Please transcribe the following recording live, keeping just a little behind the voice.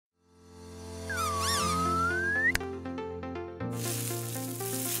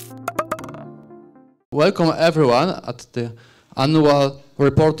welcome everyone at the annual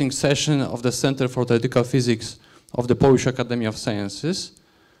reporting session of the Center for Theoretical Physics of the Polish Academy of Sciences.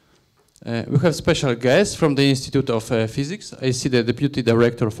 We have special guests from the Institute of Physics. I see the Deputy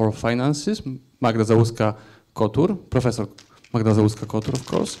Director for Finances, Magda Załuska-Kotur, Professor Magda Załuska-Kotur, of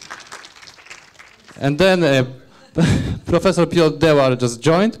course. And then Professor Piotr Dewar just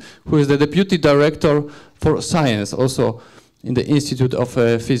joined, who is the Deputy Director for Science, also in the Institute of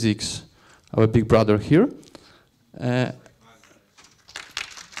Physics, our big brother here.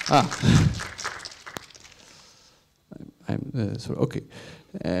 Sorry, okay.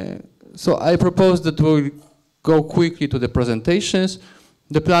 So I propose that we'll go quickly to the presentations.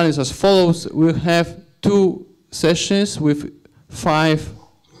 The plan is as follows. We'll have 2 sessions with 5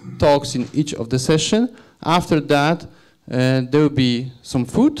 talks in each of the session. After that, there will be some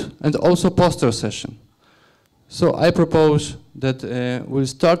food and also poster session. So I propose that we'll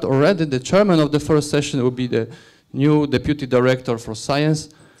start already. The chairman of the first session will be the new Deputy Director for Science,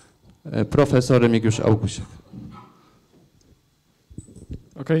 Professor Remigiusz Augusiak.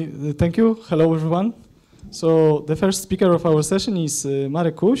 Okay, thank you. Hello, everyone. So the first speaker of our session is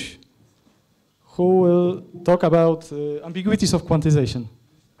Marek Kuś, who will talk about ambiguities of quantization.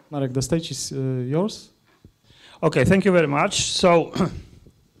 Marek, the stage is yours. Okay, thank you very much. So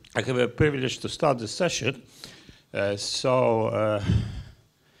I have a privilege to start this session.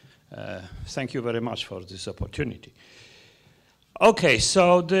 Thank you very much for this opportunity. Okay,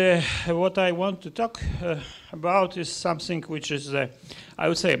 so what I want to talk about is something which is, I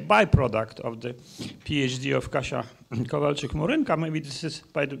would say, a byproduct of the PhD of Kasia Kowalczyk-Murynka. Maybe this is,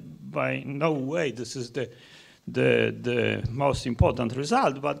 by no way, this is the most important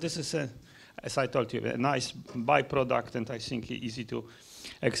result, but this is, as I told you, a nice byproduct, and I think easy to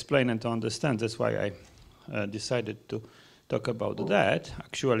explain and to understand. That's why I decided to talk about that.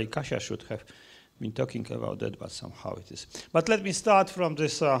 Actually, Kasia should have been talking about that, but somehow it is. But let me start from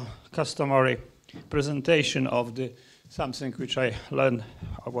this customary presentation of something which I learned,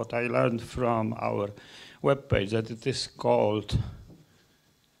 what I learned from our webpage, that it is called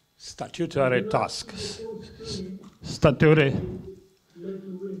statutory tasks. Statutory.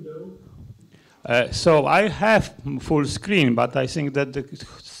 So I have full screen, but I think that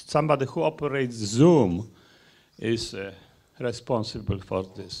somebody who operates Zoom is responsible for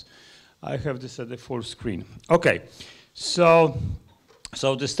this. I have this at the full screen. Okay, so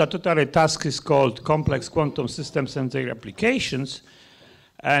the statutory task is called Complex Quantum Systems and Their Applications,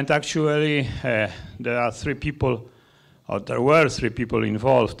 and actually there are 3 people, or there were 3 people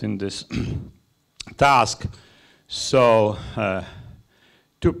involved in this task. So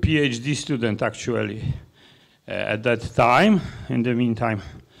 2 PhD students actually at that time. In the meantime,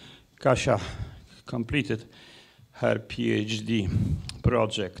 Kasia completed her PhD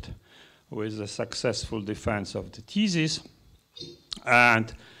project with a successful defense of the thesis.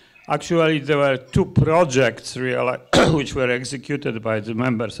 And actually there were 2 projects which were executed by the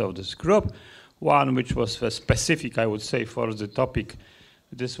members of this group. One which was specific, I would say, for the topic.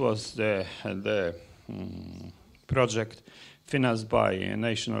 This was the project financed by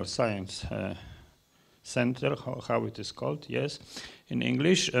National Science Center, how it is called, yes, in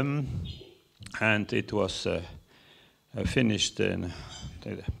English. And it was finished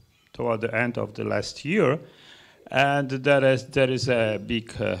toward the end of the last year. And there is a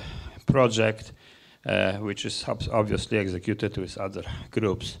big project which is obviously executed with other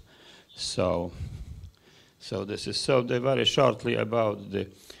groups. So very shortly about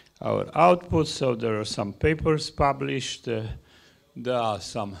our output. So there are some papers published. There are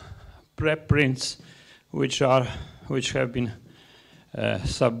some preprints which have been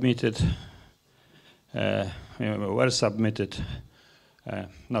submitted. Were submitted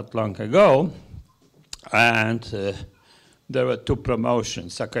not long ago, and there were 2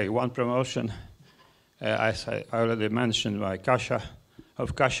 promotions. Okay, one promotion, as I already mentioned, by Kasia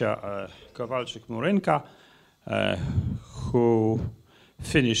Kowalczyk-Murynka, who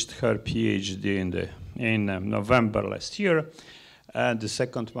finished her PhD in November last year, and the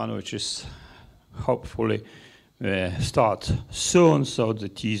second one, which is hopefully start soon. So the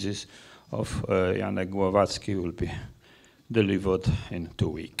thesis of Janek Głowacki will be delivered in 2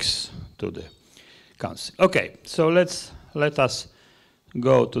 weeks to the council. Okay, so let us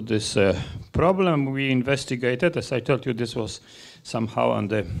go to this problem we investigated. As I told you, this was somehow on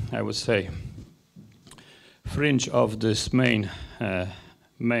the, I would say, fringe of this main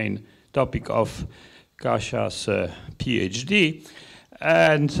topic of Kasia's PhD.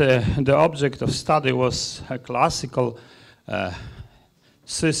 And the object of study was a classical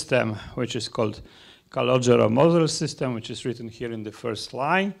system, which is called Calogero-Mosel system, which is written here in the first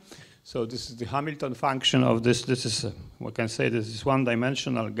line. So this is the Hamilton function of this. This is, we can say this is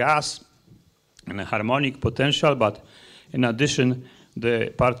one-dimensional gas and a harmonic potential, but in addition,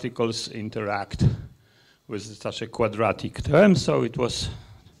 the particles interact with such a quadratic term. So it was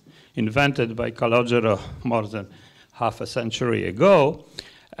invented by Calogero more than half a century ago.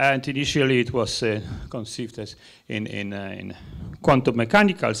 And initially it was conceived as in quantum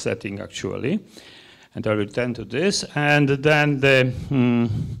mechanical setting, actually. And I'll return to this. And then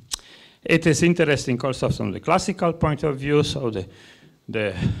it is interesting also from the classical point of view. So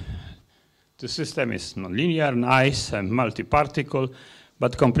the system is nonlinear, nice, and multi-particle,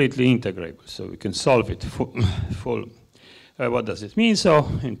 but completely integrable. So we can solve it full. What does it mean? So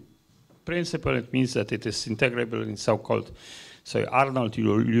in principle, it means that it is integrable in so-called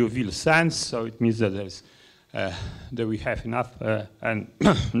Arnold-Liouville sense. So it means that that we have enough and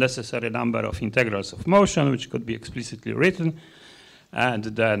necessary number of integrals of motion, which could be explicitly written, and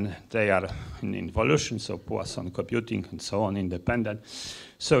then they are in involution, so Poisson computing and so on, independent,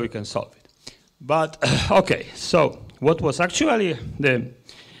 so we can solve it. But okay, so what was actually the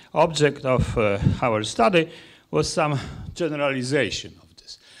object of our study was some generalization of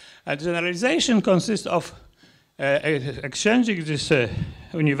this. And generalization consists of exchanging this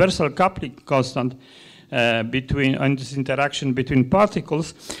universal coupling constant between and this interaction between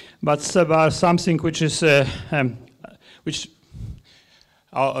particles, but something which is the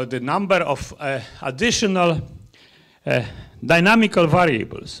number of additional dynamical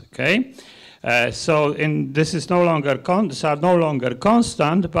variables. Okay, so this is no longer these are no longer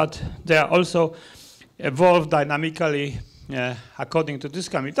constant, but they are also evolved dynamically according to this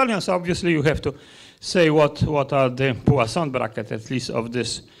Hamiltonian. So obviously you have to say what are the Poisson bracket at least of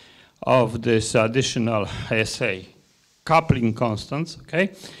this additional, say, coupling constants,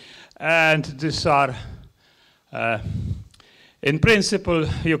 okay? And these are, in principle,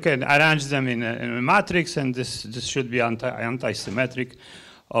 you can arrange them in a matrix, and this should be anti-symmetric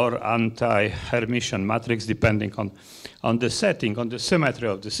or anti-Hermitian matrix, depending on the setting, on the symmetry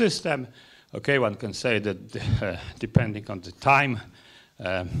of the system. Okay, one can say that depending on the time,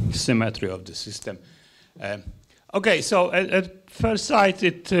 symmetry of the system. Okay, so at first sight,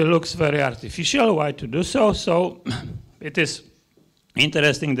 it looks very artificial. Why to do so? So it is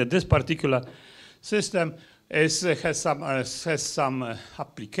interesting that this particular system has some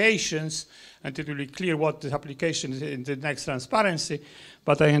applications, and it will be clear what the application is in the next transparency.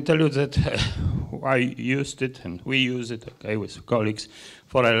 But I can tell you that I used it, and we use it, okay, with colleagues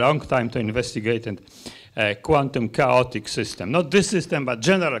for a long time to investigate and quantum chaotic system. Not this system, but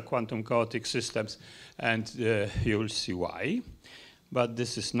general quantum chaotic systems. And you will see why. But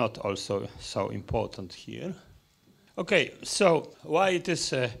this is not also so important here. Okay, so why it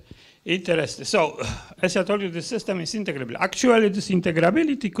is interesting? So, as I told you, the system is integrable. Actually, this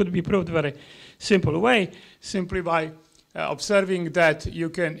integrability could be proved very simple way, simply by observing that you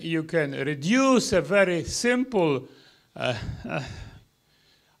can reduce a very simple.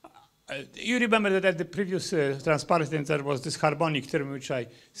 You remember that at the previous transparency there was this harmonic term, which I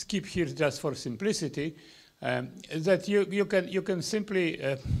skip here just for simplicity. That you can simply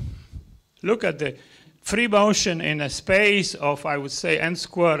look at the free motion in a space of, I would say,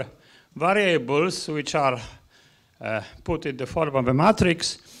 n² variables, which are put in the form of a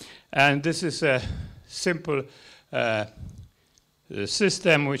matrix, and this is a simple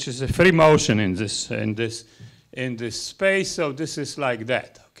system which is a free motion in this space. So this is like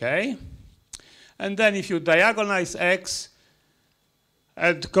that. Okay, and then if you diagonalize x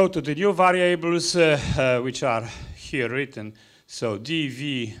and go to the new variables which are here written, so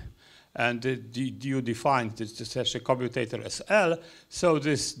dv, and you define such a commutator as L. So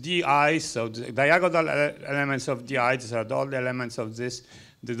this di, so the diagonal elements of di, these are all the elements of this,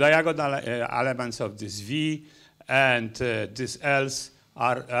 the diagonal elements of this v, and this L's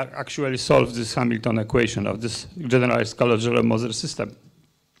are actually solve this Hamilton equation of this generalized Calogero-Moser system.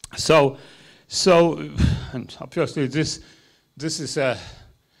 So, and obviously this is a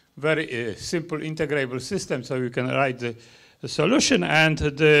very simple integrable system. So you can write the solution and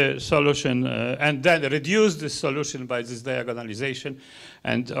the solution, and then reduce the solution by this diagonalization,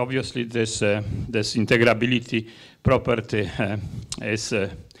 and obviously this integrability property is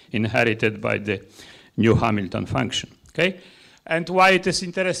inherited by the new Hamilton function. Okay. And why it is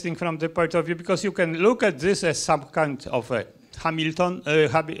interesting from the point of view, because you can look at this as some kind of a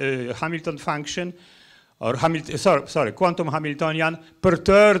Hamilton function, or quantum Hamiltonian,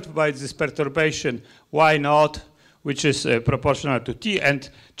 perturbed by this perturbation y naught, which is proportional to t, and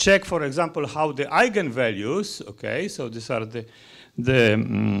check, for example, how the eigenvalues, okay, so these are the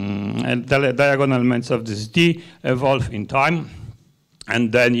diagonal elements of this d evolve in time.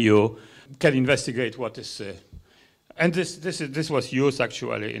 and then you can investigate what is. And this was used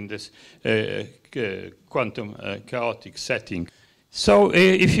actually in this quantum chaotic setting. So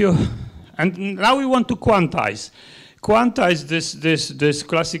if you, and now we want to quantize this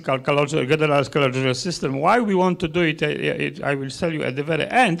classical generalized Caylor system. Why we want to do it, I will tell you at the very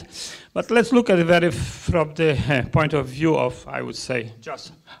end. But let's look at it from the point of view of, I would say,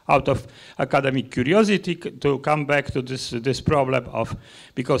 just out of academic curiosity, to come back to this problem of,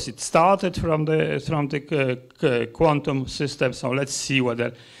 because it started from the quantum system. So let's see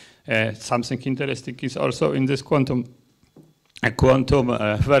whether something interesting is also in this quantum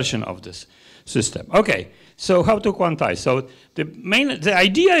version of this system. Okay. So how to quantize? So the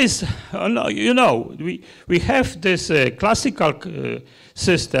idea is, you know, we have this classical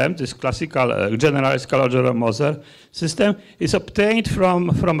system, this classical generalized Caylor-Moser system is obtained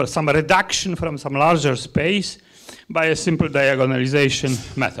from some reduction from some larger space by a simple diagonalization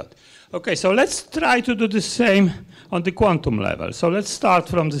method. Okay, so let's try to do the same on the quantum level. So let's start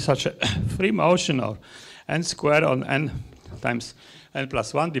from such a free motion or n squared on n times n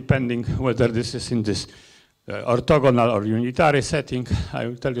plus 1, depending whether this is in this orthogonal or unitary setting. I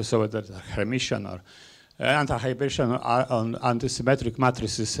will tell you so whether it's Hermitian or anti-Hilbertian or on antisymmetric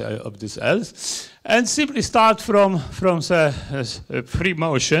matrices of this L's, and simply start from the free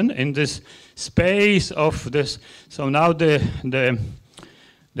motion in this space of this. So now the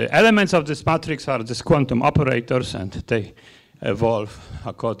elements of this matrix are these quantum operators, and they evolve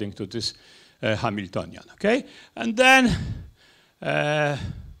according to this Hamiltonian. Okay, and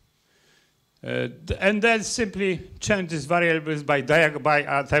then simply change these variables by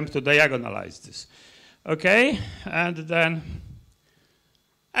attempt to diagonalize this. Okay, and then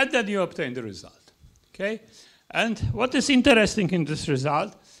you obtain the result. Okay, and what is interesting in this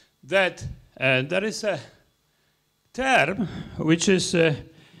result, that there is a term which is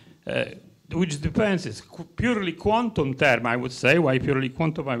which depends. It's purely quantum term, I would say. Why purely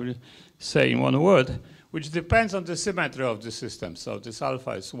quantum? I will say in one word, which depends on the symmetry of the system. So this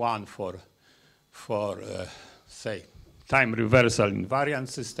alpha is 1 for say, time reversal invariant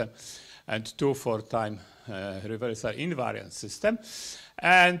system, and 2 for time reversal invariant system.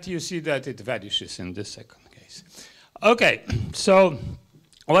 And you see that it vanishes in the second case. Okay, so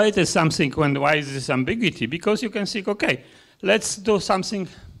why it is something, why is this ambiguity? Because you can think, okay, let's do something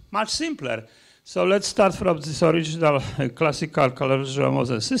much simpler. So let's start from this original classical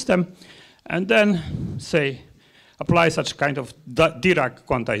Caylor-Moser system, and then say, apply such kind of Dirac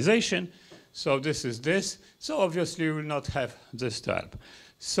quantization. So this is this. So obviously we will not have this term.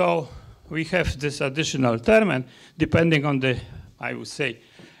 So we have this additional term, and depending on the, I would say,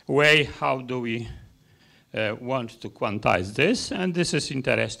 way how do we want to quantize this, and this is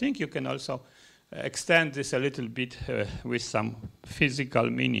interesting. You can also extend this a little bit with some physical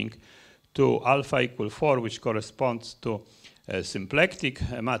meaning to alpha equal 4, which corresponds to symplectic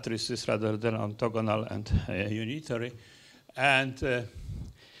matrices rather than orthogonal and unitary. And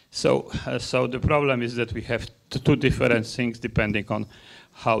so the problem is that we have two different things depending on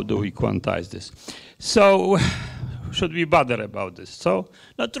how do we quantize this. So should we bother about this? So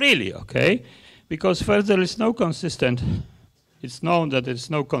not really, okay? Because first there is no consistent, it's known that there is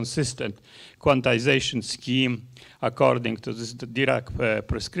no consistent quantization scheme according to this Dirac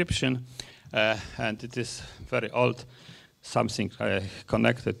prescription, and it is very old, something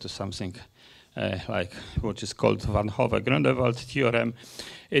connected to something like what is called Van Hove-Grunewald theorem.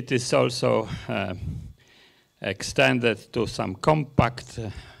 It is also extended to some compact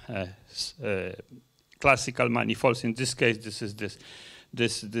classical manifolds. In this case, this is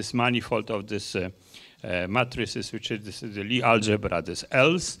this manifold of this matrices, which is the Lie algebra, this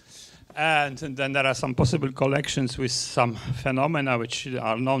L's. And then there are some possible collections with some phenomena which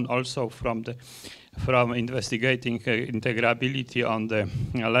are known also from investigating integrability on the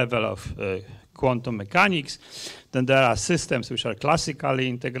level of quantum mechanics. Then there are systems which are classically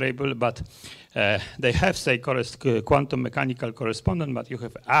integrable, but they have, say, quantum mechanical correspondence, but you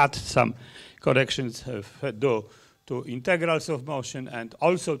have add some corrections to integrals of motion and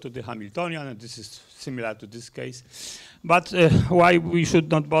also to the Hamiltonian, and this is similar to this case. But why we should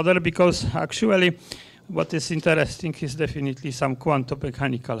not bother? Because actually what is interesting is definitely some quantum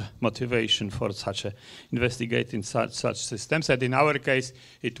mechanical motivation for such investigating such systems. And in our case,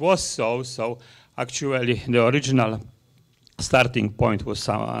 it was so actually the original starting point was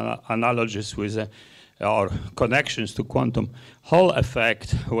some analogies with or connections to quantum Hall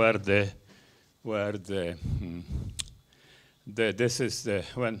effect, where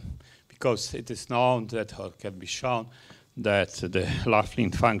because it is known that, or can be shown, that the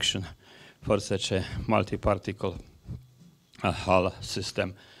Laughlin function for such a multi-particle Hall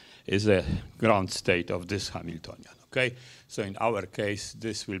system is a ground state of this Hamiltonian. Okay, so in our case,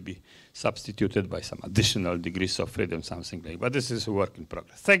 this will be substituted by some additional degrees of freedom, something like. But this is a work in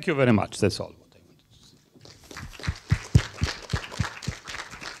progress. Thank you very much. That's all what I wanted to say.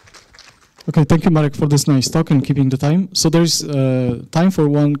 Okay, thank you, Marek, for this nice talk and keeping the time. So there is time for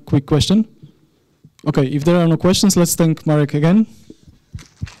one quick question. Okay, if there are no questions, let's thank Marek again.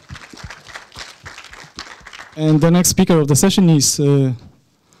 And the next speaker of the session is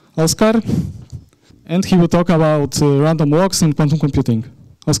Oskar, and he will talk about random walks and quantum computing.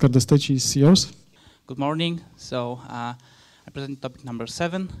 Oskar, the stage is yours. Good morning. So I present topic number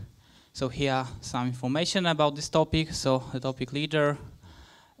 7. So here some information about this topic. So the topic leader,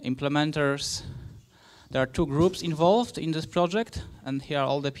 implementers. There are 2 groups involved in this project, and here are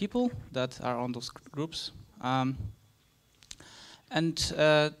all the people that are on those groups.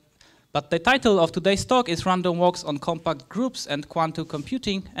 But the title of today's talk is Random Walks on Compact Groups and Quantum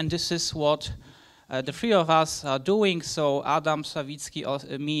Computing, and this is what the 3 of us are doing. So Adam Sawicki,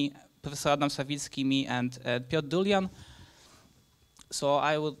 me, Professor Adam Sawicki, me, and Piotr Dulian. So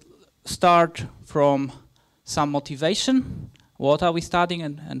I will start from some motivation. What are we studying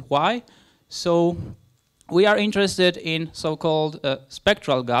and why? So we are interested in so-called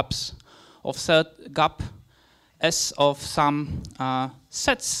spectral gaps of set gap S of some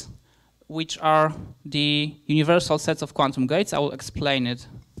sets, which are the universal sets of quantum gates. I will explain it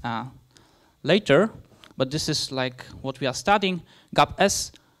later, but this is like what we are studying, gap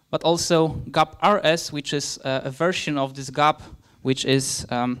S, but also gap RS, which is a version of this gap, which is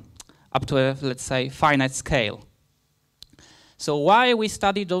up to a, let's say, finite scale. So why we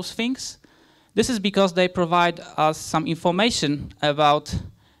study those things? This is because they provide us some information about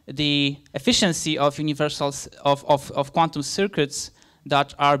the efficiency of universals of quantum circuits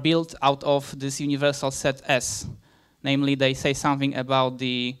that are built out of this universal set S. Namely, they say something about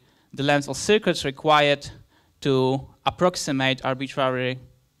the length of circuits required to approximate arbitrary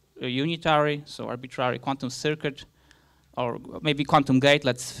unitary, so arbitrary quantum circuit, or maybe quantum gate.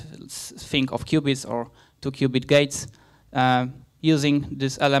 Let's think of qubits or 2-qubit gates using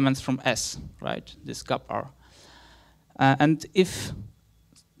these elements from S, right? This gap R. And if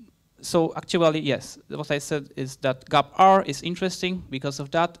so, actually, yes, what I said is that gap R is interesting because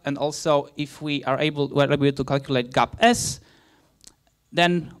of that, and also if we're able to calculate gap S,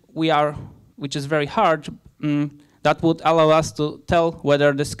 then we are, which is very hard, that would allow us to tell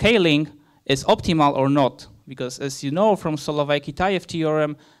whether the scaling is optimal or not. Because as you know from Solovay-Kitaev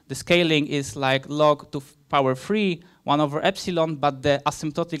theorem, the scaling is like log to power 3, 1 over epsilon, but the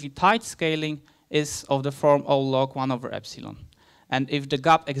asymptotically tight scaling is of the form O log 1 over epsilon. And if the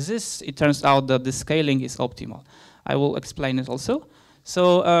gap exists, it turns out that the scaling is optimal. I will explain it also.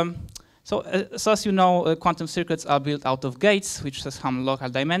 So as you know, quantum circuits are built out of gates, which has some local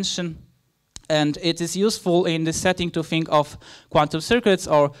dimension. And it is useful in this setting to think of quantum circuits,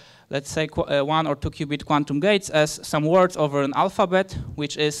 or let's say 1 or 2-qubit quantum gates, as some words over an alphabet,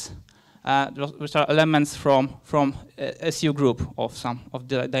 which are elements from SU group of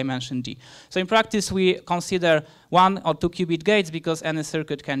the dimension D. So in practice, we consider 1 or 2-qubit gates because any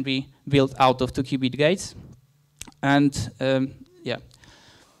circuit can be built out of 2-qubit gates. And yeah,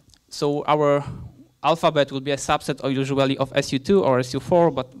 so our alphabet will be a subset usually of SU2 or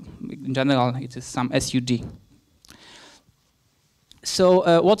SU4, but in general, it is some SUD.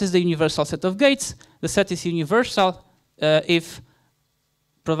 So what is the universal set of gates? The set is universal if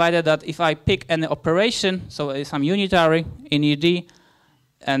provided that if I pick any operation, so some unitary in UD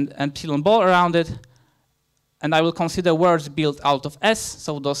and epsilon ball around it, and I will consider words built out of S,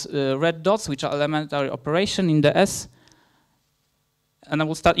 so those red dots, which are elementary operation in the S, and I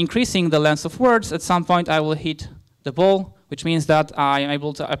will start increasing the length of words. At some point, I will hit the ball, which means that I am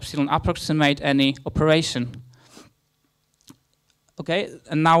able to epsilon approximate any operation. Okay,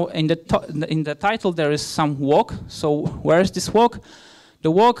 and now in the title there is some walk. So where is this walk?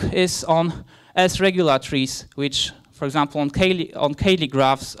 The walk is on S regular trees, which, for example, on Cayley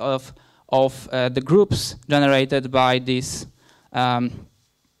graphs of the groups generated by this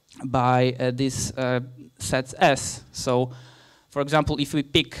sets S. So, for example, if we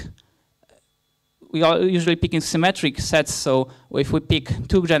pick, we are usually picking symmetric sets. So if we pick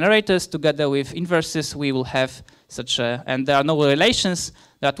 2 generators together with inverses, we will have such a, and there are no relations.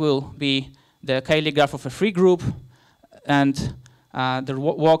 That will be the Cayley graph of a free group, and the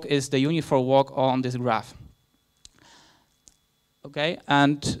walk is the uniform walk on this graph. Okay,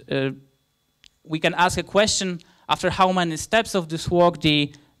 and we can ask a question: after how many steps of this walk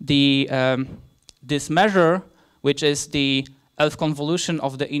this measure, which is the ELF convolution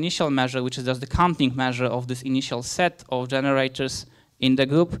of the initial measure, which is just the counting measure of this initial set of generators in the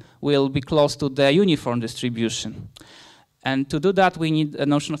group, will be close to the uniform distribution. And to do that, we need a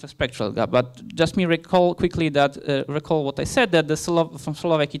notion of a spectral gap. But just me recall quickly that recall what I said, that from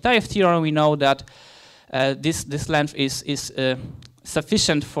Solovay-Kitaev theorem, we know that this length is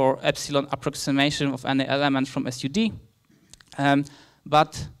sufficient for epsilon approximation of any element from SUD.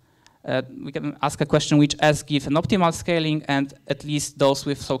 But we can ask a question which S give an optimal scaling, and at least those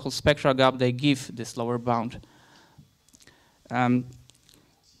with so-called spectral gap, they give this lower bound.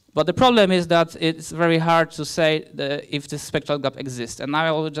 But the problem is that it's very hard to say if this spectral gap exists. And now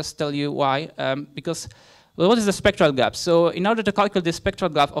I will just tell you why. Because, well, what is the spectral gap? So in order to calculate the spectral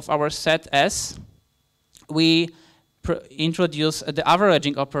gap of our set S, we introduce the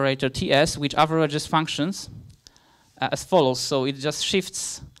averaging operator TS, which averages functions as follows. So it just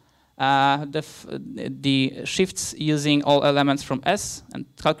shifts the shifts using all elements from S and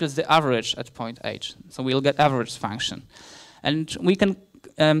calculates the average at point H. So we'll get average function. And we can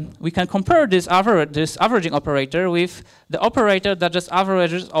compare this averaging operator with the operator that just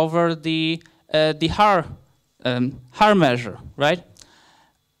averages over the Haar measure, right?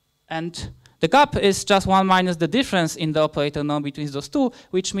 And the gap is just 1 minus the difference in the operator norm between those two,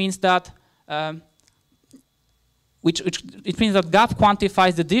 which means that it means that gap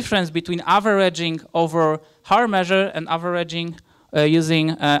quantifies the difference between averaging over Haar measure and averaging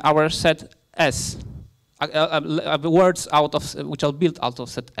using our set S. Words out of which are built out of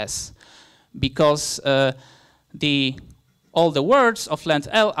set S, because all the words of length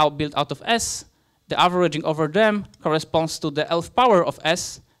L are built out of S. The averaging over them corresponds to the ELF power of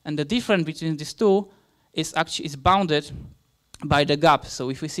S, and the difference between these two is bounded by the gap. So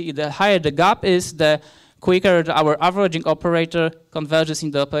if we see the higher the gap is, the quicker our averaging operator converges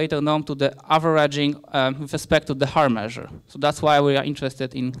in the operator norm to the averaging with respect to the Haar measure. So that's why we are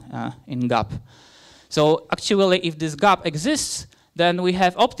interested in gap. So actually, if this gap exists, then we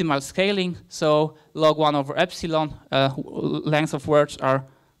have optimal scaling. So log 1 over epsilon, length of words are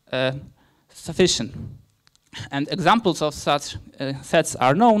sufficient. And examples of such sets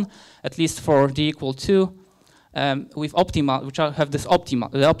are known, at least for d equal 2, with optimal, which have this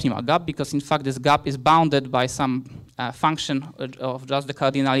optimal gap, because in fact this gap is bounded by some function of just the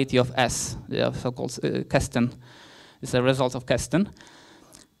cardinality of S, the so-called Kesten. It's a result of Kesten.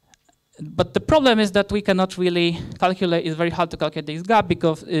 But the problem is that we cannot really calculate, it's very hard to calculate this gap,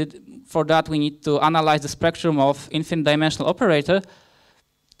 because for that we need to analyze the spectrum of infinite dimensional operator.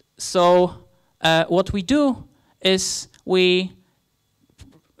 So what we do is we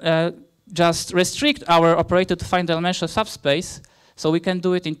just restrict our operator to finite dimensional subspace. So we can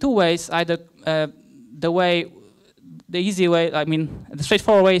do it in two ways. Either the easy way, I mean, the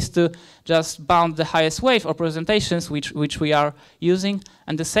straightforward way is to just bound the highest wave of representations, which we are using.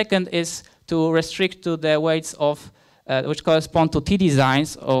 And the second is to restrict to the weights of which correspond to T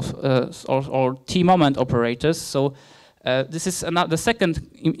designs of or T moment operators. So this is the second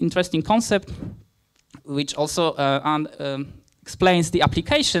interesting concept, which also explains the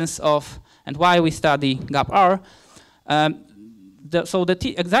applications of and why we study gap R. So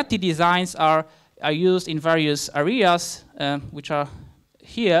the exact T designs are used in various areas, which are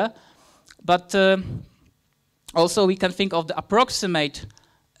here, but also we can think of the approximate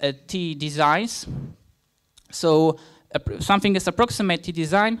T designs. So something is approximate T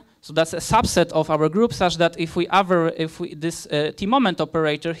design, so that's a subset of our group, such that if we this T moment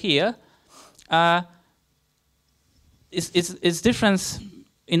operator here is difference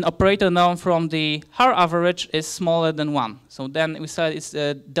in operator norm from the Haar average is smaller than 1. So then we said it's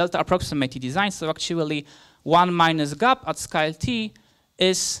a delta approximate T design. So actually 1 minus gap at scale T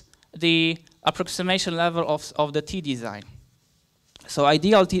is the approximation level of the T design. So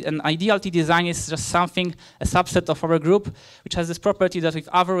ideal T design is just something, a subset of our group, which has this property that if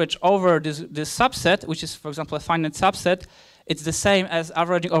average over this subset, which is, for example, a finite subset, it's the same as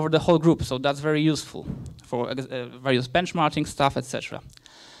averaging over the whole group. So that's very useful for various benchmarking stuff, etc.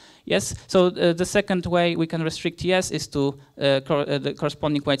 Yes, so the second way we can restrict TS is to the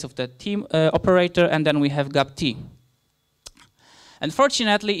corresponding weights of the T operator, and then we have gap T.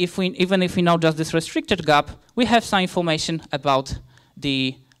 Unfortunately, even if we know just this restricted gap, we have some information about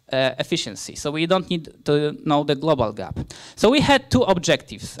the efficiency. So we don't need to know the global gap. So we had two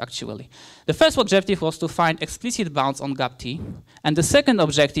objectives, actually. The first objective was to find explicit bounds on gap T, and the second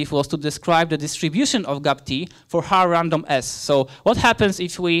objective was to describe the distribution of gap T for Haar random S. So what happens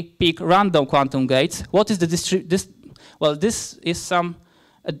if we pick random quantum gates? What is the well, this is some.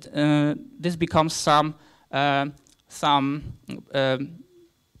 This becomes some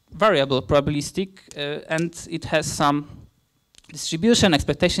variable probabilistic, and it has some distribution,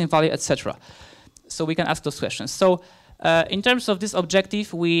 expectation value, etc. So we can ask those questions. So in terms of this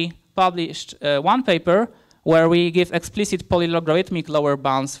objective, we published one paper where we give explicit polylogarithmic lower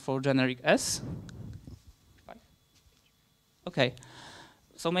bounds for generic S. Okay.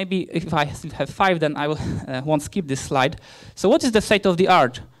 So maybe if I still have 5, then I will, won't skip this slide. So what is the state of the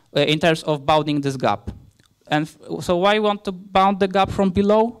art in terms of bounding this gap? And so why want to bound the gap from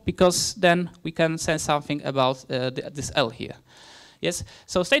below? Because then we can say something about this L here. Yes,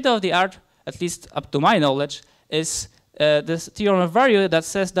 so state of the art, at least up to my knowledge, is this theorem of value that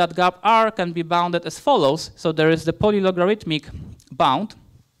says that gap R can be bounded as follows. So there is the polylogarithmic bound.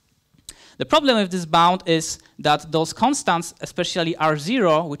 The problem with this bound is that those constants, especially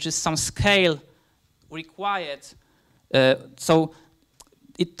R0, which is some scale required, so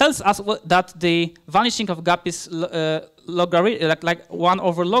it tells us that the vanishing of gap is like 1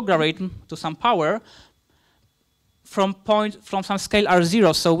 over logarithm to some power from some scale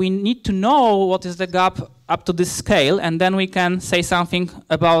R0. So we need to know what is the gap up to this scale, and then we can say something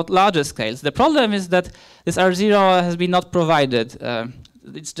about larger scales. The problem is that this R0 has been not provided.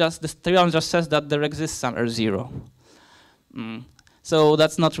 It's just, this theorem just says that there exists some R0. So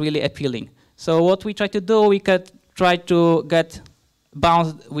that's not really appealing. So what we try to do, we could try to get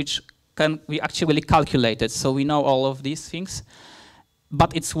bounds which can be actually calculated. So we know all of these things,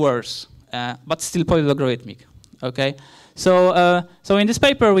 but it's worse, but still polylogarithmic. Okay. So so in this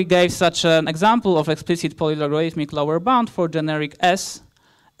paper we gave such an example of explicit polylogarithmic lower bound for generic S,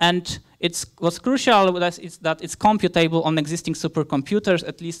 and what's crucial is that it's computable on existing supercomputers,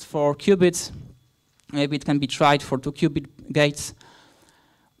 at least for qubits. Maybe it can be tried for 2-qubit gates.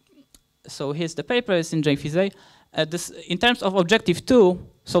 So here's the paper, it's in JPhys. In terms of objective 2,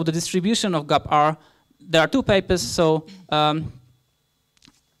 so the distribution of gap R, there are 2 papers. So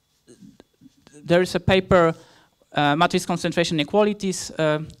there is a paper, matrix concentration inequalities,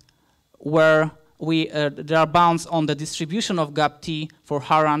 where there are bounds on the distribution of gap T for H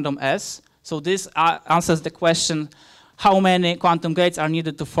random S. So this answers the question, how many quantum gates are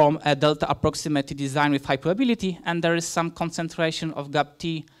needed to form a delta approximate design with high probability? And there is some concentration of gap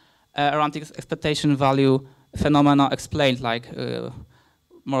T around the expectation value phenomena explained, like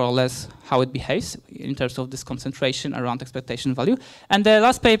more or less how it behaves in terms of this concentration around expectation value. And the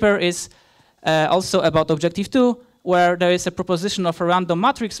last paper is also about objective 2, where there is a proposition of a random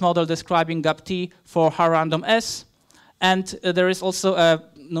matrix model describing gap T for H random S. And there is also a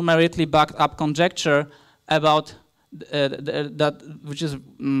numerically backed up conjecture about that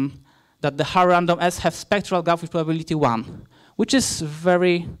the H random S have spectral gap with probability 1, which is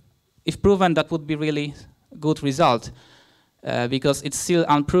very, if proven, that would be really good result, because it's still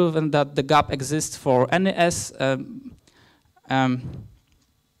unproven that the gap exists for any S,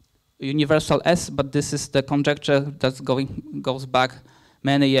 universal S, but this is the conjecture that goes back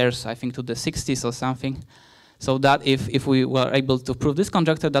many years, I think to the 60s or something. So that if we were able to prove this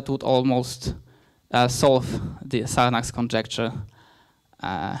conjecture, that would almost solve the Sarnak's conjecture.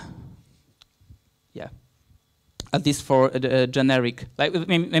 Yeah, at least for the generic. Like,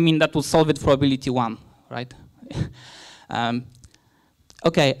 I mean, that would solve it for probability 1, right?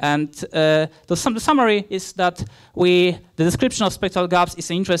 Okay, and the summary is that the description of spectral gaps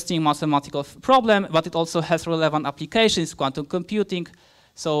is an interesting mathematical problem, but it also has relevant applications, quantum computing.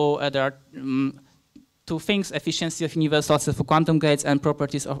 So there are 2 things: efficiency of universals for quantum gates and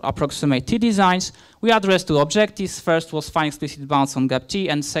properties of approximate T designs. We addressed 2 objectives. First was find explicit bounds on gap T,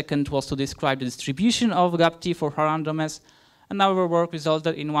 and second was to describe the distribution of gap T for H random S. And our work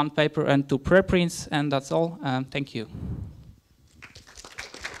resulted in 1 paper and 2 preprints, and that's all. Thank you.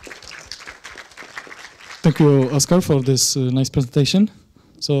 Thank you, Oskar, for this nice presentation.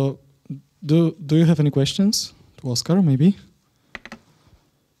 So, do you have any questions to Oskar, maybe?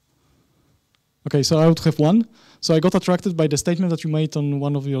 Okay, so I would have one. So I got attracted by the statement that you made on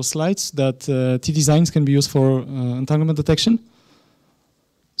one of your slides that T designs can be used for entanglement detection.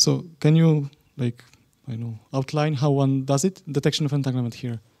 So can you, like, I know, outline how one does it? Detection of entanglement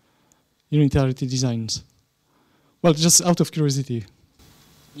here. Unitary T designs. Well, just out of curiosity.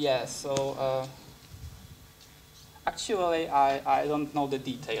 Yeah, so actually I don't know the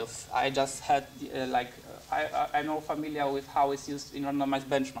details. I just had I'm more familiar with how it's used in randomized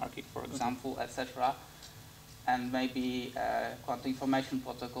benchmarking, for example, etc. And maybe quantum information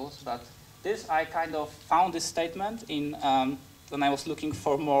protocols. But this, I kind of found this statement in when I was looking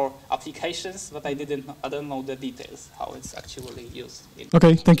for more applications, but I don't know the details, how it's actually used.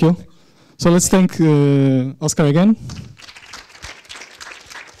 Okay, thank you. So let's thank Oskar again.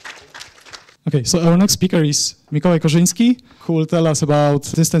 Okay, so our next speaker is Mikołaj Korzyński, who will tell us about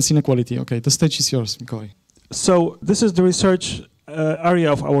distance inequality. Okay, the stage is yours, Mikołaj. So this is the research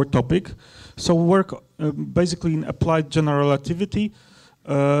area of our topic. So we work basically in applied general relativity.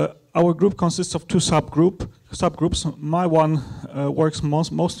 Our group consists of two subgroups. My one works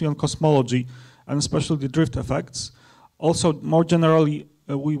mostly on cosmology and especially the drift effects. Also, more generally,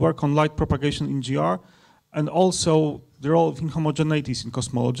 we work on light propagation in GR and also the role of inhomogeneities in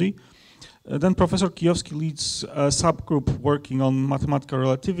cosmology. Then Professor Kijowski leads a subgroup working on mathematical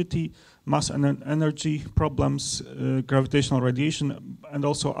relativity, mass and energy problems, gravitational radiation, and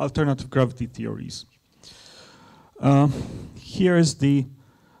also alternative gravity theories. Here is the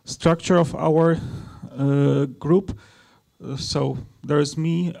structure of our group. So there is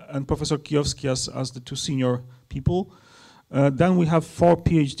me and Professor Kijowski as the two senior people. Then we have 4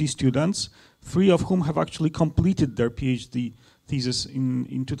 PhD students, 3 of whom have actually completed their PhD thesis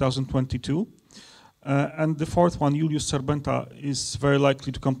in 2022. And the 4th one, Julius Serbenta, is very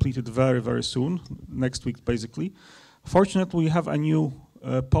likely to complete it very, very soon, next week basically. Fortunately, we have a new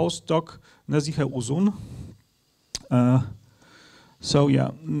postdoc, Nezihe Uzun. So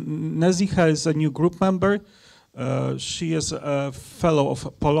yeah, Nezihe is a new group member. She is a fellow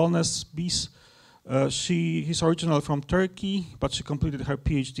of Polonez BIS. She is originally from Turkey, but she completed her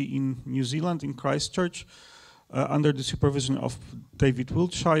PhD in New Zealand, in Christchurch, under the supervision of David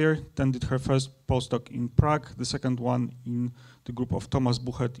Wiltshire, then did her first postdoc in Prague, the second one in the group of Thomas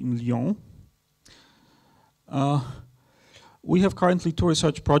Buchet in Lyon. We have currently 2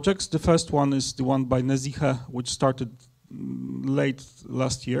 research projects. The first one is the one by Nezihe, which started late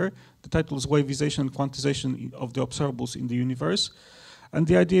last year. The title is Waveization and Quantization of the Observables in the Universe. And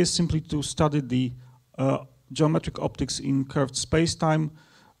the idea is simply to study the geometric optics in curved space-time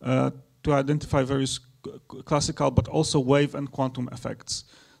to identify various classical but also wave and quantum effects.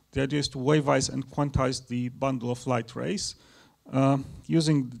 The idea is to waveize and quantize the bundle of light rays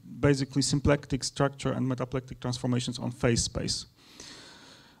using basically symplectic structure and metaplectic transformations on phase space.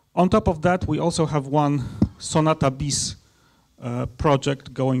 On top of that, we also have one Sonata BIS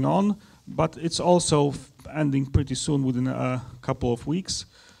project going on, but it's also ending pretty soon, within a couple of weeks.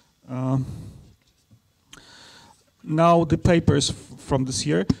 Now the papers from this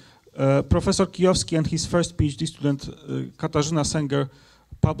year. Professor Kijowski and his first PhD student, Katarzyna Senger,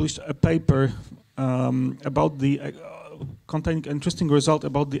 published a paper about containing an interesting result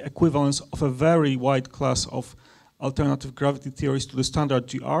about the equivalence of a very wide class of alternative gravity theories to the standard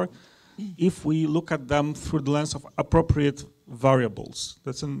GR if we look at them through the lens of appropriate variables.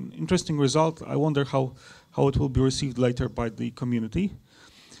 That's an interesting result. I wonder how it will be received later by the community.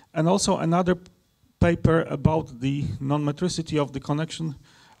 And also another paper about the non-metricity of the connection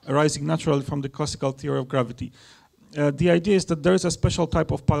arising naturally from the classical theory of gravity. The idea is that there is a special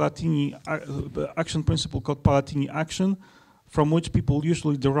type of Palatini action principle called Palatini action, from which people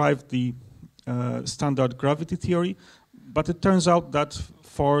usually derive the standard gravity theory, but it turns out that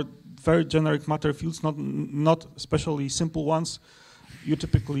for very generic matter fields, not especially simple ones, you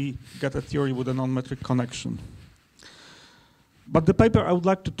typically get a theory with a non-metric connection. But the paper I would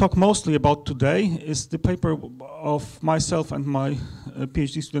like to talk mostly about today is the paper of myself and my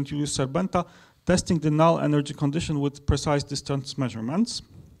PhD student Julius Serbenta, testing the null energy condition with precise distance measurements.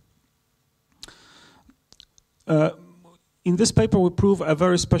 In this paper, we prove a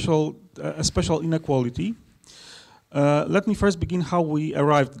very special inequality. Let me first begin how we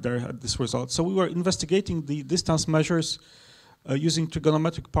arrived there at this result. So we were investigating the distance measures using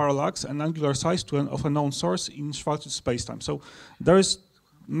trigonometric parallax and angular size of a known source in Schwarzschild spacetime. So there is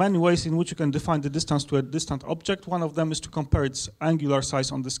many ways in which you can define the distance to a distant object. One of them is to compare its angular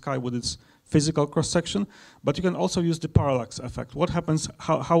size on the sky with its physical cross-section, but you can also use the parallax effect. What happens,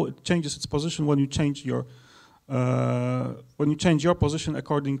 how it changes its position when you change your position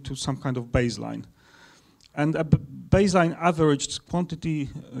according to some kind of baseline. And a baseline averaged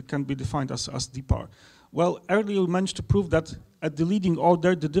quantity can be defined as dpar. Well, earlier we managed to prove that at the leading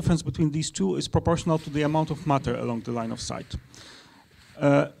order, the difference between these two is proportional to the amount of matter along the line of sight.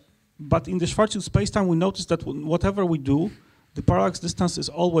 But in the Schwarzschild spacetime, we noticed that whatever we do, the parallax distance is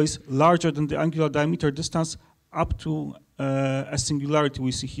always larger than the angular diameter distance up to a singularity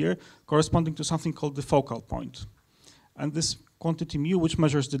we see here, corresponding to something called the focal point. And this quantity mu, which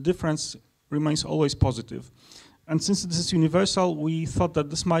measures the difference, remains always positive. And since this is universal, we thought that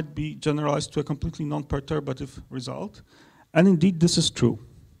this might be generalized to a completely non-perturbative result. And indeed, this is true.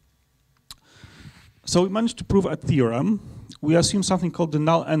 So we managed to prove a theorem. We assume something called the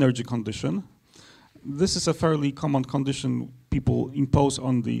null energy condition. This is a fairly common condition people impose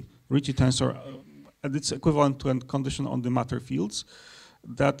on the Ricci tensor, and it's equivalent to a condition on the matter fields,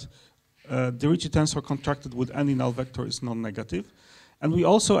 that the Ricci tensor contracted with any null vector is non-negative. And we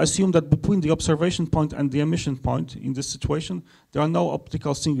also assume that between the observation point and the emission point in this situation, there are no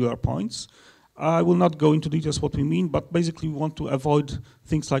optical singular points. I will not go into details what we mean, but basically we want to avoid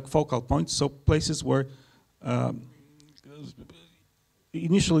things like focal points, so places where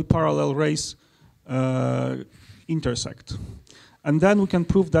initially parallel rays intersect. And then we can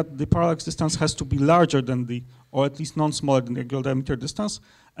prove that the parallax distance has to be larger than the, or at least non-smaller than the angular diameter distance.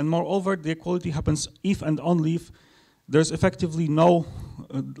 And moreover, the equality happens if and only if there's effectively no,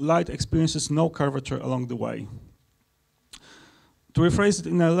 light experiences no curvature along the way. To rephrase it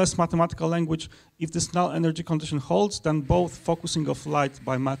in a less mathematical language, if this null energy condition holds, then both focusing of light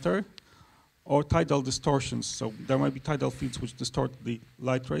by matter or tidal distortions, so there might be tidal fields which distort the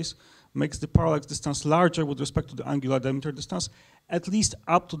light rays, makes the parallax distance larger with respect to the angular diameter distance, at least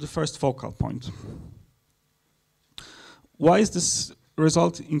up to the first focal point. Why is this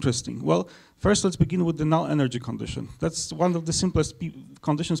result interesting? Well, first let's begin with the null energy condition. That's one of the simplest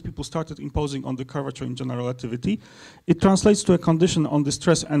conditions people started imposing on the curvature in general relativity. It translates to a condition on the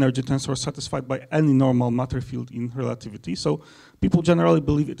stress energy tensor satisfied by any normal matter field in relativity. So people generally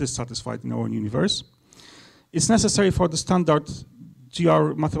believe it is satisfied in our universe. It's necessary for the standard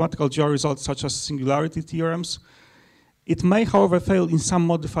mathematical GR results such as singularity theorems. It may, however, fail in some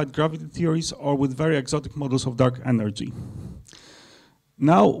modified gravity theories or with very exotic models of dark energy.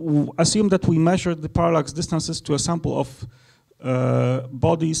 Now, assume that we measure the parallax distances to a sample of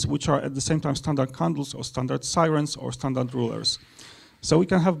bodies which are at the same time standard candles or standard sirens or standard rulers. So we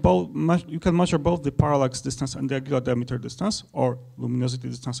can have both. You can measure both the parallax distance and the angular diameter distance, or luminosity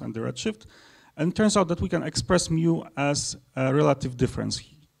distance and the redshift. And it turns out that we can express mu as a relative difference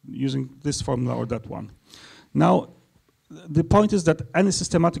using this formula or that one. Now, the point is that any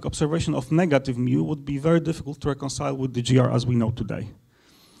systematic observation of negative mu would be very difficult to reconcile with the GR as we know today.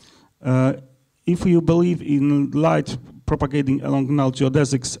 If you believe in light propagating along null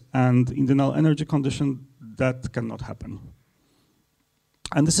geodesics and in the null energy condition, that cannot happen.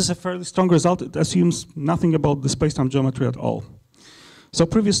 And this is a fairly strong result. It assumes nothing about the space-time geometry at all. So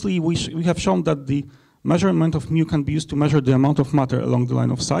previously, we have shown that the measurement of mu can be used to measure the amount of matter along the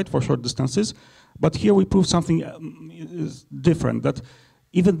line of sight for short distances. But here we prove something different, that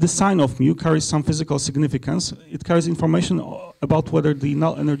even the sign of mu carries some physical significance. It carries information about whether the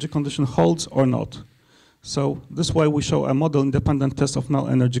null energy condition holds or not. So this way we show a model-independent test of null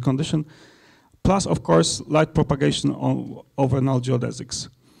energy condition, plus, of course, light propagation over null geodesics.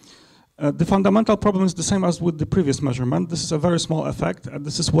 The fundamental problem is the same as with the previous measurement. This is a very small effect, and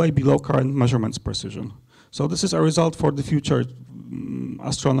this is way below current measurements precision. So this is a result for the future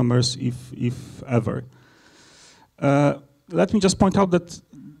astronomers, if ever. Let me just point out that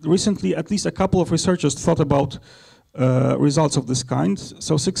recently at least a couple of researchers thought about results of this kind.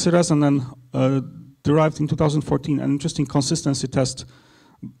 So Sesja derived in 2014 an interesting consistency test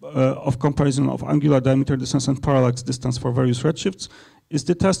of comparison of angular diameter distance and parallax distance for various redshifts. Is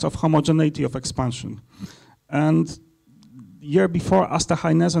the test of homogeneity of expansion. And year before, Asta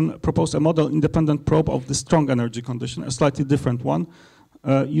Heinesen proposed a model-independent probe of the strong energy condition, a slightly different one,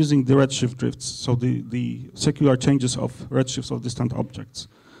 using the redshift drifts, so the secular changes of redshifts of distant objects.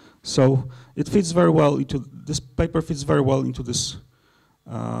 So it fits very well into, this paper fits very well into this,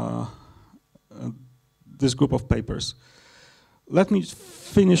 this group of papers. Let me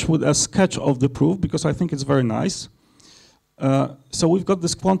finish with a sketch of the proof, because I think it's very nice. So we've got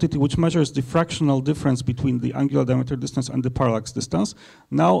this quantity which measures the fractional difference between the angular diameter distance and the parallax distance.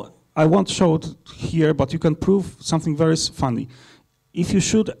 Now, I won't show it here, but you can prove something very funny. If you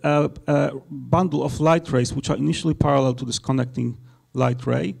shoot a bundle of light rays which are initially parallel to this connecting light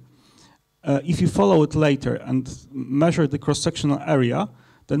ray, if you follow it later and measure the cross-sectional area,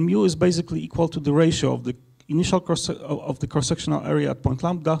 then mu is basically equal to the ratio of the initial cross-sectional area at point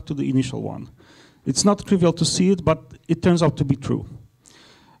lambda to the initial one. It's not trivial to see it, but it turns out to be true.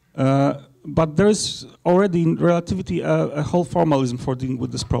 But there is already in relativity a whole formalism for dealing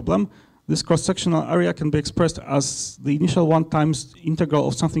with this problem. This cross-sectional area can be expressed as the initial one times integral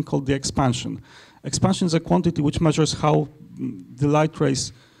of something called the expansion. Expansion is a quantity which measures how the light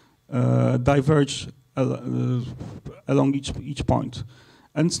rays diverge along each point.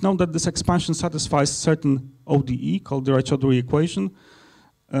 And it's known that this expansion satisfies certain ODE, called the Raychaudhuri equation.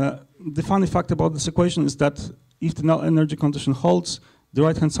 The funny fact about this equation is that if the null energy condition holds, the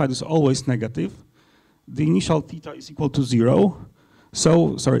right-hand side is always negative. The initial theta is equal to 0.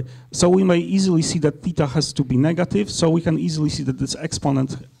 So we may easily see that theta has to be negative, so we can easily see that this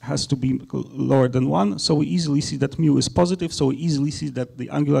exponent has to be lower than 1, so we easily see that mu is positive, so we easily see that the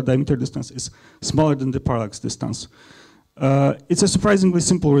angular diameter distance is smaller than the parallax distance. It's a surprisingly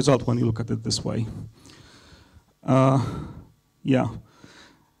simple result when you look at it this way. Yeah.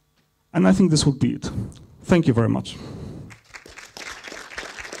 And I think this would be it. Thank you very much.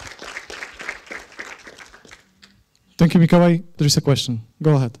 Thank you, Mikołaj. There is a question.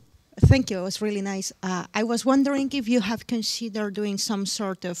 Go ahead. Thank you. It was really nice. I was wondering if you have considered doing some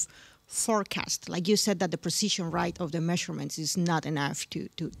sort of forecast. Like you said that the precision, right, of the measurements is not enough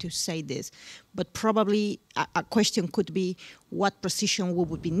to say this. But probably a question could be what precision we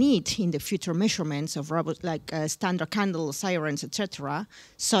would be need in the future measurements of robots like standard candle, sirens, etc.,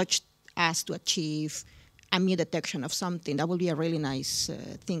 such as to achieve a new detection of something. That would be a really nice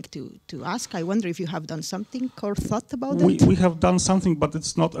thing to ask. I wonder if you have done something or thought about that? We have done something, but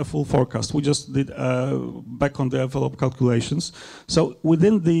it's not a full forecast. We just did back on the envelope calculations. So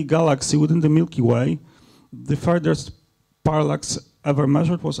within the galaxy, within the Milky Way, the furthest parallax ever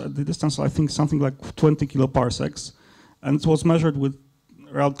measured was at the distance, I think, something like 20 kiloparsecs. And it was measured with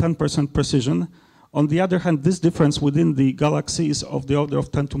around 10% precision. On the other hand, this difference within the galaxy is of the order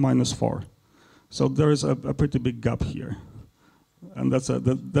of 10 to minus 4. So there is a pretty big gap here, and that's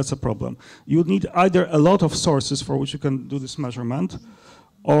a problem. You need either a lot of sources for which you can do this measurement,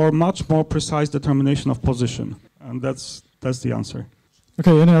 or much more precise determination of position, and that's the answer.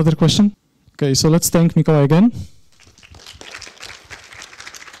 Okay, any other question? Okay, so let's thank Mikołaj again.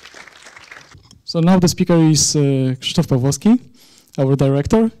 So now the speaker is Krzysztof Pawłowski, our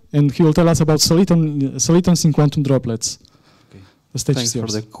director, and he will tell us about solitons in quantum droplets. Okay. The stage Thanks is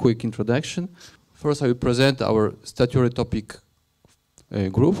yours. for the quick introduction. First, I will present our statutory topic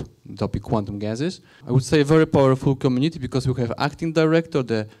group, topic quantum gases. I would say a very powerful community because we have acting director,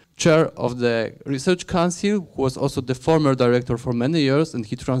 the chair of the research council, who was also the former director for many years, and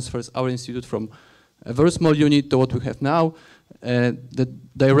he transfers our institute from a very small unit to what we have now. The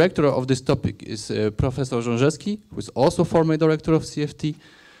director of this topic is Professor Rzążewski, who is also former director of CFT.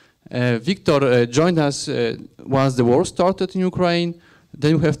 Victor joined us once the war started in Ukraine.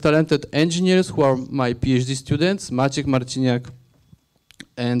 Then we have talented engineers who are my PhD students, Maciek Marciniak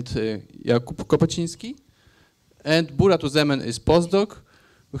and Jakub Kopaczynski. And Burat Uzemen is postdoc.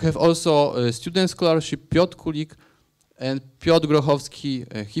 We have also student scholarship, Piotr Kulik and Piotr Grochowski.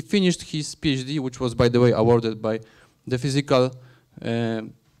 He finished his PhD, which was, by the way, awarded by the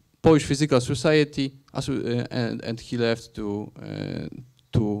Polish Physical Society, and he left to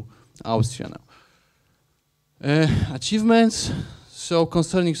Austria now. Achievements. So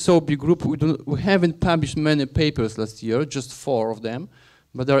concerning SOBI group, we haven't published many papers last year, just 4 of them,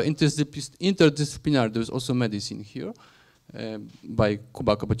 but they are interdisciplinary. There's also medicine here by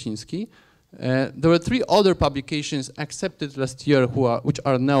Kuba Kopaczynski. There were 3 other publications accepted last year which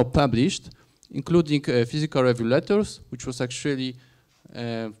are now published, including Physical Review Letters, which was actually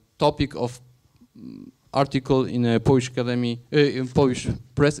a topic of article in a Polish Academy, in Polish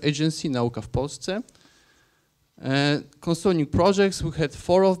press agency, Nauka w Polsce. Concerning projects, we had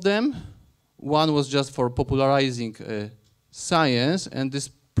 4 of them. One was just for popularizing science, and this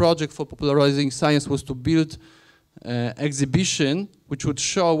project for popularizing science was to build an exhibition which would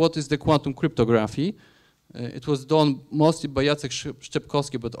show what is the quantum cryptography. It was done mostly by Jacek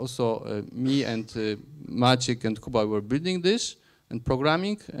Szczepkowski, but also me and Maciek and Kuba were building this and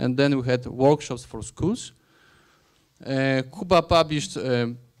programming, and then we had workshops for schools. Kuba published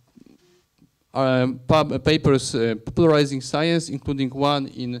papers popularizing science, including one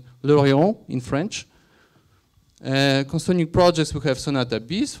in L'Orient in French. Concerning projects, we have Sonata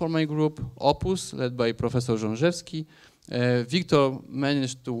Bis for my group, Opus, led by Professor Rzążewski. Victor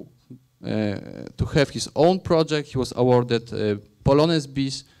managed to have his own project. He was awarded Polones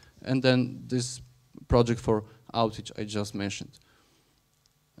Bis, and then this project for outage I just mentioned.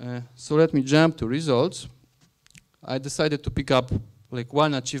 So let me jump to results. I decided to pick up like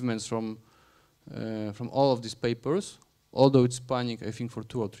 1 achievement from all of these papers, although it's spanning, I think, for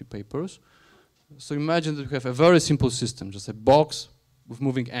 2 or 3 papers. So imagine that we have a very simple system, just a box with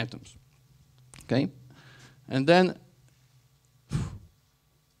moving atoms, okay? And then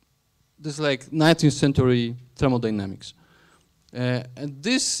this like 19th century thermodynamics. And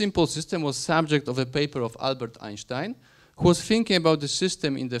this simple system was subject of a paper of Albert Einstein, who was thinking about the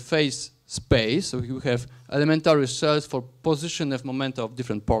system in the phase space. So you have elementary cells for position of momenta of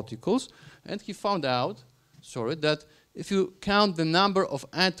different particles. And he found out, that if you count the number of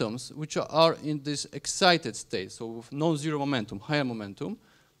atoms which are in this excited state, so with non-zero momentum, higher momentum,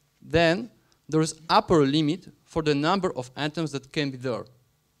 then there is upper limit for the number of atoms that can be there.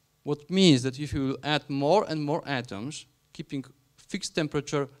 What means that if you add more and more atoms, keeping fixed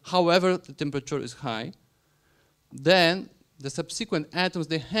temperature, however the temperature is high, then the subsequent atoms,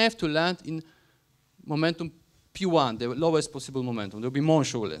 they have to land in momentum P1, the lowest possible momentum. There will be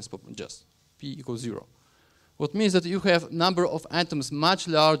Monchaux length, just P equals 0. what means that you have number of atoms much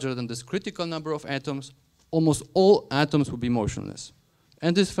larger than this critical number of atoms. Almost all atoms will be motionless.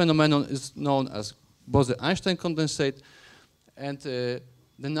 And this phenomenon is known as Bose-Einstein condensate. And the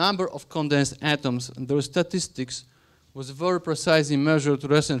number of condensed atoms and their statistics was very precisely measured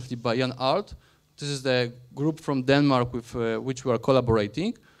recently by Jan Art. This is the group from Denmark with which we are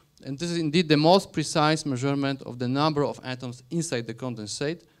collaborating. And this is indeed the most precise measurement of the number of atoms inside the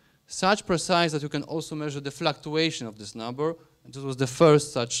condensate, such precise that you can also measure the fluctuation of this number. And this was the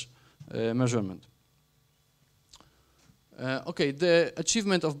first such measurement. Okay, the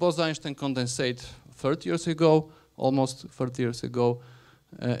achievement of Bose-Einstein condensate 30 years ago, almost 30 years ago,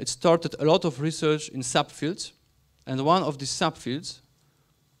 it started a lot of research in subfields. And one of these subfields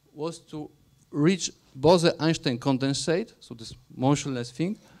was to reach Bose-Einstein condensate, so this motionless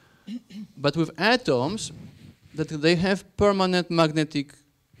thing, but with atoms that they have permanent magnetic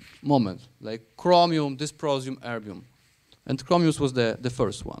moment, like chromium, dysprosium, erbium. And chromium was the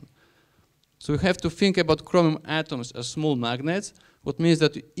first one. So you have to think about chromium atoms as small magnets, what means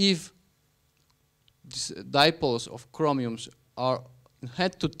that if these dipoles of chromiums are in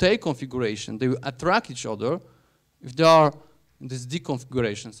head-to-tail configuration, they will attract each other. If they are in this D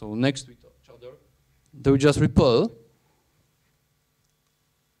configuration, so next to each other, they will just repel.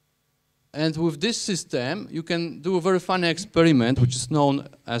 And with this system, you can do a very funny experiment, which is known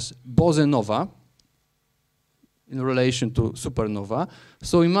as Bose-nova in relation to supernova.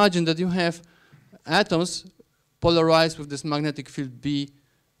 So imagine that you have atoms polarized with this magnetic field B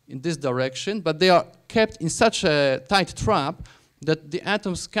in this direction, but they are kept in such a tight trap that the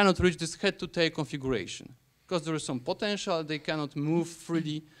atoms cannot reach this head-to-tail configuration. Because there is some potential, they cannot move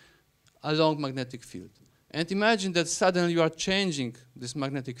freely along magnetic field. And imagine that suddenly you are changing this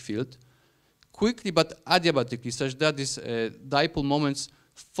magnetic field quickly but adiabatically, such that these dipole moments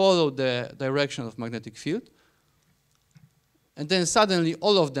follow the direction of magnetic field. And then suddenly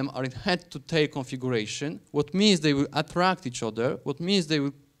all of them are in head-to-tail configuration, what means they will attract each other, what means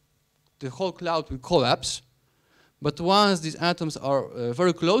the whole cloud will collapse. But once these atoms are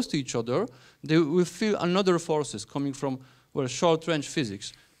very close to each other, they will feel another forces coming from, well, short-range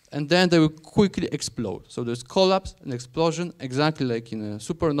physics. And then they will quickly explode. So there's collapse and explosion, exactly like in a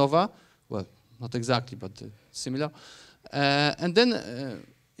supernova. Well, not exactly, but similar. And then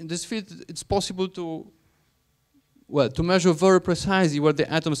in this field, it's possible to, well, to measure very precisely where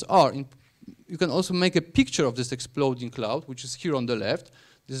the atoms are. You can also make a picture of this exploding cloud, which is here on the left.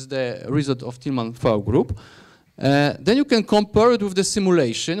 This is the result of Tillman-Pfau group. Then you can compare it with the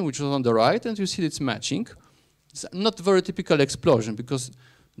simulation, which is on the right, and you see it's matching. It's not very typical explosion, because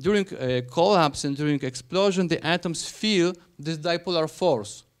during collapse and during explosion, the atoms feel this dipolar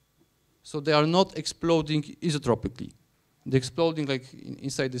force. So they are not exploding isotropically. They're exploding like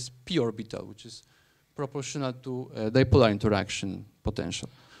inside this p orbital, which is proportional to dipolar interaction potential.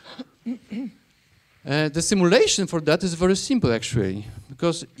 The simulation for that is very simple, actually,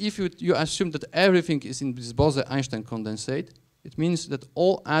 because if you assume that everything is in this Bose-Einstein condensate, it means that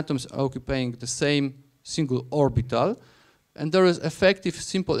all atoms are occupying the same single orbital, and there is effective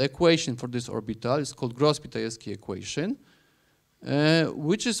simple equation for this orbital. It's called Gross-Pitayevsky equation,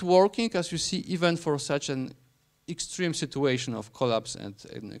 which is working, as you see, even for such an extreme situation of collapse and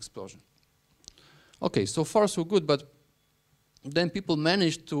explosion. Okay, so far so good, but then people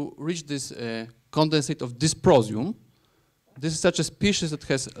managed to reach this condensate of dysprosium. This is such a species that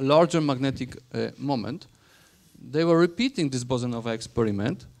has a larger magnetic moment. They were repeating this Bose-nova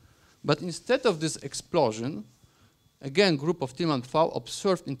experiment, but instead of this explosion, again, group of Tillman-Pfau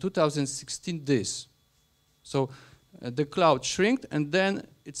observed in 2016 this. So the cloud shrinked, and then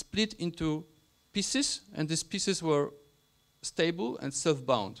it split into pieces, and these pieces were stable and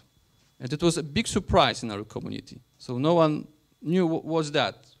self-bound. And it was a big surprise in our community. So no one knew what was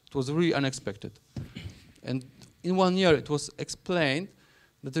that. It was really unexpected. And in 1 year, it was explained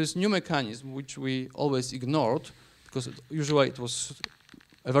that there is new mechanism which we always ignored, because usually it was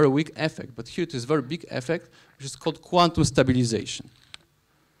a very weak effect, but here it is a very big effect, which is called quantum stabilization.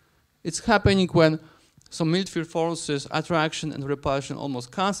 It's happening when some field forces, attraction and repulsion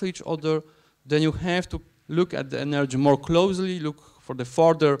almost cancel each other. Then you have to look at the energy more closely, look for the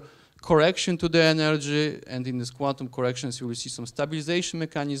further correction to the energy, and in this quantum corrections you will see some stabilization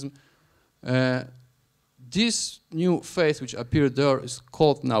mechanism. This new phase which appeared there is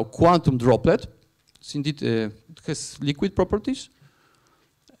called now quantum droplet. It's indeed, it has liquid properties.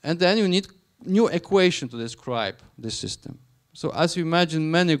 And then you need new equation to describe this system. So as you imagine,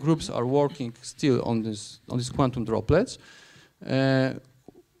 many groups are working still on these quantum droplets.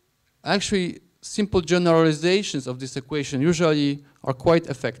 Actually, simple generalizations of this equation usually are quite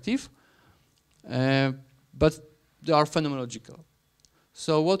effective. but they are phenomenological.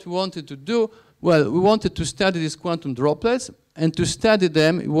 So what we wanted to do, well, we wanted to study these quantum droplets, and to study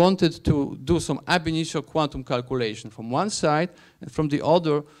them, we wanted to do some ab initio quantum calculation from one side, and from the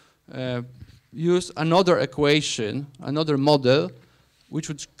other, use another equation, another model, which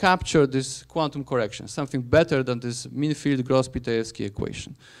would capture this quantum correction, something better than this mean field Gross-Pitayevsky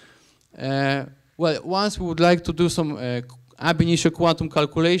equation. Well, once we would like to do some ab initio quantum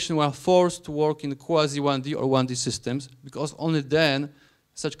calculation, we are forced to work in quasi-1D or 1D systems, because only then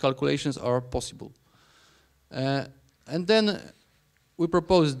such calculations are possible. And then we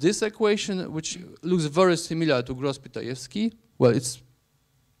propose this equation, which looks very similar to Gross-Pitayevsky. Well, it's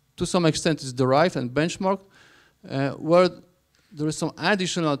to some extent it's derived and benchmarked, where there is some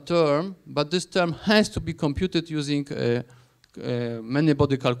additional term, but this term has to be computed using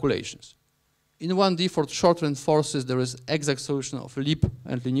many-body calculations. In 1D, for short-range forces, there is exact solution of Lieb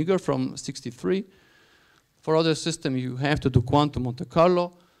and Liniger from '63. For other systems, you have to do quantum Monte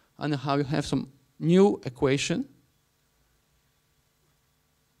Carlo, and how you have some new equation.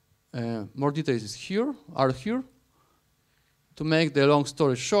 More details are here. To make the long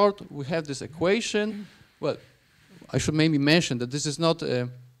story short, we have this equation. Well, I should maybe mention that this is not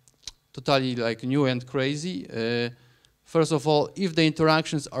totally like new and crazy. First of all, if the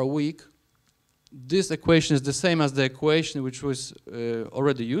interactions are weak, this equation is the same as the equation which was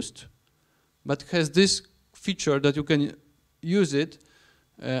already used, but has this feature that you can use it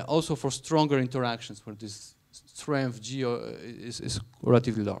also for stronger interactions, where this strength G is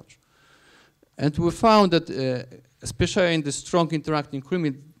relatively large. And we found that, especially in the strong interacting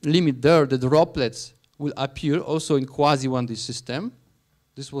limit there, the droplets will appear also in quasi-1D system.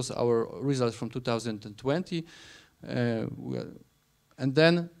 This was our result from 2020. And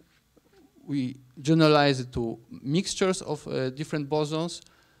then we generalized it to mixtures of different bosons.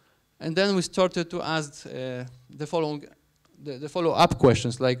 And then we started to ask the follow-up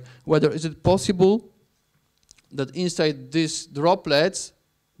questions, like whether is it possible that inside these droplets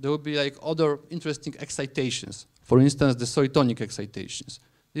there will be like other interesting excitations. For instance, the solitonic excitations.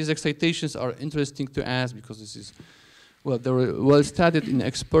 These excitations are interesting to us because this is, well, they were well studied in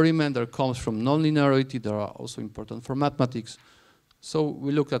experiment. There comes from nonlinearity. They are also important for mathematics. So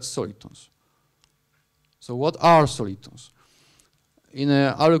we looked at solitons. So what are solitons? In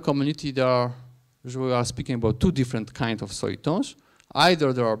our community, we are speaking about two different kinds of solitons.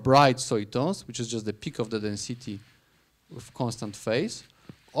 Either there are bright solitons, which is just the peak of the density with constant phase,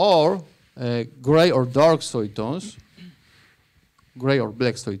 or gray or dark solitons, gray or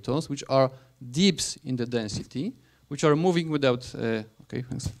black solitons, which are dips in the density, which are moving without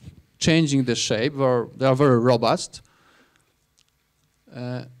changing the shape. They are very robust.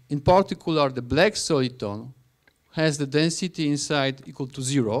 In particular, the black soliton has the density inside equal to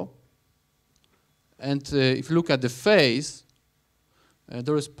 0. And if you look at the phase,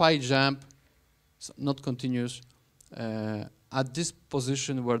 there is pi jump, not continuous, at this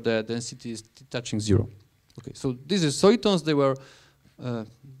position where the density is touching 0. Okay, so these are solitons. They were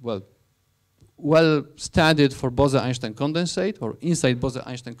well studied for Bose-Einstein condensate or inside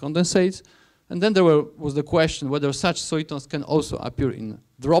Bose-Einstein condensates. And then there was the question whether such solitons can also appear in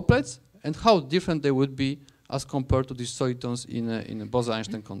droplets and how different they would be as compared to these solitons in a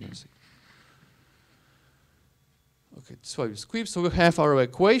Bose-Einstein condensate. Okay, that's why we skip. So we have our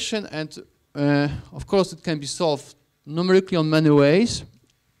equation, and of course it can be solved numerically in many ways,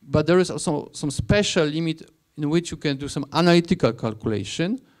 but there is also some special limit in which you can do some analytical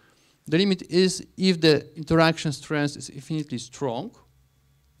calculation. The limit is if the interaction strength is infinitely strong.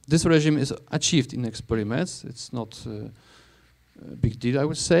 This regime is achieved in experiments. It's not a big deal, I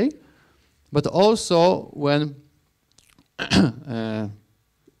would say. But also when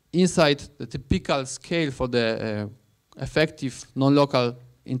inside the typical scale for the effective non-local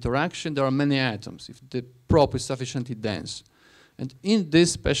interaction, there are many atoms, if the prop is sufficiently dense. And in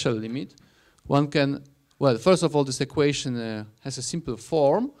this special limit, one can, well, first of all, this equation has a simple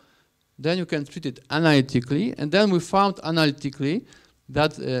form. Then you can treat it analytically. And then we found analytically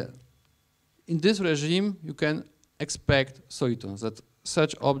that in this regime, you can expect solitons, that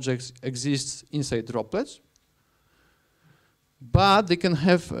such objects exist inside droplets. But they can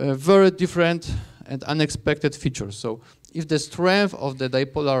have very different and unexpected features. So if the strength of the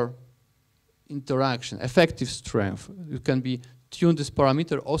dipolar interaction, effective strength, you can be tuned this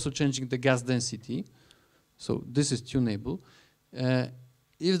parameter, also changing the gas density. So this is tunable. If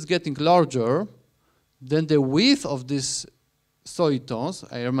it's getting larger, then the width of these solitons,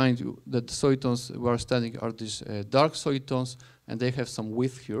 I remind you that the solitons we are studying are these dark solitons, and they have some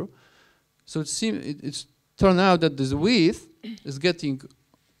width here. So it's turned out that this width is getting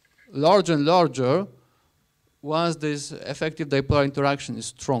larger and larger once this effective dipolar interaction is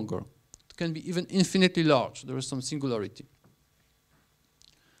stronger. It can be even infinitely large. There is some singularity.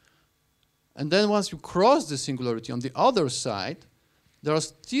 And then once you cross the singularity on the other side, there are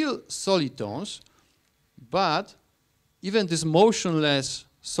still solitons, but even these motionless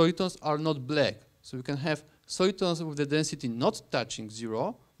solitons are not black. So you can have solitons with the density not touching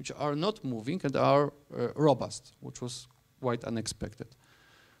 0, which are not moving and are robust, which was quite unexpected.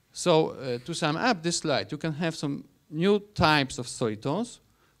 So to sum up this slide, you can have some new types of solitons,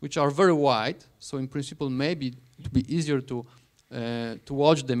 which are very wide. So in principle, maybe it would be easier to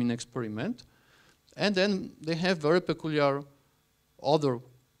watch them in experiment. And then they have very peculiar other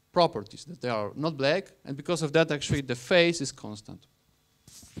properties, that they are not black, and because of that, actually, the phase is constant.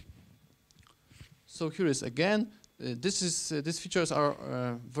 So here is again, these features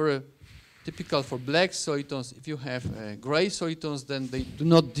are very typical for black solitons. If you have gray solitons, then they do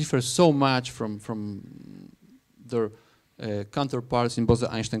not differ so much from their counterparts in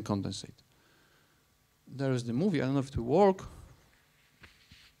Bose-Einstein condensate. There is the movie. I don't know if it will work.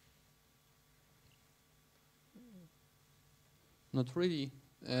 Not really.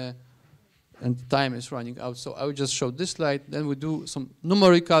 And time is running out, so I will just show this slide. Then we do some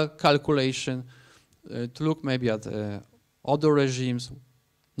numerical calculation to look maybe at other regimes,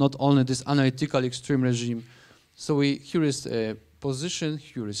 not only this analytical extreme regime. So here is position,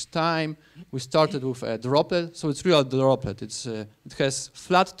 here is time. We started with a droplet, so it's real droplet. It has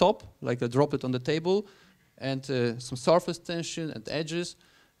flat top, like a droplet on the table, and some surface tension and edges.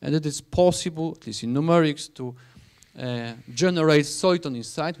 And it is possible, at least in numerics, to generate soliton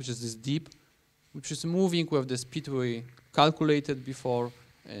inside, which is this deep, which is moving with the speed we calculated before.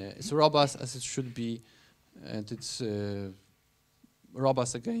 It's robust as it should be, and it's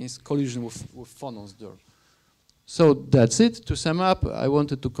robust against collision with phonons there. So that's it. To sum up, I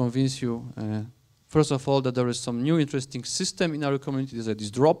wanted to convince you, first of all, that there is some new interesting system in our community. These are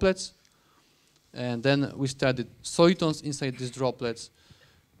these droplets. And then we studied solitons inside these droplets.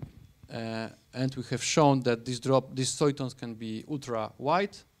 And we have shown that these solitons can be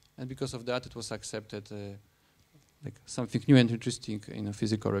ultra-wide. And because of that, it was accepted like something new and interesting in a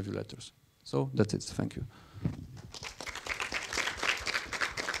physical review letters. So that's it. Thank you.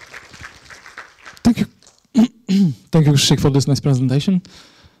 Thank you. Thank you, Krzysztof, for this nice presentation.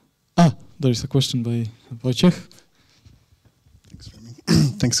 There is a question by Wojciech. Thanks, Remi.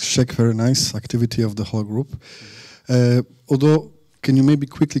 Thanks, Krzysztof. Very nice activity of the whole group. Although, can you maybe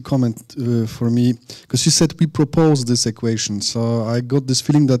quickly comment for me? Because you said we proposed this equation, so I got this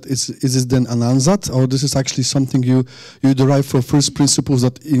feeling that is this then an ansatz, or this is actually something you derive from first principles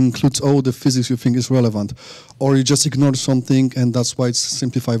that includes all the physics you think is relevant, or you just ignore something and that's why it's a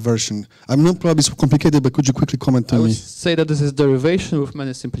simplified version. I'm not probably so complicated, but could you quickly comment to me? I would say that this is derivation with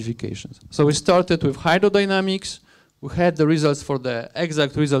many simplifications. So we started with hydrodynamics. We had the results for the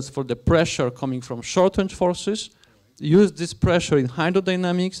exact results for the pressure coming from short-range forces. Used this pressure in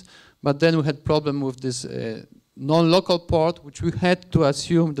hydrodynamics, but then we had problem with this non-local part, which we had to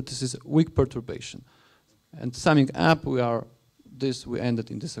assume that this is weak perturbation. And summing up, we ended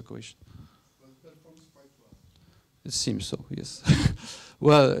in this equation. Well, it performs quite well. It seems so, yes.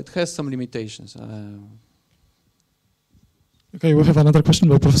 Well, it has some limitations. Okay, we have another question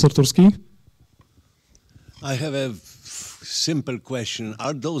by Professor Turski. I have a simple question.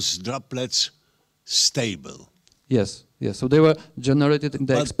 Are those droplets stable? Yes, yes. So they were generated in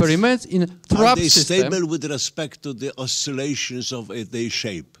the experiments in trap Are they system. stable with respect to the oscillations of their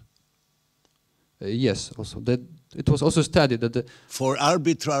shape? Yes, also. That it was also studied that for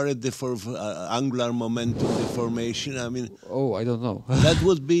arbitrary angular momentum deformation, I mean. Oh, I don't know. that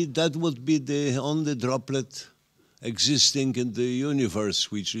would be the only droplet existing in the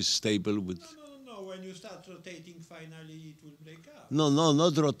universe which is stable with. No. When you start rotating, finally it will break up. No,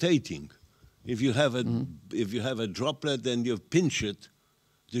 not rotating. If you have a droplet and you pinch it,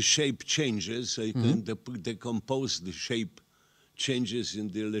 the shape changes. So you can decompose the shape changes in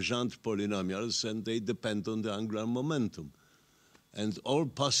the Legendre polynomials, and they depend on the angular momentum. And all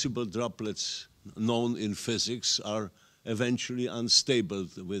possible droplets known in physics are eventually unstable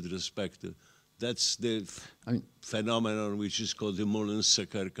with respect to. That's the phenomenon which is called the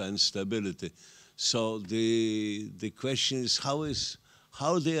Mullen-Sekerka instability. So the question is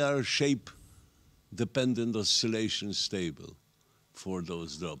how they are shape dependent oscillation stable for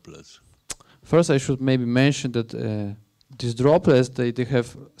those droplets? First, I should maybe mention that these droplets, they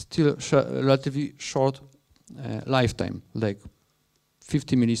have still relatively short lifetime, like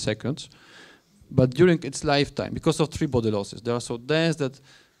 50 milliseconds. But during its lifetime, because of three body losses, they are so dense that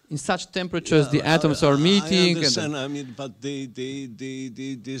in such temperatures the atoms are meeting. I understand. I mean, but these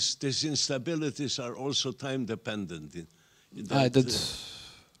instabilities are also time dependent.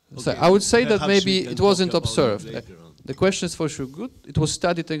 So I would say that maybe it wasn't observed. The question is for sure good. It was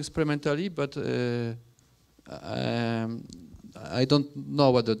studied experimentally, but I don't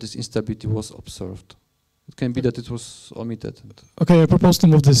know whether this instability was observed. It can be that it was omitted. Okay, I propose to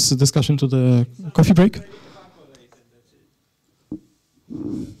move this discussion to the coffee break.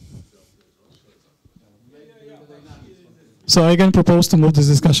 So I again propose to move this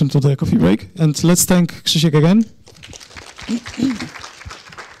discussion to the coffee break, and let's thank Krzysiek again.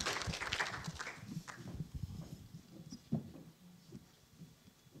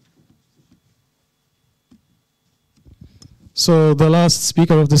 So the last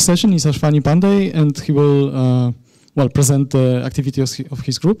speaker of this session is Ashwani Pandey, and he will present the activities of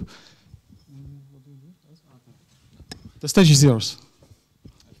his group. The stage is yours.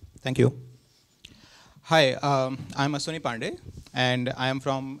 Thank you. Hi, I'm Ashwani Pandey, and I am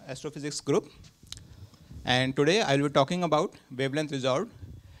from Astrophysics group. And today I will be talking about wavelength-resolved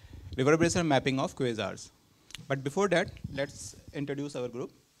reverberation mapping of quasars. But before that, let's introduce our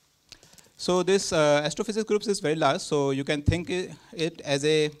group. So this astrophysics group is very large, so you can think it as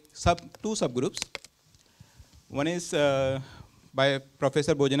two subgroups. One is by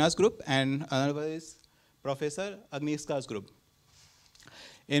Professor Bojana's group, and another is Professor Agnieszka's group.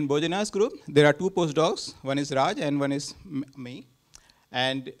 In Bojana's group, there are two postdocs. One is Raj and one is me,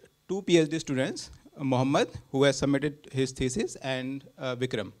 and two PhD students, Mohammed, who has submitted his thesis, and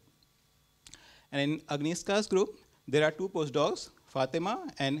Vikram. And in Agnieszka's group, there are two postdocs, Fatima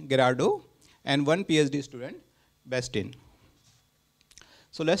and Gerardo, and one PhD student, Bastin.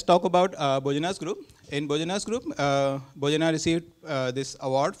 So let's talk about Bojana's group. In Bojana's group, Bojana received this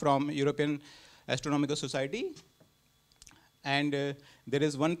award from European Astronomical Society. And there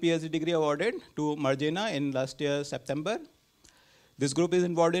is one PhD degree awarded to Marjana in last year, September. This group is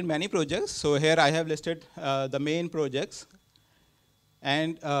involved in many projects. So here I have listed the main projects.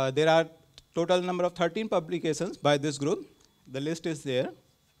 And there are total number of 13 publications by this group. The list is there.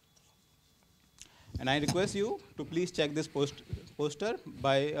 And I request you to please check this poster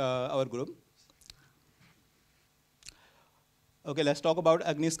by our group. Okay, let's talk about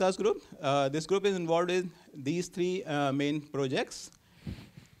Agnieszka's group. This group is involved in these three main projects.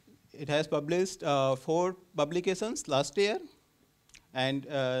 It has published 4 publications last year. And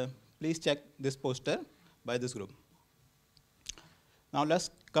please check this poster by this group. Now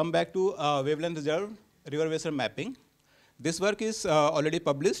let's come back to wavelength-resolved reverberation mapping. This work is already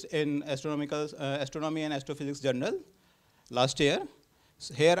published in Astronomy and Astrophysics Journal last year.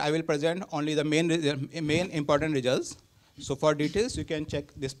 So here I will present only the main important results. So for details, you can check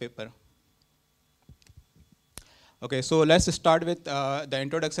this paper. Okay, so let's start with the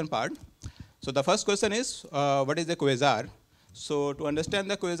introduction part. So the first question is, what is a quasar? So to understand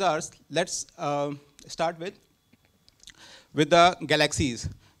the quasars, let's start with the galaxies.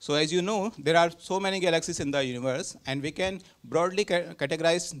 So as you know, there are so many galaxies in the universe, and we can broadly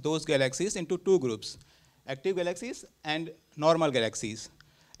categorize those galaxies into 2 groups, active galaxies and normal galaxies.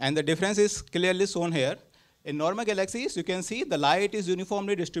 And the difference is clearly shown here. In normal galaxies, you can see the light is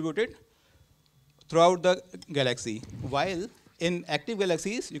uniformly distributed throughout the galaxy, while in active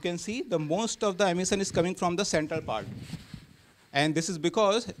galaxies, you can see the most of the emission is coming from the central part. And this is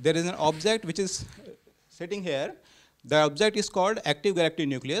because there is an object which is sitting here. The object is called active galactic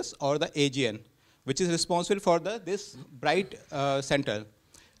nucleus, or the AGN, which is responsible for this bright center.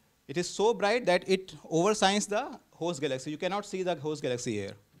 It is so bright that it overshines the host galaxy. You cannot see the host galaxy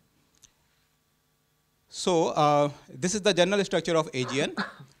here. So this is the general structure of AGN.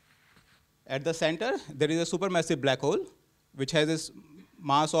 At the center, there is a supermassive black hole, which has this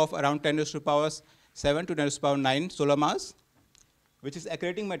mass of around 10 to the power 7 to 10 to the power 9 solar mass, which is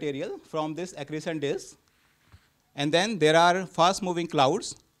accreting material from this accretion disk. And then there are fast-moving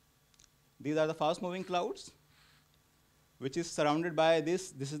clouds. These are the fast-moving clouds, which is surrounded by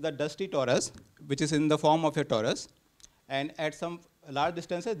this. This is the dusty torus, which is in the form of a torus. And at some large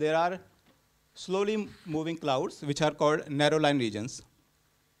distances, there are slowly moving clouds, which are called narrow line regions.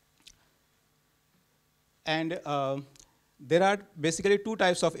 And there are basically 2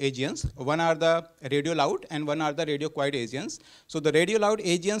 types of AGNs. One are the radio loud, and one are the radio quiet AGNs. So the radio loud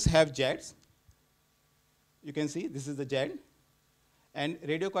AGNs have jets. You can see this is the jet. And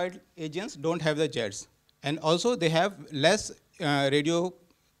radio quiet AGNs don't have the jets. And also they have less radio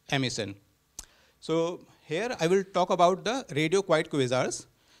emission. So here I will talk about the radio quiet quasars.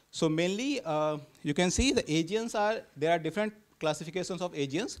 So mainly you can see the AGNs there are different classifications of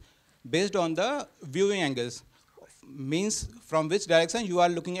AGNs based on the viewing angles. means from which direction you are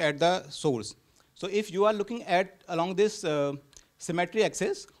looking at the source. So if you are looking at along this symmetry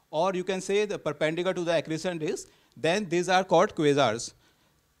axis, or you can say the perpendicular to the accretion disk, then these are called quasars.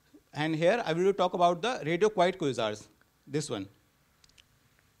 And here I will talk about the radio-quiet quasars, this one.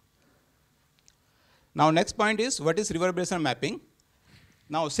 Now next point is, what is reverberation mapping?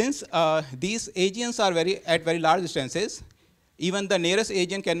 Now since these AGNs are at very large distances, even the nearest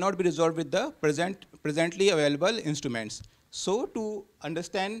AGN cannot be resolved with the presently available instruments. So to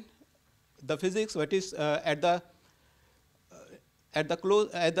understand the physics, what is close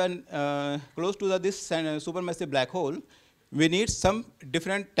to this supermassive black hole, we need some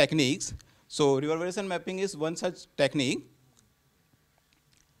different techniques. So reverberation mapping is one such technique.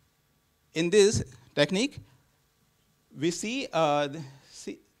 In this technique, we see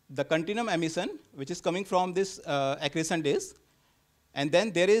the continuum emission, which is coming from this accretion disk, and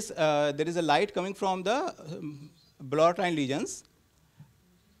then there is a light coming from the Blaustein lesions,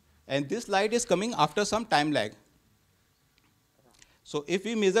 and this light is coming after some time lag. So if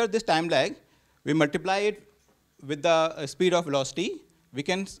we measure this time lag, we multiply it with the speed of velocity, we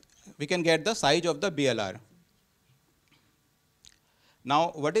can get the size of the BLR.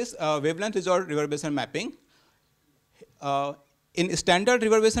 Now, what is wavelength-resolved reverberation mapping? In standard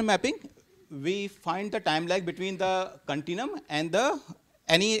reverberation mapping, we find the time lag between the continuum and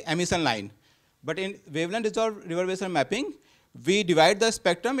any emission line. But in wavelength-resolved reverberation mapping, we divide the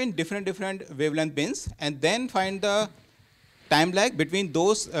spectrum in different wavelength bins and then find the time lag between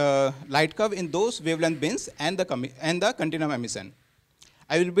those light curve in those wavelength bins and the continuum emission.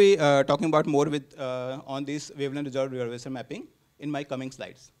 I will be talking about more on this wavelength-resolved reverberation mapping in my coming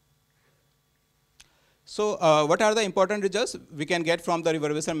slides. So what are the important results we can get from the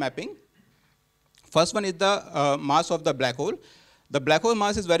reverberation mapping? First one is the mass of the black hole. The black hole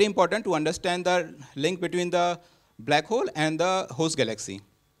mass is very important to understand the link between the black hole and the host galaxy.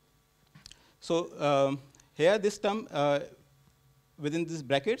 So here this term within these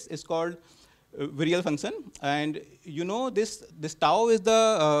brackets is called virial function, and you know this tau is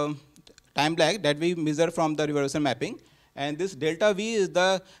the time lag that we measure from the reverberation mapping, and this delta V is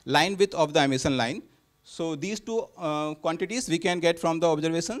the line width of the emission line. So these two quantities we can get from the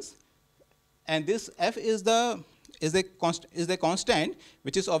observations, and this F is a constant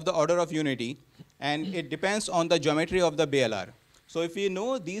which is of the order of unity, and it depends on the geometry of the BLR. So if we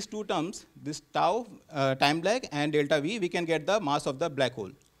know these two terms, this tau, time lag, and delta V, we can get the mass of the black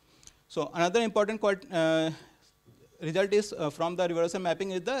hole. So another important result is from the reverberation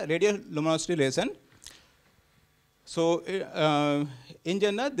mapping is the radial luminosity relation. So in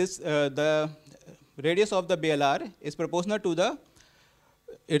general, the radius of the BLR is proportional to the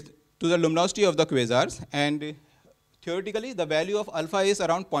luminosity of the quasars, and theoretically the value of alpha is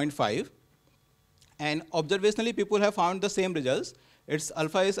around 0.5. And observationally, people have found the same results. Its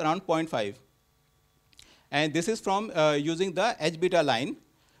alpha is around 0.5. And this is from using the H-beta line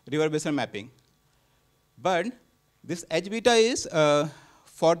reverberation mapping. But this H-beta is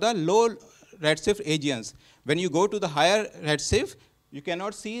for the low redshift AGNs. When you go to the higher redshift, you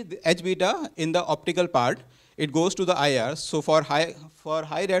cannot see the H-beta in the optical part. It goes to the IR. So for high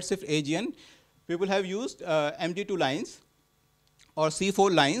redshift AGN, people have used MG2 lines or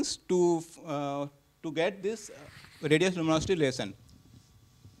C4 lines to get this radius luminosity relation.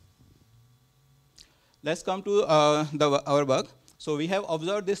 Let's come to our work. So we have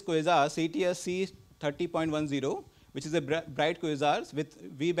observed this quasar CTS C30.10, which is a bright quasar with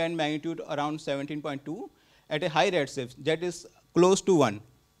V band magnitude around 17.2 at a high redshift that is close to 1.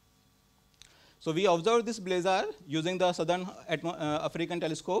 So we observed this blazar using the Southern African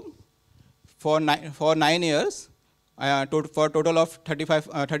telescope for 9 years, for a total of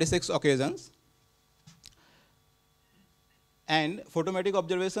 36 occasions. And photometric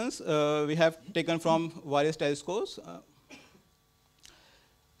observations we have taken from various telescopes.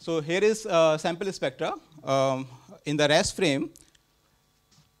 So here is sample spectra in the RAS frame.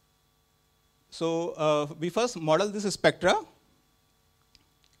 So we first model this spectra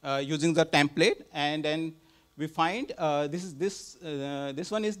using the template, and then we find this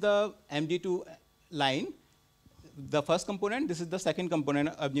one is the MG2 line, the first component. This is the second component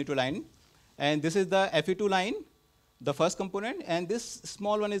of MG2 line, and this is the Fe2 line, the first component, and this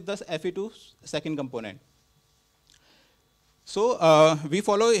small one is the Fe2 second component. So we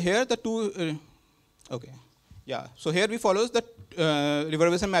follow here the two. Okay, yeah. So here we follow the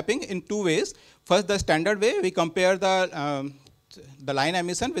reverberation mapping in two ways. First, the standard way, we compare the line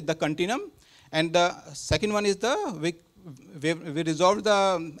emission with the continuum, and the second one is we resolve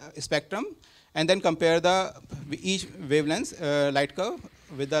the spectrum and then compare each wavelength light curve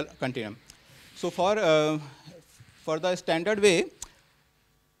with the continuum. So for for the standard way,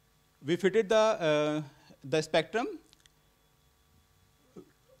 we fitted the spectrum,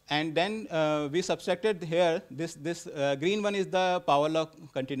 and then we subtracted here, this green one is the power law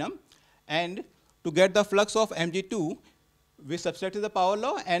continuum, and to get the flux of Mg2, we subtracted the power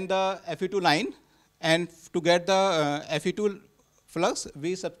law and the Fe2 line, and to get the Fe2 flux,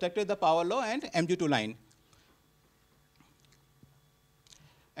 we subtracted the power law and Mg2 line.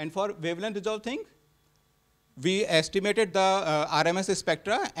 And for wavelength resolved thing, we estimated the RMS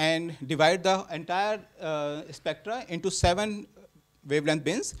spectra and divide the entire spectra into 7 wavelength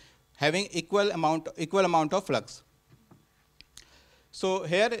bins having equal amount of flux. So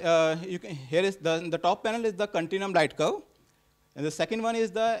here, here is the top panel is the continuum light curve, and the second one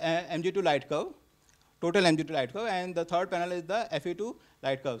is the Mg2 light curve, total Mg2 light curve, and the third panel is the Fe2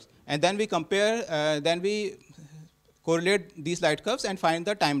 light curves. And then we compare, then we correlate these light curves and find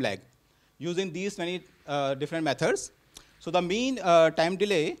the time lag using these many different methods. So the mean time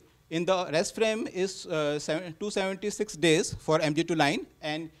delay in the rest frame is 276 days for Mg2 line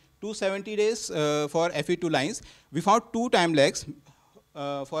and 270 days for Fe2 lines. We found 2 time lags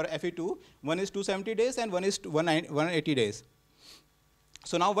for Fe2. One is 270 days and one is 180 days.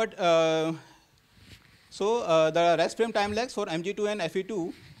 So now what? The rest frame time lags for Mg2 and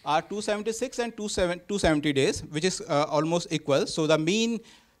Fe2 are 276 and 270 days, which is almost equal. So the mean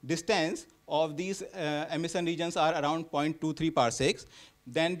distance of these emission regions are around 0.23 parsecs.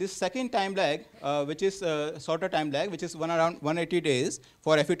 Then this second time lag, which is shorter time lag, which is around 180 days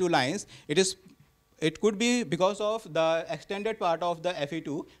for Fe2 lines, it could be because of the extended part of the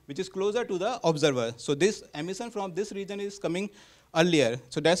Fe2, which is closer to the observer. So this emission from this region is coming earlier.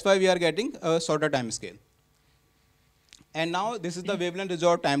 So that's why we are getting a shorter time scale. And now this is the wavelength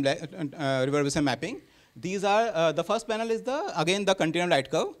resolved time lag, reverberation mapping. These are, the first panel is again the continuum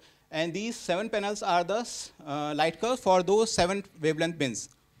light curve. And these 7 panels are the light curve for those 7 wavelength bins.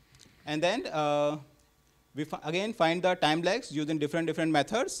 And then we again find the time lags using different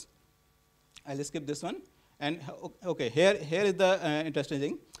methods. I'll skip this one. And okay, here is the interesting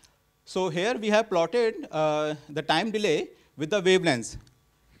thing. So here we have plotted the time delay with the wavelengths.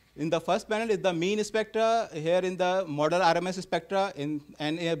 In the first panel is the mean spectra, here in the model RMS spectra,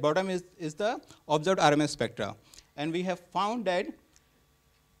 and here bottom is the observed RMS spectra. And we have found that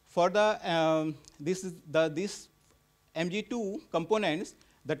for the these Mg2 components,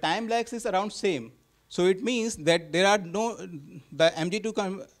 the time lags is around same. So it means that there are the Mg2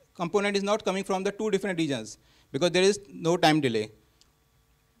 component is not coming from the 2 different regions because there is no time delay,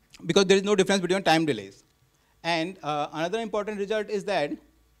 because there is no difference between time delays. And another important result is that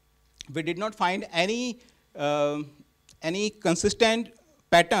we did not find any consistent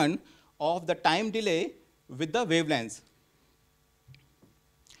pattern of the time delay with the wavelengths.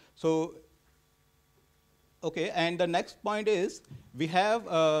 So, okay, and the next point is we have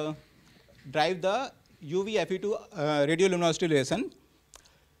derived the UV Fe2 radioluminosity relation.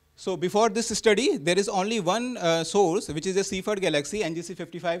 So before this study, there is only one source, which is a Seyfert galaxy, NGC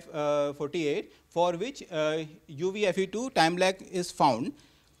 5548, for which UV Fe2 time lag is found.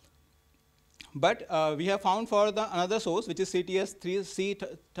 But we have found for another source, which is CTS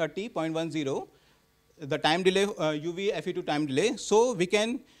C30.10, the time delay, UV Fe2 time delay. So we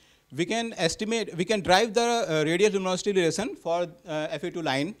can estimate, we can drive the radial luminosity relation for Fe2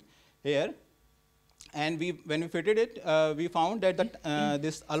 line here. And when we fitted it, we found that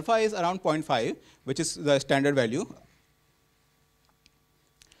this alpha is around 0.5, which is the standard value.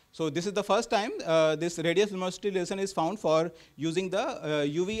 So this is the first time this radial luminosity relation is found for using the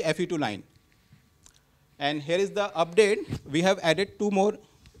UV Fe2 line. And here is the update. We have added 2 more.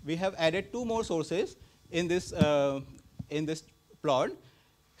 We have added 2 more sources in this plot.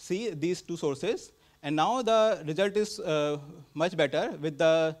 See these 2 sources, and now the result is much better. With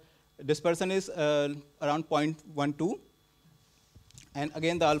the dispersion is around 0.12, and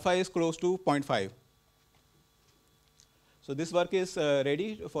again the alpha is close to 0.5. So this work is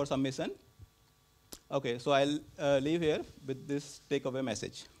ready for submission. Okay, so I'll leave here with this takeaway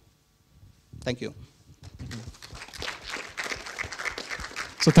message. Thank you.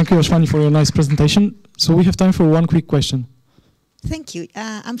 So thank you, Ashwani, for your nice presentation. So we have time for one quick question. Thank you.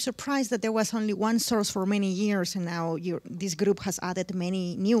 I'm surprised that there was only one source for many years, and now this group has added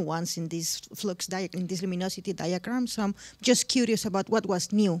many new ones in this in this luminosity diagram. So I'm just curious about what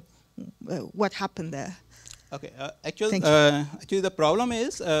was new, what happened there. Okay. Actually, the problem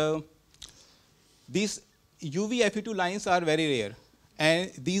is these UV Fe2 lines are very rare,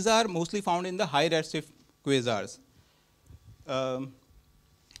 and these are mostly found in the high redshift quasars.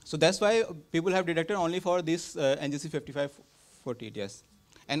 So that's why people have detected only for this NGC 5548, yes.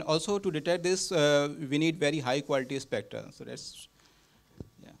 And also to detect this, we need very high quality spectra. So that's,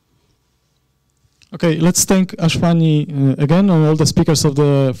 yeah. Okay, let's thank Ashwani again and all the speakers of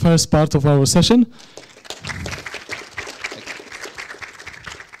the first part of our session.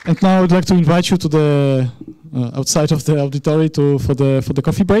 And now I'd like to invite you to the outside of the auditory for the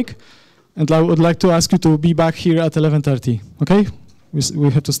coffee break. And I would like to ask you to be back here at 11:30. Okay? We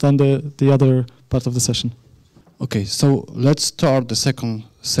have to start the other part of the session. Okay, so let's start the second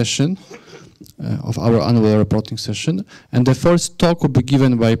session of our annual reporting session. And the first talk will be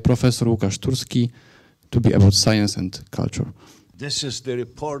given by Professor Łukasz Turski to be about science and culture. This is the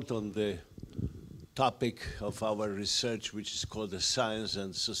report on the topic of our research, which is called the Science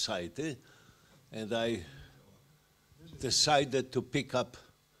and Society. And I decided to pick up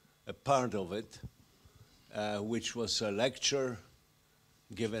a part of it, which was a lecture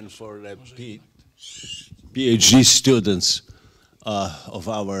given for the PhD students of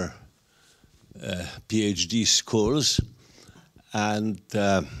our PhD schools. And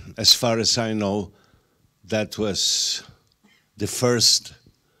as far as I know, that was the first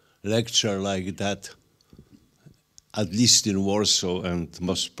lecture like that, at least in Warsaw and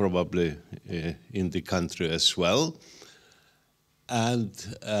most probably in the country as well. And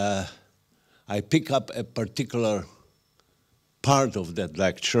I pick up a particular part of that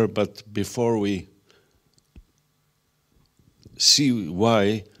lecture, but before we see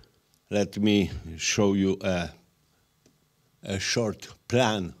why, let me show you a short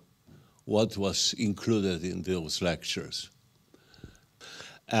plan, what was included in those lectures.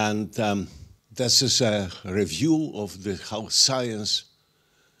 And this is a review of how science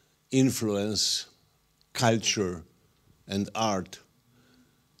influences culture and art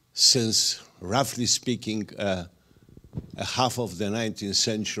since, roughly speaking, a half of the 19th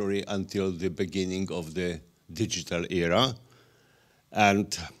century until the beginning of the digital era.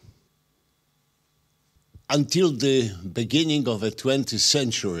 And until the beginning of the 20th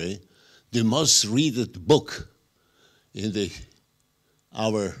century, the most read book in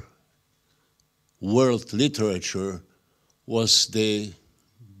our world literature was the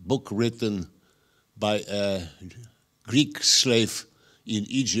book written by a Greek slave in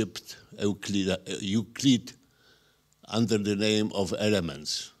Egypt, Euclid, under the name of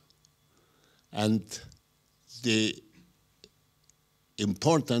Elements. And the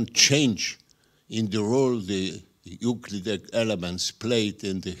important change in the role the Euclidean elements played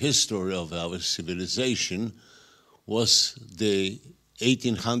in the history of our civilization was the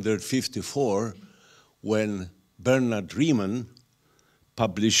 1854, when Bernard Riemann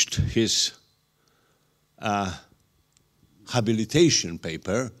published his habilitation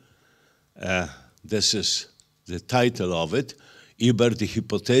paper. This is the title of it, Über die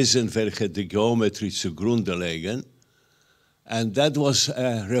Hypothesen, welche die Geometrie zugrunde legen. And that was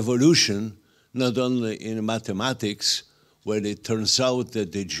a revolution, not only in mathematics, where it turns out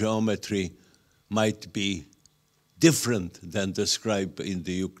that the geometry might be different than described in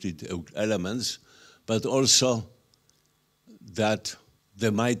the Euclid elements, but also that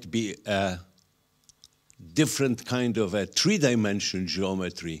there might be a different kind of a three-dimensional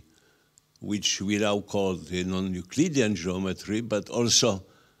geometry, which we now call the non-Euclidean geometry, but also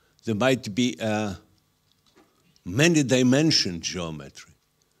there might be a many-dimensional geometry.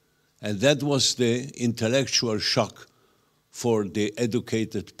 And that was the intellectual shock for the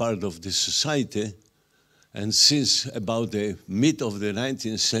educated part of the society. And since about the mid of the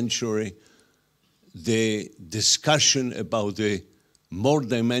 19th century, the discussion about the more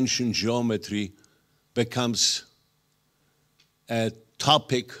dimension geometry becomes a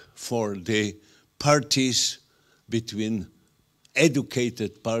topic for the parties between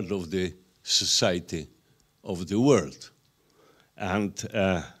educated part of the society of the world. And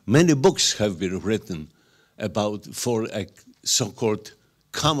many books have been written for a so-called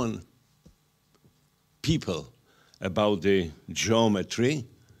common people about the geometry.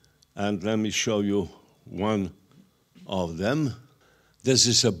 And let me show you one of them. This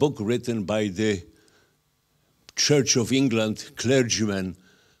is a book written by the Church of England clergyman,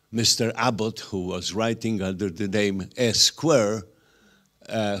 Mr. Abbott, who was writing under the name S Square,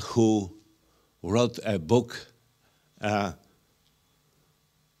 who wrote a book,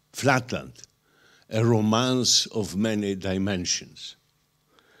 Flatland, a romance of many dimensions.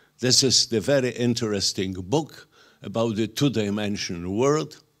 This is the very interesting book about the two-dimensional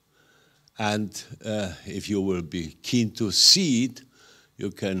world. And if you will be keen to see it, you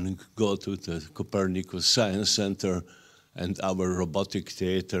can go to the Copernicus Science Center and our robotic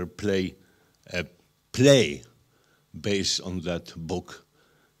theater play a play based on that book.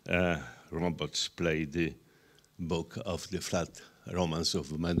 Robots play the book of the Romance of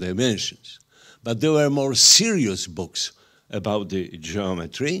Dimensions. But there were more serious books about the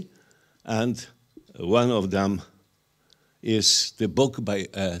geometry, and one of them is the book by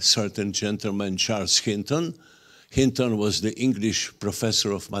a certain gentleman, Charles Hinton. Hinton was the English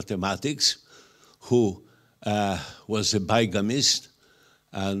professor of mathematics who was a bigamist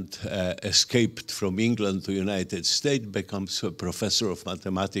and escaped from England to the United States, becomes a professor of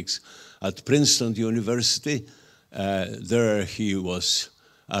mathematics at Princeton University. There he was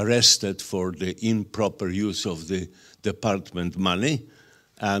arrested for the improper use of the department money,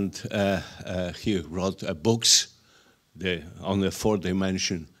 and he wrote books on the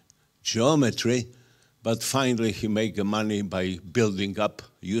four-dimension geometry, but finally he made money by building up,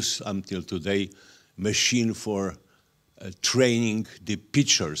 used until today, machine for training the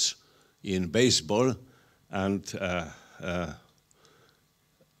pitchers in baseball, and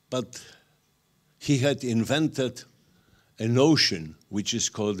but he had invented a notion which is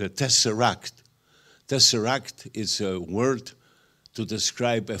called a tesseract. Tesseract is a word to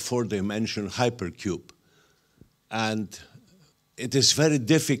describe a four-dimensional hypercube. And it is very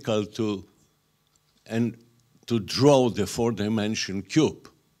difficult to draw the four-dimensional cube.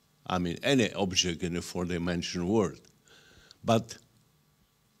 I mean, any object in a four-dimensional world. But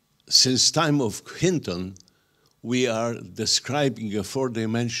since time of Hinton, we are describing a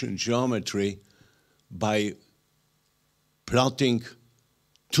four-dimensional geometry by plotting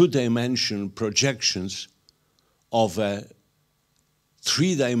two-dimensional projections of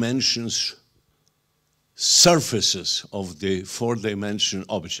three-dimensions surfaces of the four-dimensional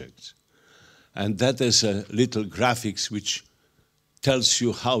objects. And that is a little graphics which tells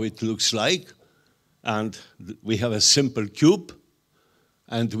you how it looks like. And we have a simple cube,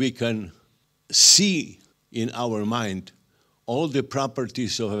 and we can see in our mind all the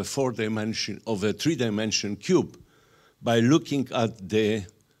properties of a three-dimensional cube by looking at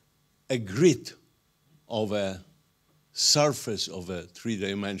a grid of a surface of a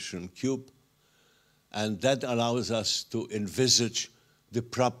three-dimensional cube, and that allows us to envisage the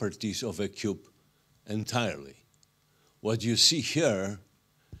properties of a cube entirely. What you see here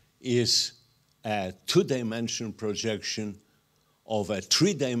is a two-dimensional projection of a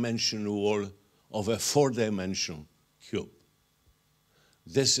three-dimensional wall of a four-dimensional cube.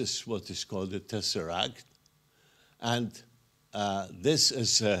 This is what is called a tesseract, and this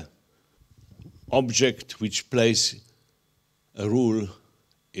is an object which plays a role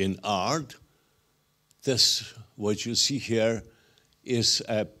in art. This, what you see here, is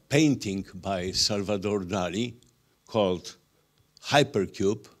a painting by Salvador Dali called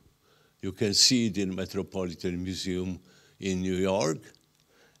Hypercube. You can see it in Metropolitan Museum in New York.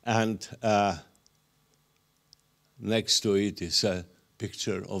 And next to it is a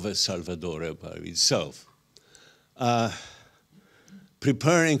picture of a Salvador by itself.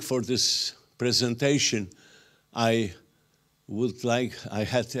 Preparing for this presentation, I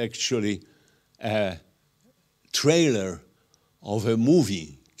had actually a trailer of a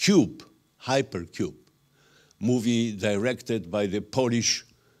movie, Cube, Hypercube, movie directed by the Polish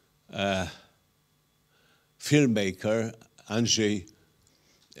filmmaker Andrzej,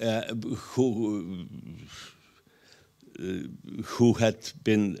 who had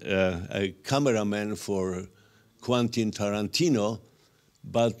been a cameraman for Quentin Tarantino,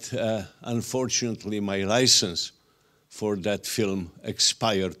 but unfortunately my license for that film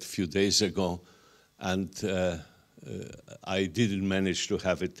expired a few days ago, and I didn't manage to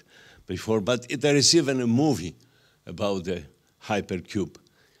have it before. But there is even a movie about the hypercube.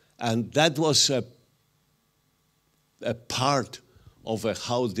 And that was a part of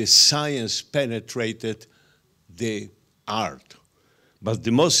how the science penetrated the art. But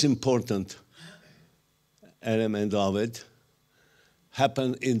the most important element of it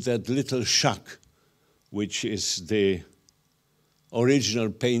happened in that little shack, which is the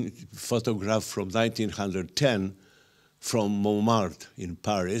original photograph from 1910 from Montmartre in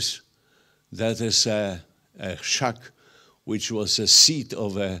Paris. That is a shack which was a seat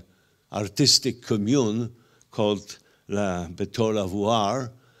of an artistic commune called La Beteau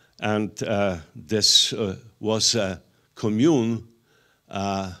Lavoir, and this was a commune.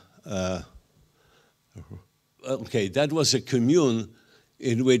 That was a commune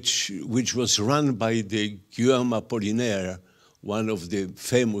in which was run by the Guillaume Apollinaire, one of the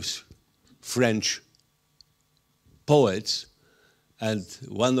famous French poets, and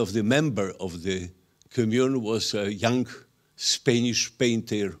one of the members of the commune was a young Spanish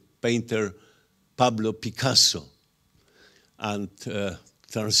painter Pablo Picasso. And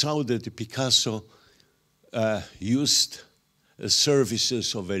turns out that Picasso used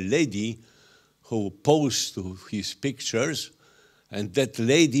services of a lady who posed to his pictures, And that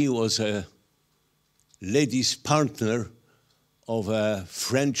lady was a lady's partner of a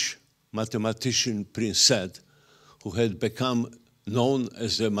French mathematician, Princet, who had become known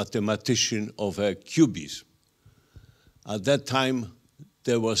as a mathematician of cubism. At that time,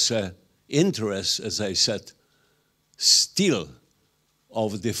 there was an interest, as I said, still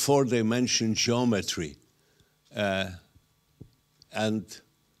of the four-dimension geometry. And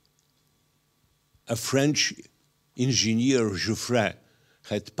a French engineer, Jouffret,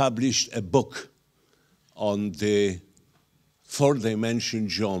 had published a book on the four-dimension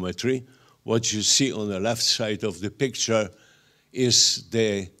geometry. What you see on the left side of the picture is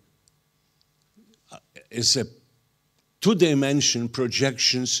a two-dimension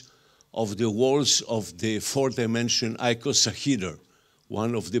projections of the walls of the four-dimension icosahedra,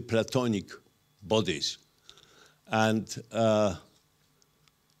 one of the Platonic bodies. And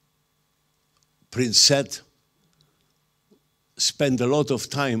Princet spent a lot of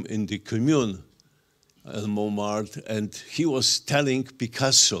time in the Commune at Montmartre, and he was telling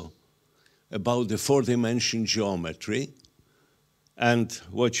Picasso about the four-dimension geometry. And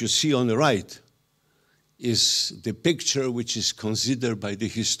what you see on the right is the picture which is considered by the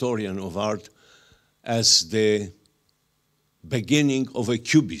historian of art as the beginning of a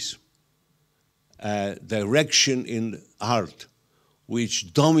cubism, a direction in art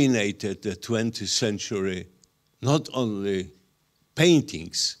which dominated the 20th century, not only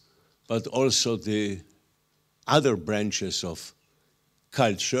paintings, but also the other branches of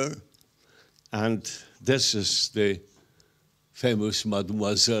culture. And this is the famous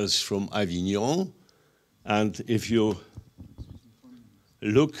Mademoiselles from Avignon. And if you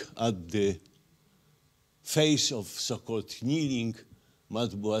look at the face of so-called kneeling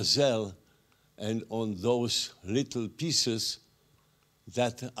Mademoiselle, and on those little pieces,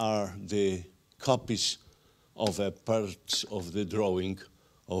 that are the copies of parts of the drawing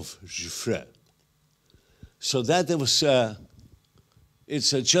of Jouffret. So that was,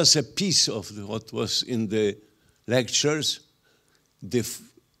 it's just a piece of what was in the lectures. The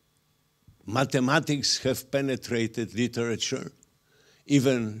mathematics have penetrated literature.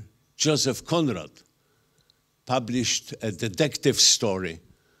 Even Joseph Conrad published a detective story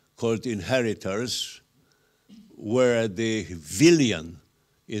called Inheritors, where the villain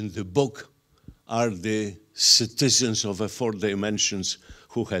in the book are the citizens of the four dimensions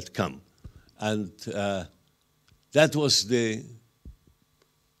who had come. And that was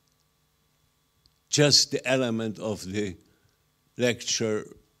just the element of the lecture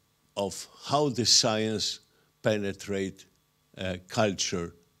of how the science penetrate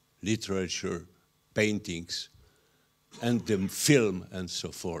culture, literature, paintings, and the film and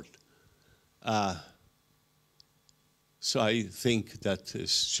so forth. So I think that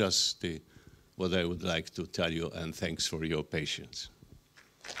is just what I would like to tell you, and thanks for your patience.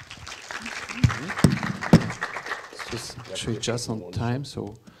 It's actually just on time,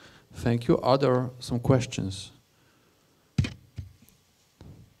 so thank you. Are there some questions?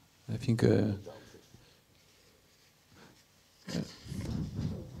 I think... Who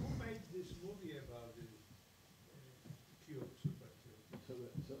made this movie about the cube,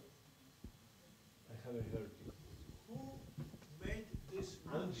 supercube? I haven't heard you. Who made this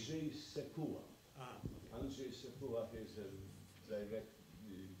movie? Andrzej Sekuła. Andrzej Sekuła is a direct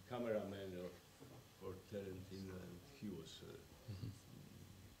cameraman for Tarantino, and he was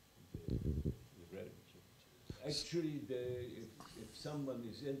actually, if someone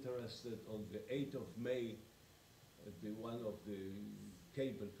is interested, on the 8th of May, one of the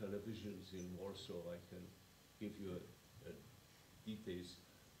cable televisions in Warsaw, I can give you details,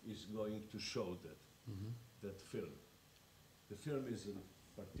 is going to show that film. The film isn't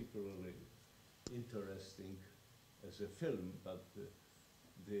particularly interesting as a film, but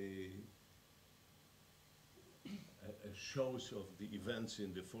the shows of the events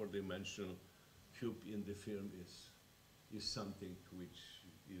in the four-dimensional cube in the film is something which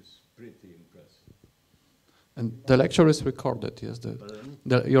is pretty impressive. And the lecture is recorded, yes?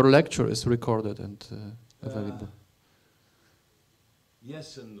 Your lecture is recorded and available.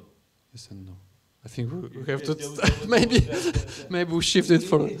 Yes and no. Yes and no. I think we have to maybe we shift it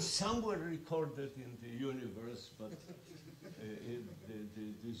for. It's somewhere recorded in the universe, but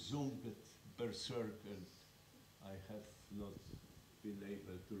the Zoom gets berserk, and I have not been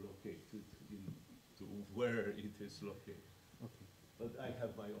able to locate it to where it is located. Okay. But I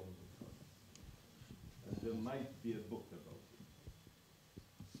have my own report. And there might be a book about it.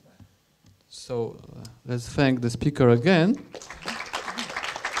 So let's thank the speaker again.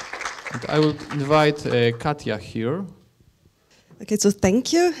 And I will invite Katja here. Okay, so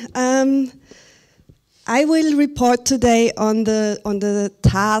thank you. I will report today on the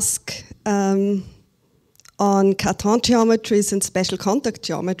task on carton geometries and special contact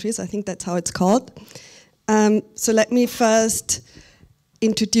geometries. I think that's how it's called. So let me first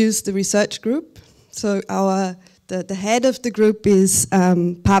introduce the research group. So the head of the group is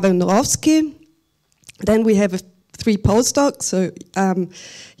Paweł Norowski. Then we have 3 postdocs, so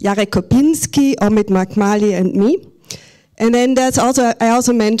Jarek Kopinski, Omid Makmali, and me. And then there's also, I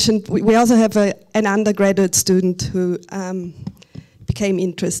also mentioned, we also have an undergraduate student who became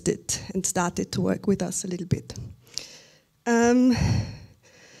interested and started to work with us a little bit.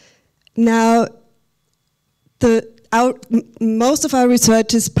 Now, most of our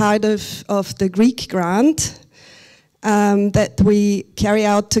research is part of the Greek grant that we carry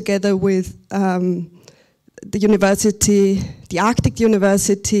out together with the university, the Arctic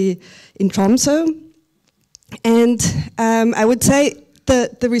University in Tromsø. And I would say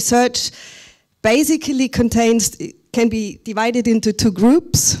the research basically can be divided into 2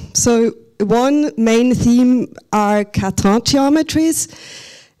 groups. So one main theme are carton geometries,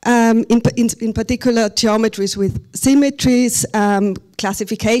 in particular geometries with symmetries,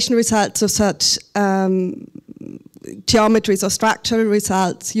 classification results of such geometries or structural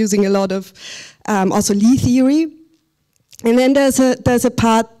results using a lot of also Lie theory. And then there's a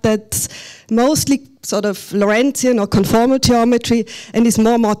part that's mostly sort of Lorentzian or conformal geometry and is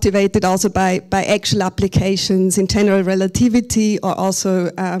more motivated also by actual applications in general relativity or also,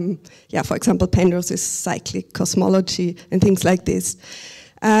 for example, Penrose's cyclic cosmology and things like this.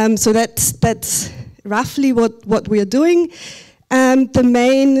 So that's roughly what we are doing.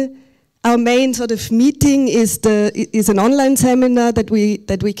 Our main sort of meeting is an online seminar that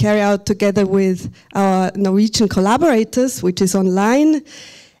we carry out together with our Norwegian collaborators, which is online.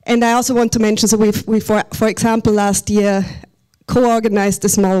 And I also want to mention, so we for example, last year co-organized a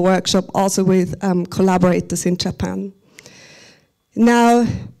small workshop also with collaborators in Japan. Now,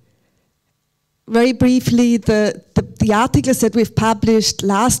 very briefly, the articles that we've published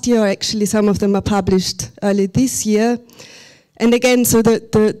last year, actually some of them are published early this year. And again, so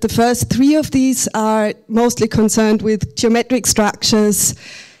the first 3 of these are mostly concerned with geometric structures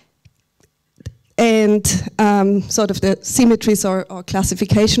and sort of the symmetries or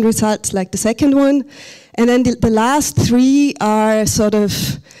classification results, like the second one. And then the last 3 are sort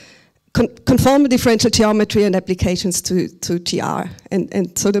of conformal differential geometry and applications to GR.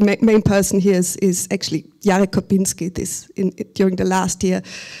 And so the main person here is actually Jarek Kopinski during the last year,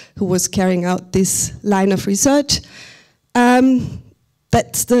 who was carrying out this line of research.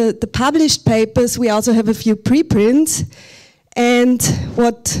 That's the published papers. We also have a few preprints. And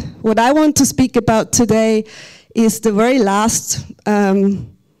what I want to speak about today is the very last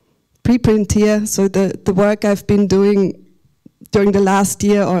preprint here. So the work I've been doing during the last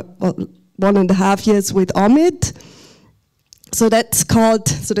year or 1.5 years with Omid. So that's called,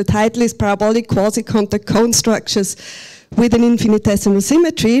 so the title is Parabolic Quasi-Contact Cone Structures with an Infinitesimal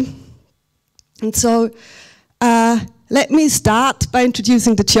Symmetry. And so let me start by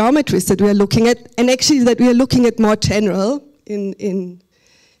introducing the geometries that we are looking at, and actually that we are looking at more general in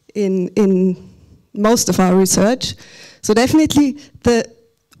most of our research. So definitely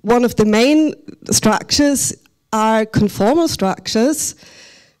one of the main structures are conformal structures,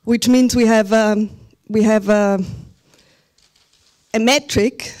 which means we have a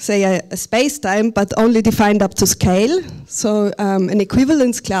metric, say a space-time, but only defined up to scale. So an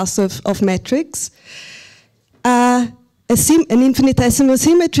equivalence class of metrics. An infinitesimal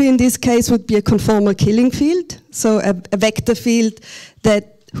symmetry in this case would be a conformal killing field, so a vector field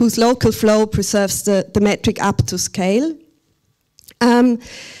whose local flow preserves the metric up to scale.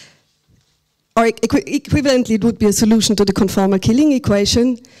 Or equivalently, it would be a solution to the conformal killing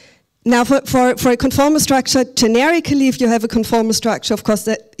equation. Now, for a conformal structure, generically, if you have a conformal structure, of course,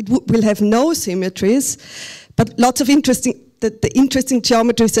 it will have no symmetries, but lots of the interesting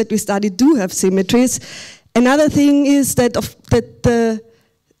geometries that we study do have symmetries. Another thing is that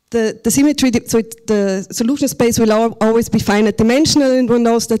the symmetry, so the solution space will always be finite dimensional, and one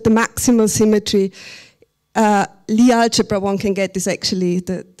knows that the maximal symmetry Lie algebra one can get is actually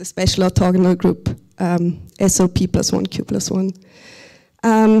the special orthogonal group SOP plus 1, Q plus 1.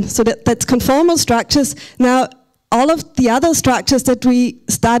 So that's conformal structures. Now, all of the other structures that we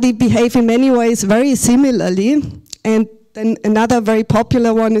study behave in many ways very similarly, and then another very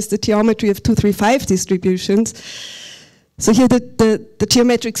popular one is the geometry of 2-3-5 distributions. So here the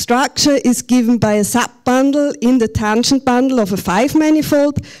geometric structure is given by a subbundle in the tangent bundle of a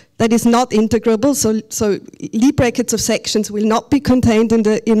 5-manifold that is not integrable. So Lie brackets of sections will not be contained in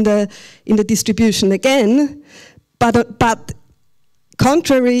the distribution again. But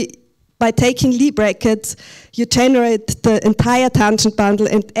contrary, by taking Lie brackets, you generate the entire tangent bundle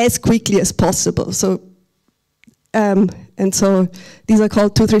and as quickly as possible. So, and so these are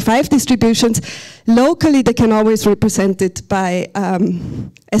called 2, 3, 5 distributions. Locally, they can always represent it by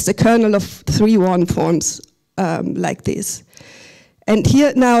as the kernel of 3, 1 forms like this. And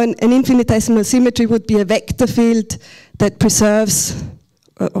here now an infinitesimal symmetry would be a vector field that preserves,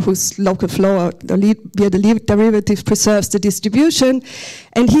 whose local flow via the Lie derivative preserves the distribution.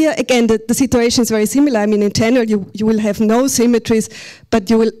 And here again the situation is very similar. I mean, in general you will have no symmetries,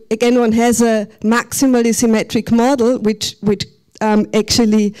 but you will, again, one has a maximally symmetric model which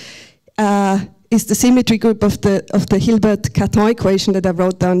actually is the symmetry group of the Hilbert-Cartan equation that I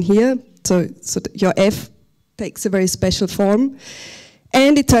wrote down here. So your F takes a very special form.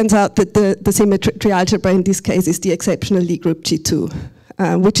 And it turns out that the symmetry algebra in this case is the exceptional Lie group G2,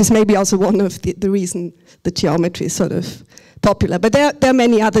 which is maybe also one of the reason the geometry is sort of popular. But there are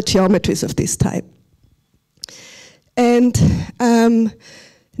many other geometries of this type. And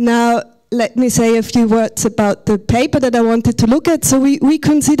now let me say a few words about the paper that I wanted to look at. So we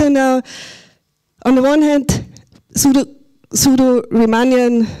consider now, on the one hand,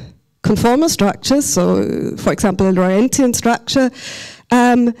 pseudo-Riemannian conformal structures, so for example a Lorentzian structure,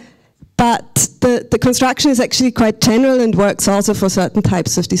 but the construction is actually quite general and works also for certain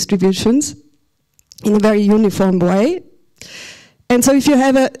types of distributions in a very uniform way. And so if you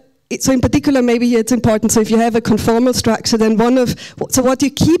have so in particular maybe here it's important, so if you have a conformal structure, then so what you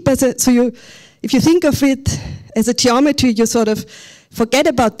keep as if you think of it as a geometry, you sort of forget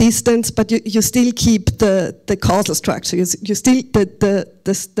about distance, but you still keep the causal structure. You still,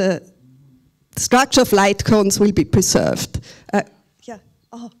 the structure of light cones will be preserved. Yeah,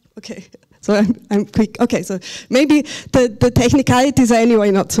 oh, okay. So I'm quick. Okay, so maybe the technicalities are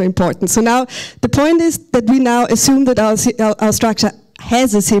anyway not so important. So now the point is that we now assume that our structure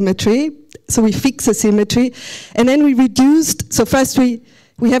has a symmetry. So we fix a symmetry, and then we reduced. So first we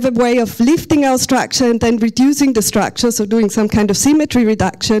have a way of lifting our structure and then reducing the structure, so doing some kind of symmetry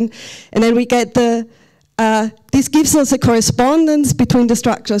reduction, and then we get this gives us a correspondence between the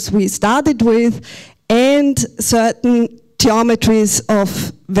structures we started with and certain geometries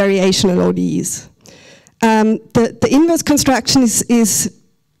of variational ODEs. The inverse construction is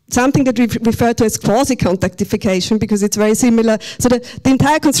something that we refer to as quasi-contactification because it's very similar. So the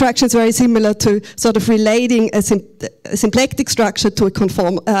entire construction is very similar to sort of relating a symplectic structure to a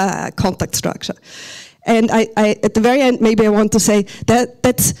conform contact structure. And I at the very end, maybe I want to say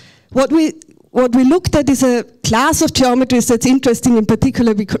that's what we looked at is a class of geometries that's interesting in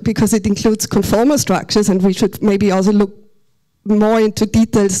particular because it includes conformal structures, and we should maybe also look more into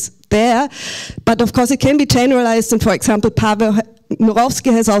details there. But of course it can be generalized, and for example Paweł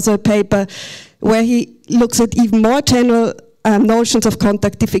Nurowski has also a paper where he looks at even more general notions of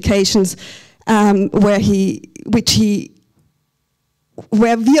contactifications, where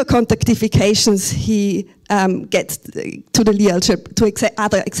via contactifications he gets to the Lie algebra, to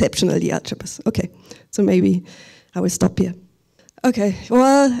other exceptional Lie algebras. Okay, so maybe I will stop here. Okay,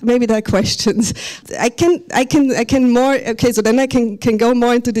 well, maybe there are questions. I can more. Okay, so then I can go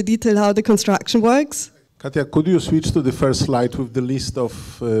more into the detail how the construction works. Katja, could you switch to the first slide with the list of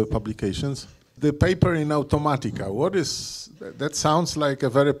publications? The paper in Automatica, that sounds like a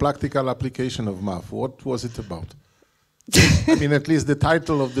very practical application of math. What was it about? I mean, at least the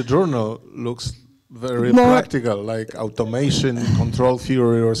title of the journal looks very practical, like automation, control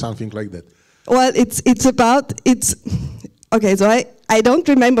theory, or something like that. Well, okay, so I don't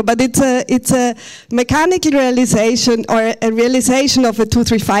remember, but it's a mechanical realization or a realization of a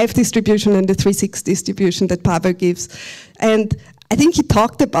 2-3-5 distribution and the 3-6 distribution that Paweł gives. And I think he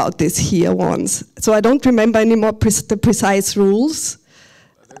talked about this here once. So I don't remember anymore the precise rules.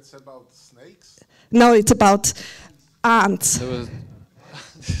 That's about snakes? No, it's about ants.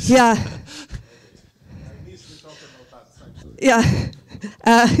 Yeah. I missed the talk about ants, actually.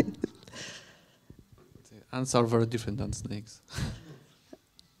 Yeah. Ants are very different than snakes.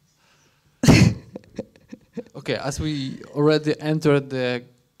 Okay, as we already entered the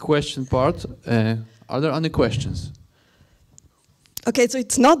question part, are there any questions? Okay, so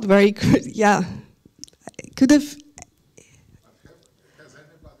it's not very good. Yeah, I could have. Has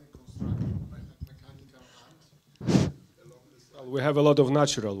anybody constructed mechanical ants? Well, we have a lot of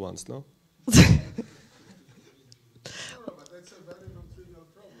natural ones, no?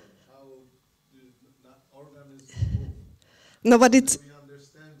 No, but it's. We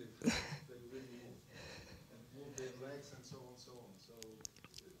understand it. They really move their legs and so on, so on. So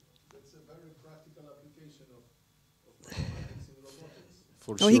that's a very practical application of mathematics in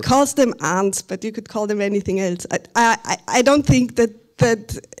robotics. He calls them ants, but you could call them anything else. I don't think that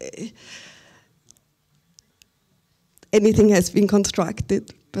that anything has been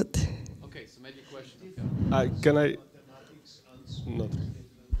constructed, but. Okay, so maybe a question. Can I? No.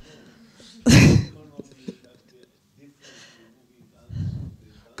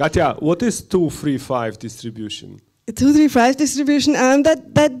 Katja, what is 2-3-5 distribution? 2-3-5 distribution,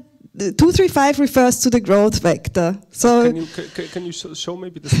 that 2-3-5 refers to the growth vector. So can you show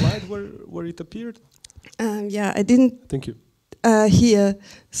maybe the slide where it appeared? Yeah, I didn't. Thank you. Here,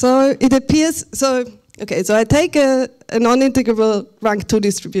 so it appears. So okay, so I take a non-integrable rank 2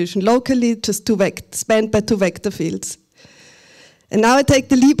 distribution locally, just spanned by 2 vector fields, and now I take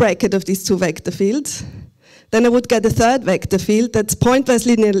the Lie bracket of these 2 vector fields. Then I would get a third vector field that's pointwise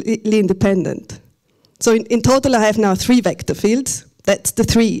linearly independent. So in total, I have now 3 vector fields. That's the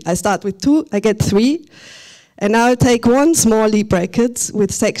 3. I start with 2, I get 3. And now I take one small Lie bracket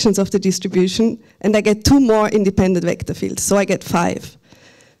with sections of the distribution, and I get 2 more independent vector fields. So I get 5.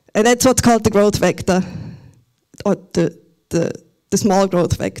 And that's what's called the growth vector, or the small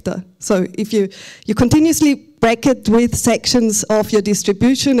growth vector. So if you continuously bracket with sections of your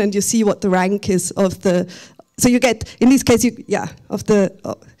distribution, and you see what the rank is of the. So you get, in this case,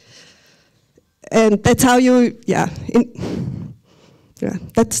 and that's how you,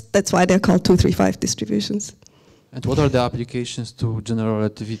 that's why they're called 2-3-5 distributions. And what are the applications to general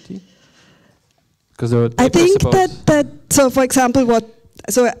relativity? Because there are I think that so for example I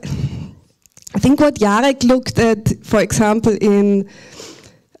think what Jarek looked at, for example, in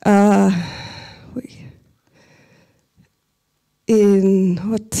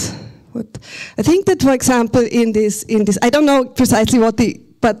what I think that, for example, in this I don't know precisely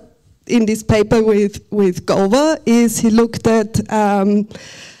but in this paper with Gover is he looked at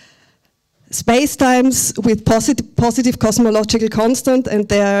spacetimes with positive cosmological constant and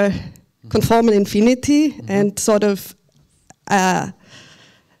their conformal infinity, and sort of I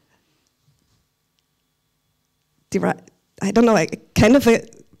don't know, kind of a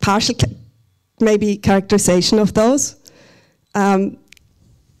partial maybe characterization of those. I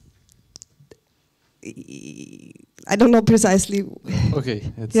don't know precisely.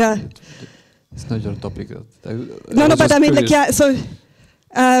 Okay. It's not your topic. No, but I mean, like, yeah. So,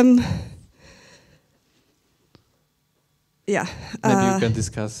 yeah. Maybe you can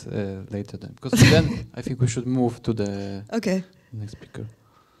discuss later then, because then I think we should move to the next speaker.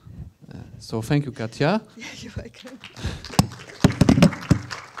 So thank you, Katja. Yeah, you're welcome.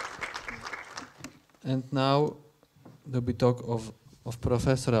 And now there'll be talk of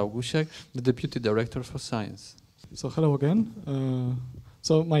Professor Augusiak, the Deputy Director for Science. So hello again.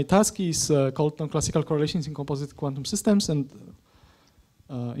 So my task is called non-classical correlations in composite quantum systems, and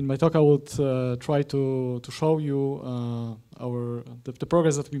in my talk I would try to show you the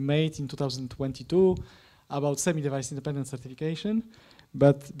progress that we made in 2022 about semi-device independent certification.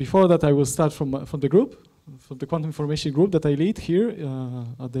 But before that, I will start from the group, from the quantum information group that I lead here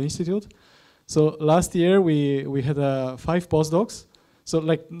at the institute. So last year we had 5 postdocs. So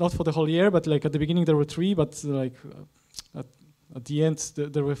like not for the whole year, but like at the beginning there were 3, but like at the end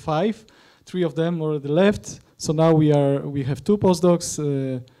there were 5. 3 of them already left. So now we have 2 postdocs,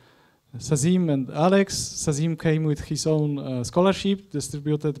 Sazim and Alex. Sazim came with his own scholarship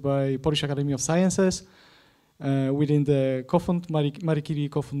distributed by Polish Academy of Sciences within the Marie Curie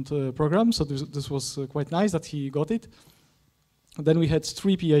co-fund program. So this was quite nice that he got it. Then we had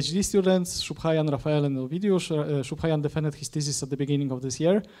 3 PhD students, Shubhayan, Rafael, and Elvidiusz. Shubhayan defended his thesis at the beginning of this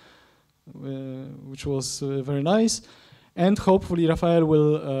year, which was very nice. And hopefully Rafael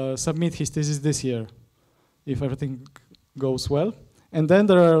will submit his thesis this year, if everything goes well. And then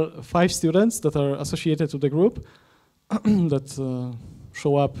there are 5 students that are associated to the group that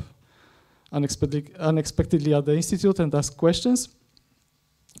show up unexpectedly at the institute and ask questions.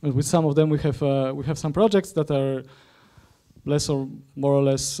 And with some of them we have some projects that are less or more or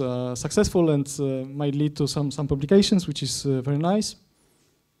less successful and might lead to some publications, which is very nice.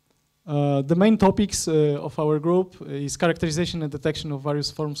 The main topics of our group is characterization and detection of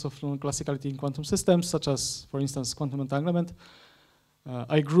various forms of non-classicality in quantum systems, such as, for instance, quantum entanglement.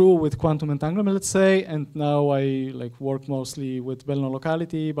 I grew with quantum entanglement, let's say, and now I work mostly with well-known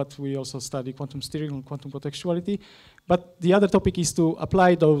locality, but we also study quantum steering and quantum contextuality. But the other topic is to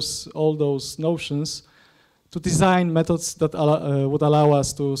apply all those notions to design methods that would allow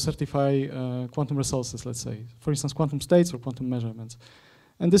us to certify quantum resources, let's say, for instance, quantum states or quantum measurements.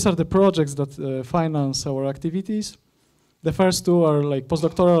 And these are the projects that finance our activities. The first 2 are like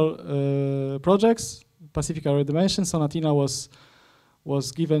postdoctoral projects. Pacific I already mentioned. Sonatina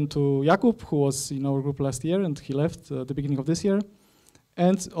was given to Jakub, who was in our group last year, and he left at the beginning of this year.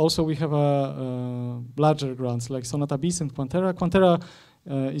 And also we have larger grants like Sonata Bis and Quantera. Quantera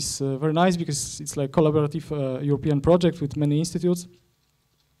is very nice because it's like collaborative European project with many institutes.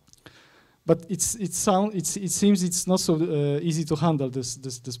 But it seems it's not so easy to handle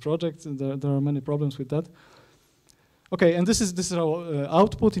this project. There are many problems with that. Okay, and this is our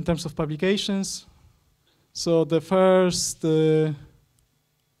output in terms of publications. So the first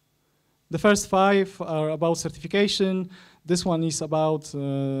 5 are about certification. This one is about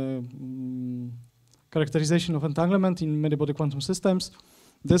characterization of entanglement in many-body quantum systems.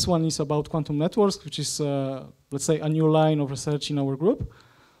 This one is about quantum networks, which is, let's say, a new line of research in our group.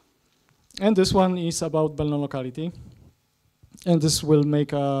 And this one is about Bell non-locality. And this will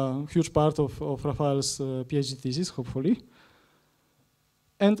make a huge part of Rafael's PhD thesis, hopefully.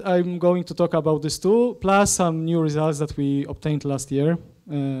 And I'm going to talk about this too, plus some new results that we obtained last year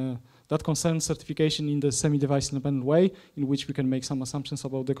that concern certification in the semi-device independent way, in which we can make some assumptions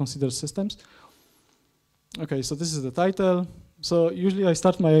about the considered systems. Okay, so this is the title. So usually I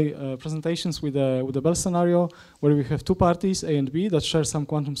start my presentations with a Bell scenario where we have 2 parties, A and B, that share some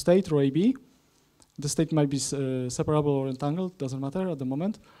quantum state, rho AB. The state might be separable or entangled, doesn't matter at the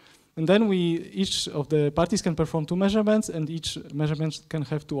moment. And then each of the parties can perform 2 measurements, and each measurement can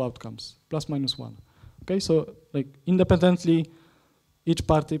have 2 outcomes, plus minus 1. Okay, so like independently, each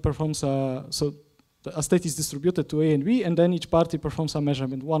party performs so a state is distributed to A and B, and then each party performs a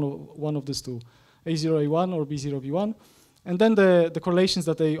measurement, one of these 2, A0, A1 or B0, B1. And then the correlations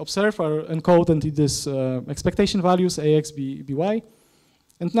that they observe are encoded in these expectation values, AX, BY.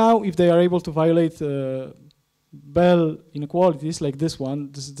 And now, if they are able to violate Bell inequalities like this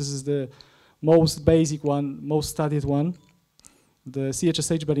one, this is the most basic one, most studied one, the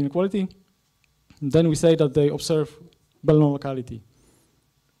CHSH Bell inequality, then we say that they observe Bell non-locality,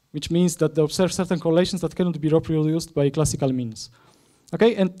 which means that they observe certain correlations that cannot be reproduced by classical means.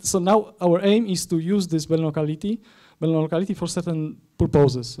 Okay, and so now our aim is to use this Bell non-locality for certain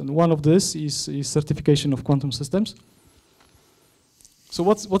purposes, and one of this is certification of quantum systems. So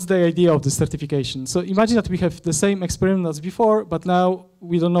what's the idea of this certification? So imagine that we have the same experiment as before, but now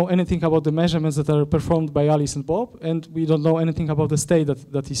we don't know anything about the measurements that are performed by Alice and Bob, and we don't know anything about the state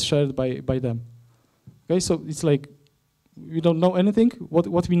that is shared by them. Okay, so it's like we don't know anything.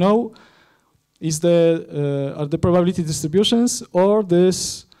 What we know is are the probability distributions or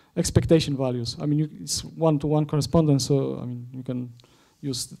this expectation values. I mean, it's one-to-one correspondence, so I mean you can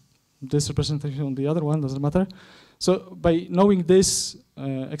use this representation on the other one, doesn't matter. So by knowing this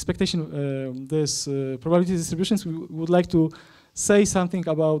probability distributions, we would like to say something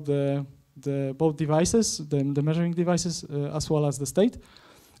about both devices, the measuring devices, as well as the state.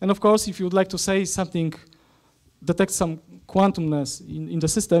 And of course, if you would like to say something, detect some quantumness in the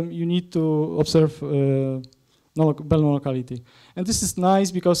system, you need to observe Bell non-locality. And this is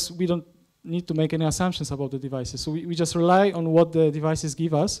nice because we don't need to make any assumptions about the devices. So we just rely on what the devices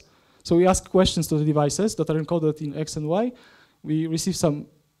give us. So we ask questions to the devices that are encoded in X and Y. We receive some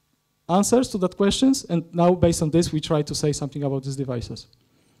answers to that questions, and now based on this, we try to say something about these devices.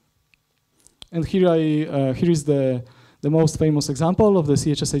 And here is the most famous example of the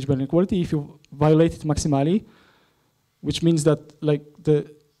CHSH Bell inequality. If you violate it maximally, which means that like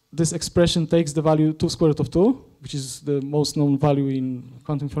this expression takes the value 2 square root of 2, which is the most known value in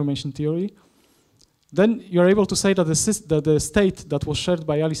quantum information theory, then you're able to say that the state that was shared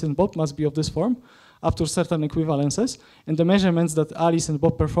by Alice and Bob must be of this form up to certain equivalences, and the measurements that Alice and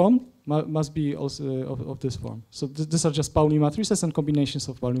Bob performed must be also of this form. So these are just Pauli matrices and combinations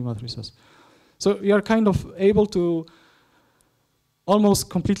of Pauli matrices. So you're kind of able to almost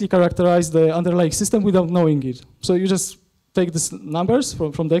completely characterize the underlying system without knowing it. So you just take these numbers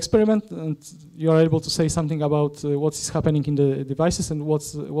from the experiment, and you are able to say something about what is happening in the devices and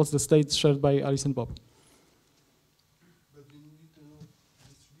what's the state shared by Alice and Bob. But you need to know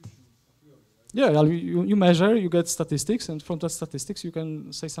distribution a priori, right? Yeah, you measure, you get statistics, and from that statistics you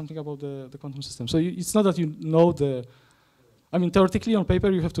can say something about the quantum system. So it's not that you know I mean, theoretically on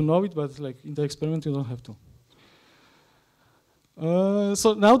paper you have to know it, but like in the experiment you don't have to.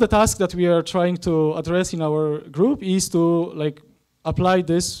 So now the task that we are trying to address in our group is to like apply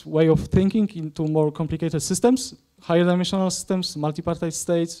this way of thinking into more complicated systems, higher dimensional systems, multipartite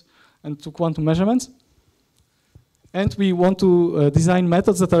states, and to quantum measurements. And we want to design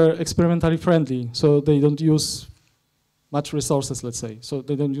methods that are experimentally friendly, so they don't use much resources, let's say. So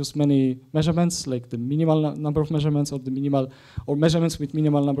they don't use many measurements, like the minimal number of measurements or measurements with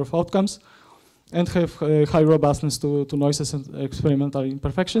minimal number of outcomes, and have high robustness to noises and experimental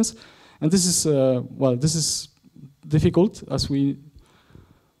imperfections. And this is, this is difficult, as we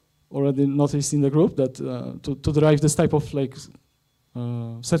already noticed in the group, that to derive this type of like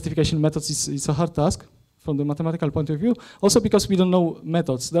certification methods is a hard task from the mathematical point of view. Also because we don't know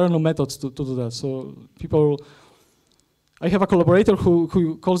methods. There are no methods to do that. So I have a collaborator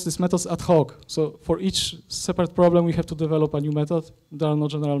who calls these methods ad hoc. So for each separate problem, we have to develop a new method. There are no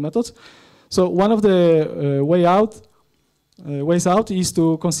general methods. So one of the ways out is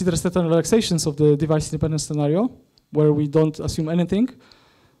to consider certain relaxations of the device-independent scenario, where we don't assume anything.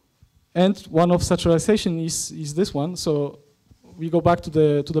 And one of such relaxation is this one. So we go back to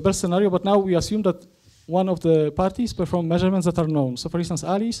the best scenario, but now we assume that one of the parties perform measurements that are known. So for instance,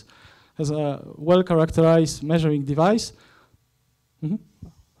 Alice has a well-characterized measuring device.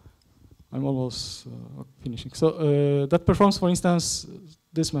 I'm almost finishing. So that performs, for instance,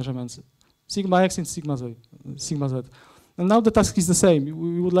 these measurements, sigma x and sigma z. And now the task is the same.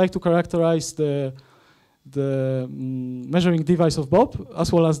 We would like to characterize the measuring device of Bob,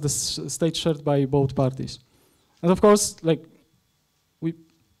 as well as the state shared by both parties. And of course, like, we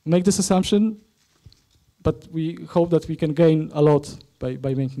make this assumption, but we hope that we can gain a lot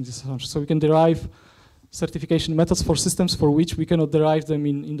by making this assumption. So we can derive certification methods for systems for which we cannot derive them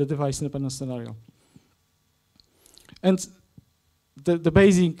in the device-independent scenario. And the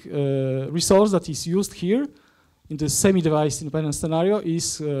basic resource that is used here in the semi-device independent scenario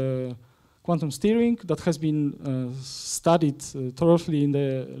is quantum steering that has been studied thoroughly in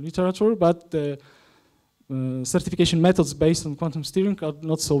the literature, but the certification methods based on quantum steering are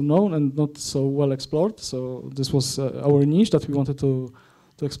not so known and not so well explored. So this was our niche that we wanted to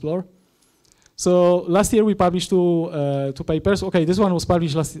explore. So last year we published two papers. Okay, this one was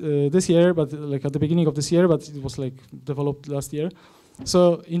published this year, but like at the beginning of this year, but it was like developed last year.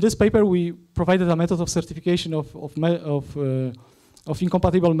 So in this paper we provided a method of certification of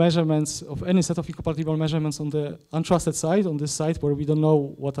incompatible measurements, of any set of incompatible measurements on the untrusted side, on this side where we don't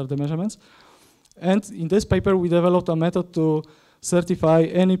know what are the measurements. And in this paper we developed a method to certify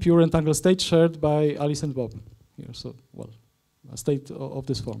any pure entangled state shared by Alice and Bob. Here, so, well, a state of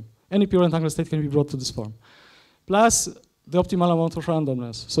this form. Any pure entangled state can be brought to this form. Plus the optimal amount of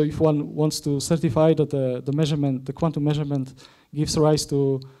randomness. So if one wants to certify that the quantum measurement gives rise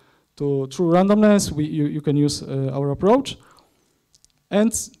to true randomness, you can use our approach.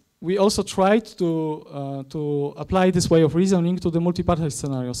 And we also tried to apply this way of reasoning to the multi-party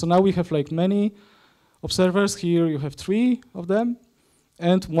scenario. So now we have like many observers. Here you have 3 of them,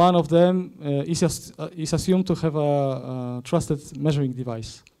 and one of them is assumed to have a trusted measuring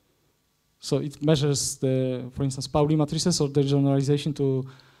device. So it measures for instance, Pauli matrices or their generalization to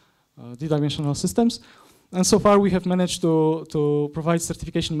d-dimensional systems. And so far we have managed to provide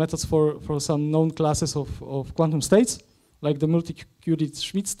certification methods for some known classes of quantum states, like the multi-qubit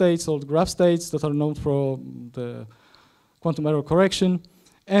Schmidt states or the graph states that are known for the quantum error correction.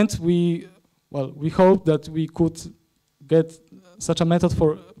 And we hope that we could get such a method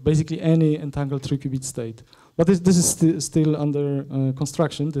for basically any entangled 3-qubit state. But this is still under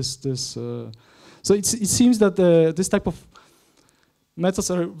construction. So it seems that this type of methods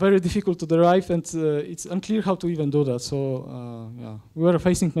are very difficult to derive, and it's unclear how to even do that. So yeah, we were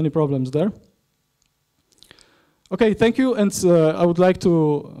facing many problems there. Okay, thank you, and I would like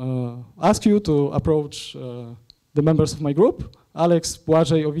to ask you to approach the members of my group, Alex,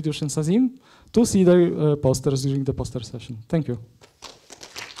 Błażej, Ovidiusz, and Sazim, to see their posters during the poster session. Thank you.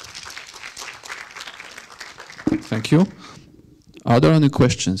 Thank you. Are there any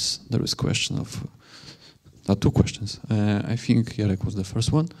questions? There is question of 2 questions. I think Jarek was the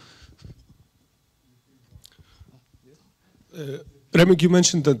first one. Remig, you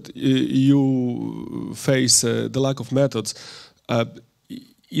mentioned that you face the lack of methods.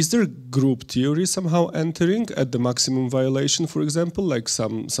 Is there group theory somehow entering at the maximum violation, for example, like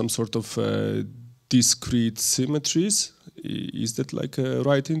some sort of discrete symmetries? Is that like a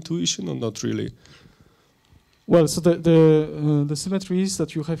right intuition or not really? Well, so the symmetries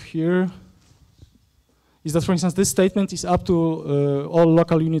that you have here is that, for instance, this statement is up to all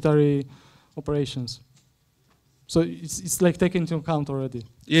local unitary operations. So it's like taken into account already.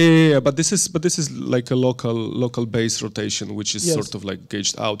 Yeah. But this is like a local base rotation, which is sort of like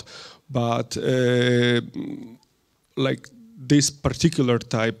gauged out. But like this particular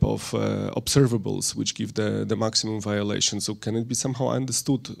type of observables, which give the maximum violation. So can it be somehow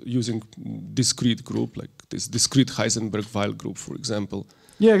understood using discrete group, like this discrete Heisenberg-Weil group, for example?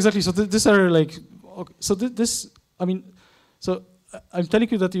 Yeah, exactly. So these are like, okay, so so I'm telling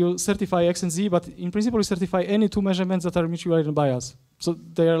you that you certify X and Z, but in principle you certify any 2 measurements that are mutually unbiased. So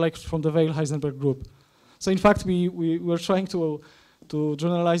they are like from the Weil-Heisenberg group. So in fact, we were trying to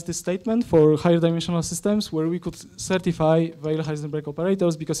generalize this statement for higher dimensional systems where we could certify Weil-Heisenberg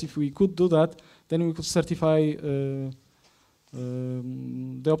operators, because if we could do that, then we could certify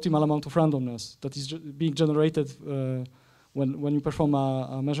the optimal amount of randomness that is being generated when you perform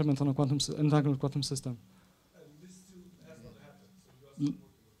a measurement on a entangled quantum system. And this still has not happened, so you are still working on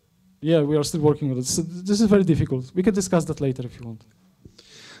it. Yeah, we are still working on it. So this is very difficult. We can discuss that later if you want.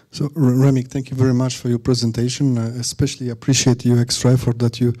 So, Remig, thank you very much for your presentation. Especially appreciate your extra effort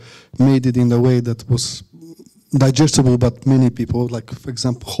that you made it in a way that was digestible, but many people, like, for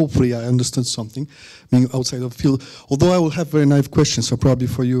example, hopefully I understood something, being outside of the field. Although I will have very naive questions, so probably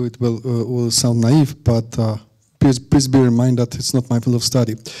for you it will sound naive, but please bear in mind that it's not my field of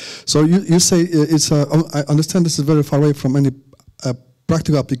study. So you say I understand this is very far away from any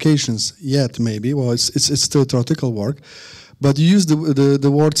practical applications yet, maybe. Well, it's still theoretical work. But you use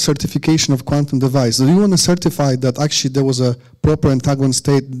the word certification of quantum device. Do you want to certify that actually there was a proper entanglement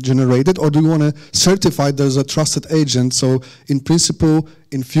state generated, or do you want to certify there's a trusted agent, so in principle,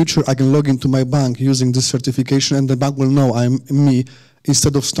 in future, I can log into my bank using this certification and the bank will know I'm me,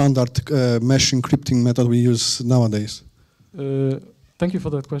 instead of standard mesh encrypting method we use nowadays? Thank you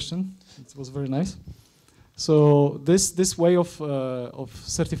for that question. It was very nice. So this way of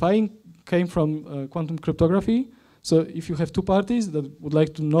certifying came from quantum cryptography. So if you have two parties that would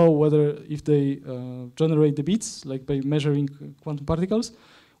like to know whether if they generate the bits, like by measuring quantum particles,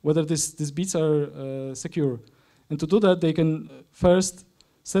 whether these bits are secure. And to do that, they can first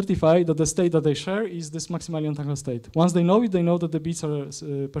certify that the state that they share is this maximally entangled state. Once they know it, they know that the bits are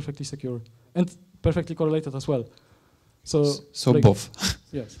perfectly secure and perfectly correlated as well. So like, both.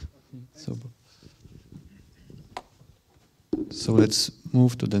 Yes. So let's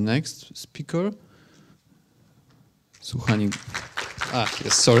move to the next speaker. Suhani.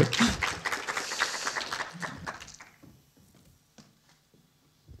 Yes, sorry.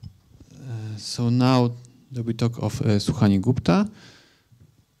 So now we talk of Suhani Gupta.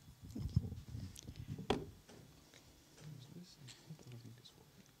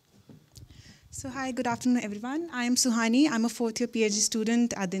 So hi, good afternoon everyone. I am Suhani. I'm a fourth-year PhD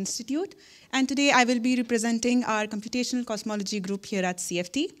student at the Institute. And today I will be representing our computational cosmology group here at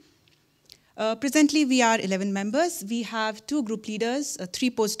CFT. Presently, we are 11 members. We have 2 group leaders, 3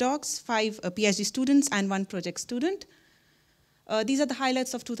 postdocs, 5 PhD students, and 1 project student. These are the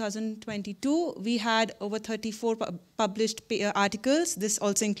highlights of 2022. We had over 34 published articles. This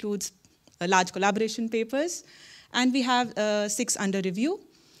also includes large collaboration papers. And we have 6 under review.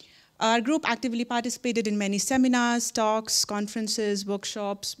 Our group actively participated in many seminars, talks, conferences,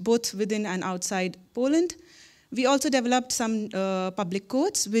 workshops, both within and outside Poland. We also developed some public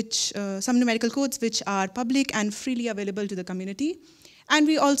codes, some numerical codes which are public and freely available to the community. And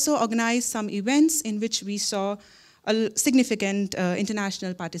we also organized some events in which we saw a significant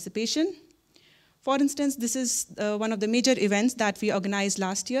international participation. For instance, this is one of the major events that we organized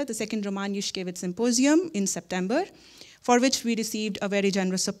last year, the second Roman Yushkevich Symposium in September, for which we received a very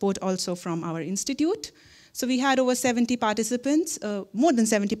generous support also from our institute. So we had over 70 participants, more than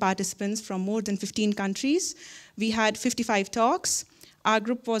 70 participants from more than 15 countries. We had 55 talks. Our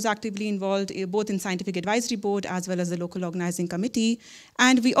group was actively involved both in scientific advisory board as well as the local organizing committee.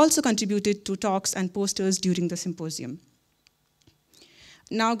 And we also contributed to talks and posters during the symposium.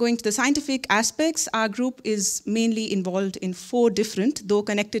 Now going to the scientific aspects, our group is mainly involved in 4 different, though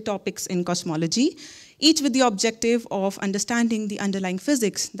connected topics in cosmology, each with the objective of understanding the underlying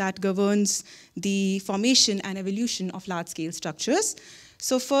physics that governs the formation and evolution of large-scale structures.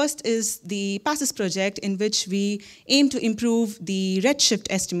 So first is the PAS project, in which we aim to improve the redshift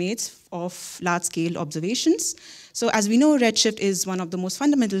estimates of large-scale observations. So as we know, redshift is one of the most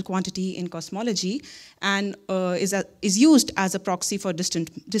fundamental quantity in cosmology and is used as a proxy for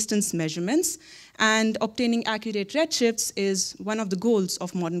distance measurements. And obtaining accurate redshifts is one of the goals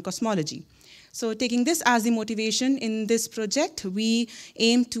of modern cosmology. So taking this as the motivation in this project, we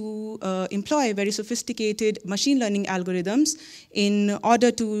aim to employ very sophisticated machine learning algorithms in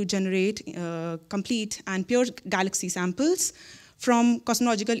order to generate complete and pure galaxy samples from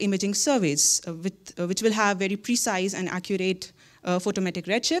cosmological imaging surveys, which will have very precise and accurate photometric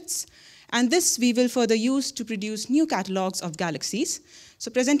redshifts. And this we will further use to produce new catalogs of galaxies.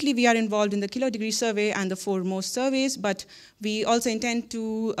 So presently we are involved in the kilodegree survey and the 4 most surveys, but we also intend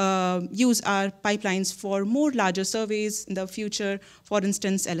to use our pipelines for more larger surveys in the future, for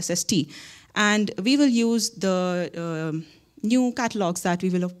instance, LSST. And we will use the new catalogs that we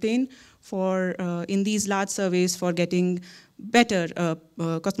will obtain for in these large surveys for getting better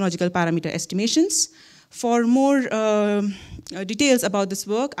cosmological parameter estimations. For more details about this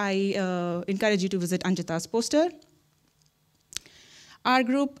work, I encourage you to visit Anjita's poster. Our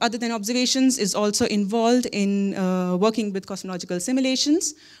group, other than observations, is also involved in working with cosmological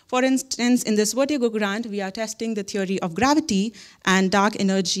simulations. For instance, in this Vertigo grant, we are testing the theory of gravity and dark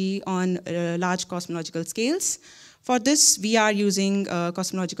energy on large cosmological scales. For this, we are using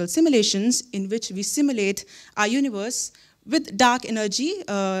cosmological simulations in which we simulate our universe with dark energy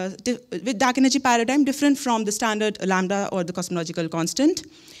paradigm different from the standard lambda or the cosmological constant.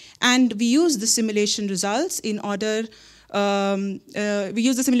 And we use the simulation results in order to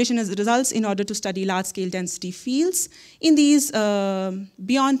study large-scale density fields in these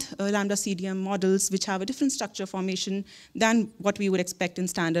beyond lambda CDM models, which have a different structure formation than what we would expect in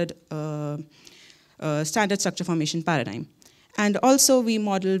standard structure formation paradigm. And also, we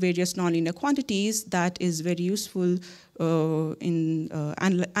model various nonlinear quantities that is very useful in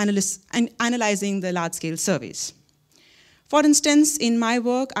analyzing the large-scale surveys. For instance, in my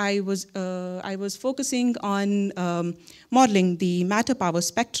work, I was focusing on modeling the matter power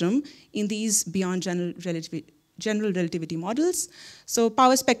spectrum in these beyond general relativity models. So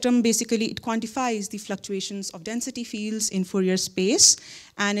power spectrum, basically, it quantifies the fluctuations of density fields in Fourier space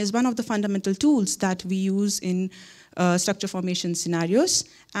and is one of the fundamental tools that we use in structure formation scenarios.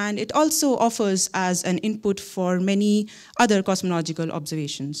 And it also offers as an input for many other cosmological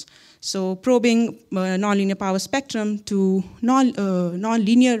observations. So probing nonlinear power spectrum to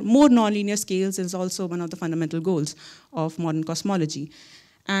more nonlinear scales is also one of the fundamental goals of modern cosmology.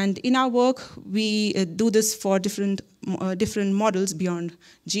 And in our work, we do this for different models beyond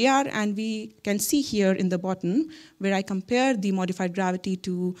GR, and we can see here in the bottom, where I compare the modified gravity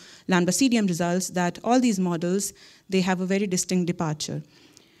to lambda CDM results, that all these models, they have a very distinct departure.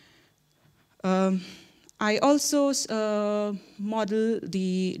 I also model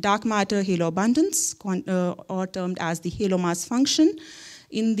the dark matter halo abundance, or termed as the halo mass function,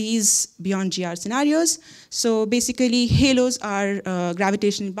 in these beyond GR scenarios. So basically, halos are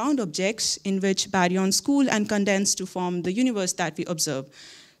gravitationally bound objects in which baryons cool and condense to form the universe that we observe.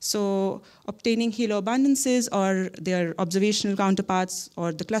 So obtaining halo abundances or their observational counterparts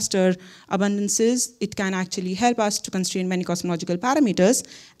or the cluster abundances, it can actually help us to constrain many cosmological parameters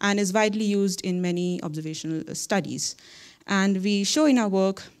and is widely used in many observational studies. And we show in our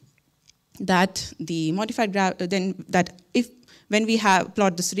work that the modified when we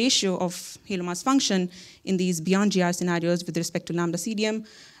plot this ratio of halo mass function in these beyond GR scenarios with respect to lambda CDM,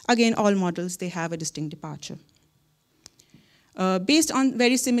 again, all models, they have a distinct departure. Based on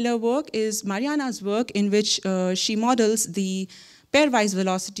very similar work is Mariana's work, in which she models the pairwise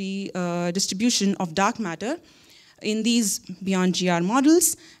velocity distribution of dark matter in these beyond GR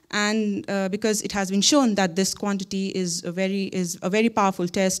models. And because it has been shown that this quantity is a very powerful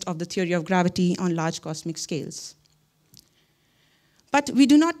test of the theory of gravity on large cosmic scales. But we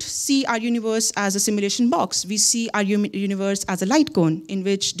do not see our universe as a simulation box. We see our universe as a light cone in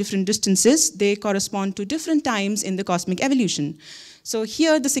which different distances, they correspond to different times in the cosmic evolution. So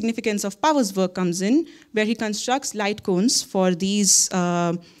here the significance of Power's work comes in, where he constructs light cones for these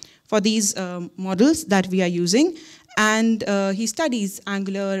models that we are using. And he studies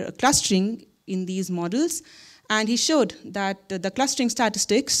angular clustering in these models. And he showed that the clustering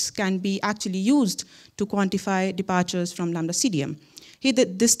statistics can be actually used to quantify departures from lambda CDM. He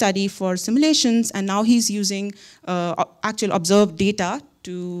did this study for simulations, and now he's using actual observed data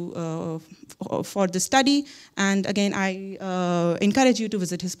for the study. And again, I encourage you to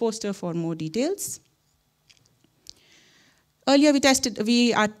visit his poster for more details. Earlier,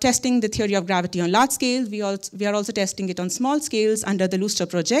 we are testing the theory of gravity on large scales. We are also testing it on small scales under the Lustre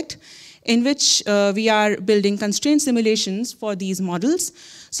project, in which we are building constraint simulations for these models.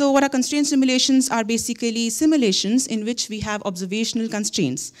 So what are constraint simulations are basically simulations in which we have observational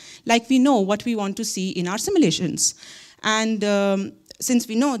constraints, like we know what we want to see in our simulations. And since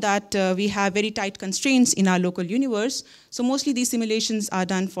we know that we have very tight constraints in our local universe, so mostly these simulations are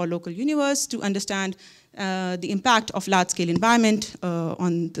done for local universe to understand the impact of large-scale environment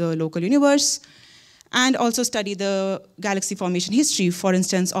on the local universe, and also study the galaxy formation history, for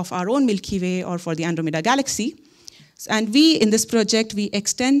instance, of our own Milky Way or for the Andromeda galaxy. And we, in this project, we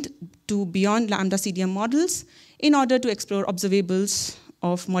extend to beyond lambda CDM models in order to explore observables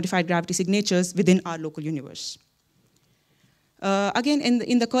of modified gravity signatures within our local universe. Again,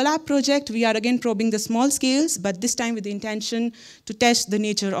 in the Collab project, we are again probing the small scales, but this time with the intention to test the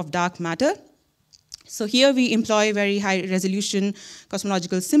nature of dark matter. So here we employ very high resolution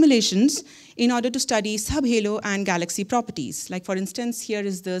cosmological simulations in order to study subhalo and galaxy properties. Like for instance, here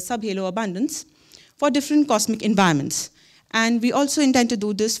is the subhalo abundance for different cosmic environments. And we also intend to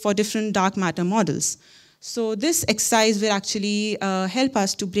do this for different dark matter models. So this exercise will actually help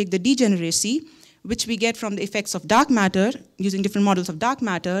us to break the degeneracy which we get from the effects of dark matter, using different models of dark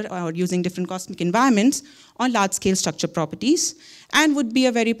matter or using different cosmic environments on large-scale structure properties, and would be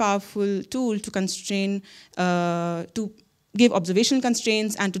a very powerful tool to constrain, to give observational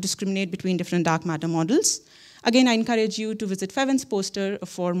constraints and to discriminate between different dark matter models. Again, I encourage you to visit Feven's poster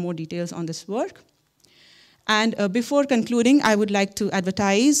for more details on this work. And before concluding, I would like to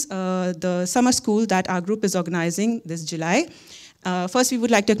advertise the summer school that our group is organizing this July. First, we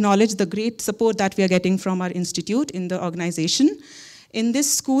would like to acknowledge the great support that we are getting from our institute in the organization. In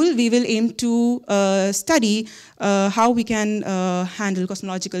this school, we will aim to study how we can handle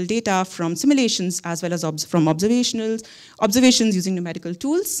cosmological data from simulations as well as from observations using numerical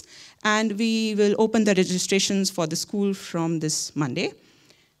tools. And we will open the registrations for the school from this Monday.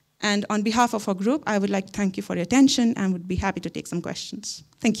 And on behalf of our group, I would like to thank you for your attention and would be happy to take some questions.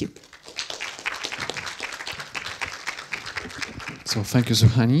 Thank you. So thank you,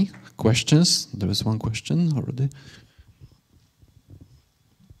 Suhani. Questions? There is one question already.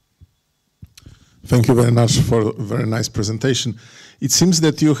 Thank you very much for a very nice presentation. It seems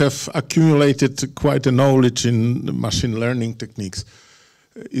that you have accumulated quite a knowledge in machine learning techniques.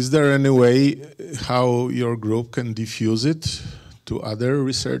 Is there any way how your group can diffuse it to other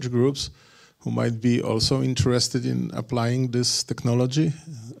research groups who might be also interested in applying this technology?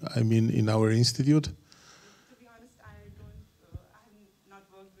 I mean, in our institute? To be honest, I have not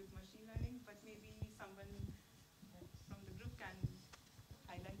worked with machine learning, but maybe someone from the group can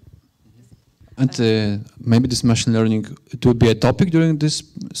highlight this. And maybe this machine learning, it will be a topic during this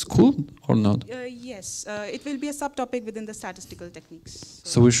school or not? Yes, it will be a subtopic within the statistical techniques.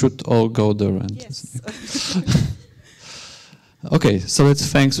 So we should all go there and... Yes. Okay, so let's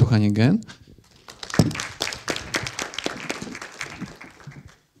thank Suhani again.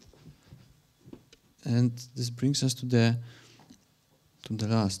 And this brings us to the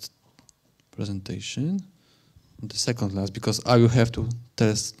last presentation, the second last, because I will have to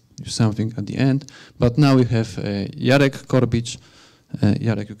tell you something at the end. But now we have Jarek Korbicz.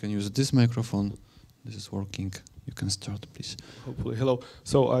 Jarek, you can use this microphone. This is working. You can start, please. Hopefully, hello.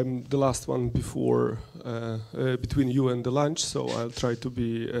 So I'm the last one before between you and the lunch. So I'll try to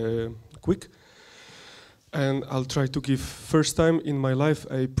be quick, and I'll try to give first time in my life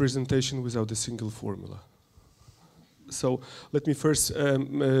a presentation without a single formula. So let me first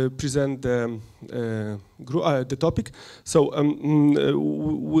present the topic. So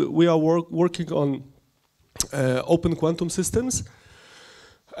we are working on open quantum systems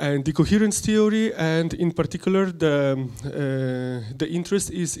and the coherence theory, and in particular the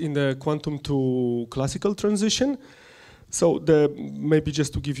interest is in the quantum to classical transition. So maybe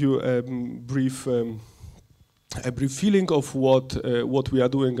just to give you a brief feeling of what we are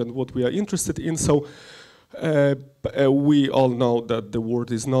doing and what we are interested in. So we all know that the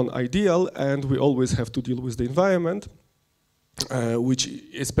world is non-ideal and we always have to deal with the environment, which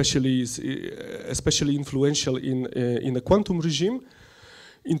especially is especially influential in a quantum regime.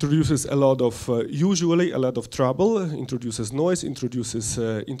 Introduces a lot of usually a lot of trouble, introduces noise, introduces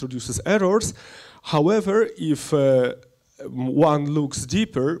errors. However, if one looks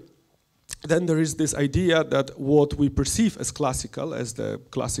deeper, then there is this idea that what we perceive as classical, as the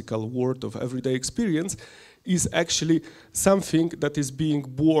classical world of everyday experience, is actually something that is being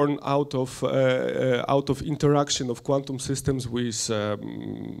born out of interaction of quantum systems with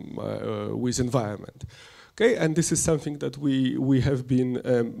environment. Okay, and this is something that we have been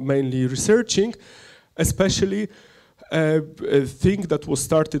mainly researching, especially a thing that was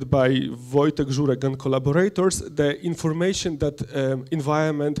started by Wojtek Żurek and collaborators, the information that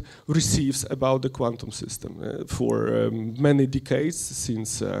environment receives about the quantum system for many decades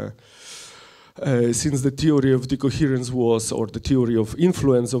since the theory of decoherence was, or the theory of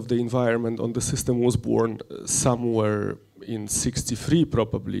influence of the environment on the system was born somewhere in '63,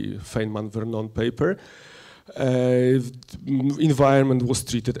 probably Feynman-Vernon paper. Environment was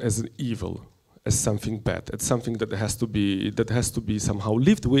treated as an evil, as something bad, as something that has to be somehow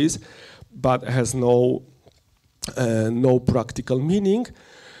lived with, but has no practical meaning.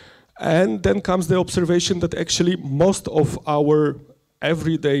 And then comes the observation that actually most of our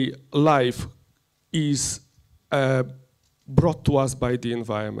everyday life is brought to us by the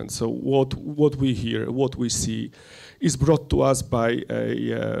environment. So what we hear, what we see, is brought to us by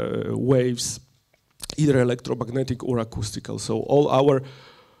waves, either electromagnetic or acoustical. So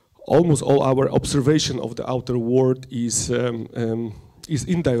almost all our observation of the outer world is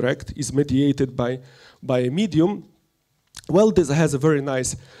indirect, is mediated by a medium. Well, this has a very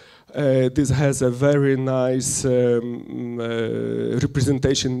nice This has a very nice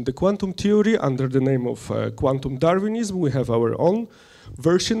representation in the quantum theory under the name of quantum Darwinism. We have our own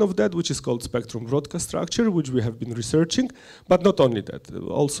version of that, which is called spectrum broadcast structure, which we have been researching. But not only that,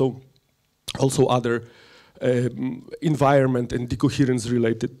 also other environment and decoherence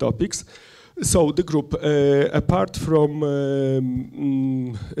related topics. So the group, apart from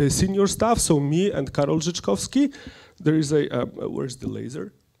senior staff, so me and Karol Rzeczkowski, there is a, where's the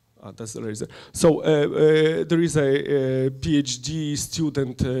laser? That's the laser. So there is a PhD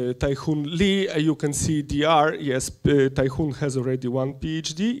student, Tae-Hoon Lee. You can see DR. Yes, Tae-Hoon has already one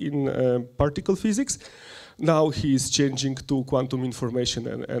PhD in particle physics. Now he is changing to quantum information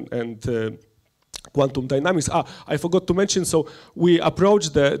and quantum dynamics. I forgot to mention, so we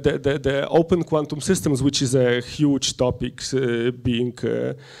approached the open quantum systems, which is a huge topic being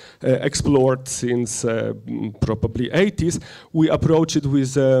explored since probably 80s. We approach it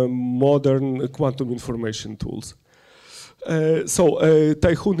with modern quantum information tools. So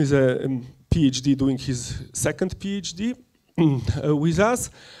Tae-Hoon is a PhD doing his second PhD with us.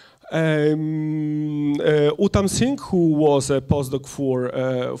 Uttam Singh, who was a postdoc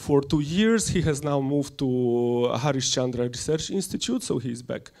for 2 years, he has now moved to Harish Chandra Research Institute, so he's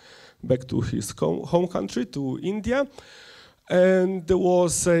back to his home country, to India. And there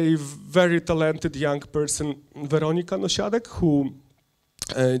was a very talented young person, Weronika Nosiadek, who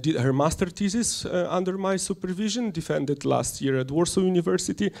did her master thesis under my supervision, defended last year at Warsaw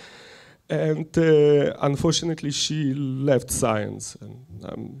University. And unfortunately, she left science, and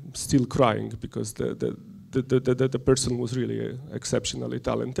I'm still crying because the person was really exceptionally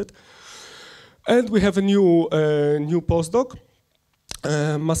talented. And we have a new postdoc,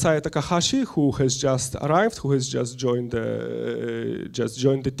 Masaya Takahashi, who has just arrived, who has just joined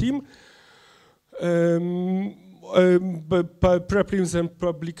the team. Preprints and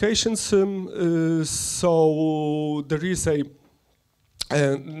publications. So there is a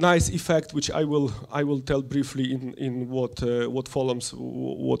nice effect, which I will tell briefly in what follows,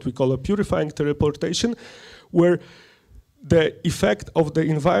 what we call a purifying teleportation, where the effect of the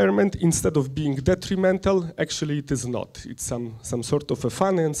environment, instead of being detrimental, actually it is not. It's some sort of a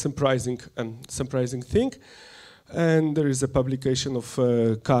fun and surprising thing. And there is a publication of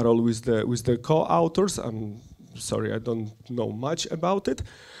Karol with the co-authors. I'm sorry, I don't know much about it.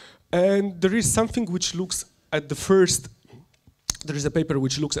 And there is something which looks at the first. There is a paper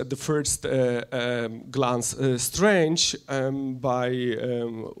which looks at the first glance strange by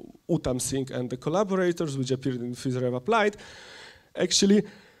Uttam Singh and the collaborators, which appeared in PhysRev Applied. Actually,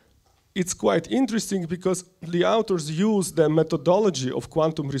 it's quite interesting because the authors use the methodology of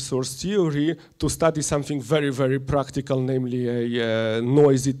quantum resource theory to study something very, very practical, namely a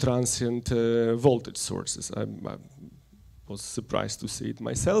noisy transient voltage sources. I was surprised to see it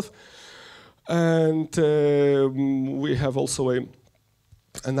myself. And we have also a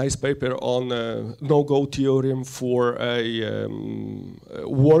nice paper on no-go theorem for a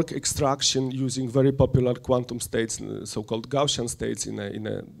work extraction using very popular quantum states, so-called Gaussian states, in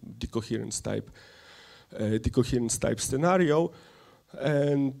a decoherence type scenario.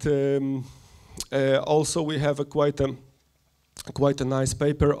 And also we have quite a nice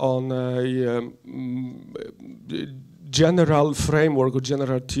paper on general framework or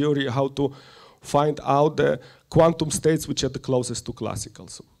general theory, how to find out the quantum states which are the closest to classical,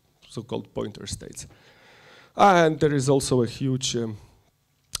 so-called pointer states. And there is also a huge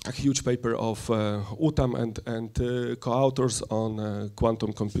paper of Uttam and co-authors on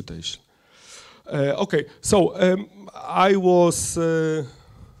quantum computation. Okay, so I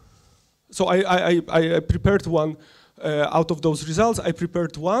prepared one. Out of those results, I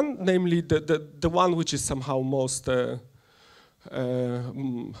prepared one, namely the one which is somehow most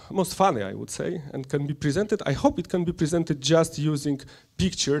funny, I would say, and can be presented. I hope it can be presented just using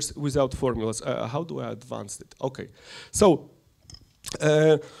pictures without formulas. How do I advance it? Okay, so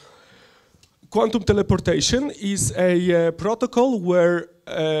quantum teleportation is a protocol where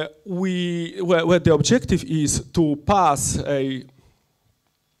where the objective is to pass a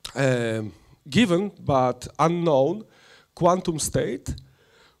given but unknown quantum state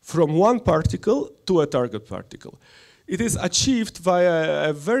from one particle to a target particle. It is achieved via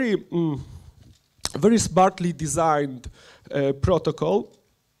a very smartly designed protocol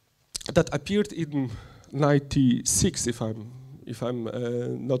that appeared in '96, if I'm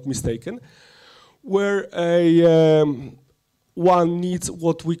not mistaken, where a one needs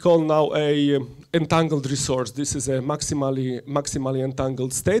what we call now a entangled resource. This is a maximally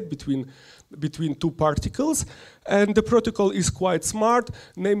entangled state between two particles, and the protocol is quite smart.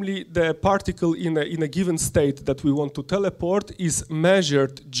 Namely, the particle in a given state that we want to teleport is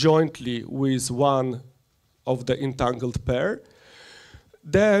measured jointly with one of the entangled pair.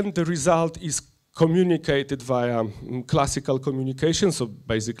 Then the result is communicated via classical communication, so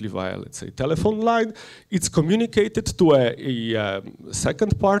basically via, let's say, telephone line. It's communicated to a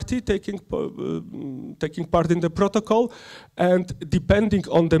second party taking part in the protocol, and depending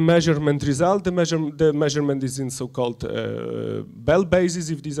on the measurement result, the measurement is in so-called Bell basis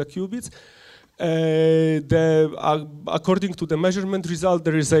if these are qubits. According to the measurement result,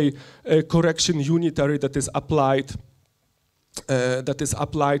 there is a correction unitary that is applied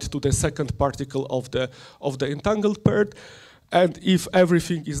to the second particle of the entangled pair. And if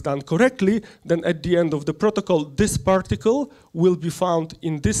everything is done correctly, then at the end of the protocol, this particle will be found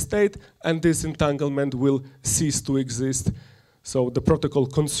in this state, and this entanglement will cease to exist. So the protocol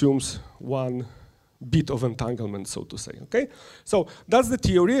consumes one bit of entanglement, so to say. Okay, so that's the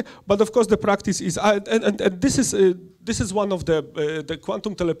theory. But of course, the practice is, and this is one of the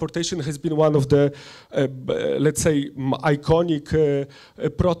quantum teleportation has been one of the let's say iconic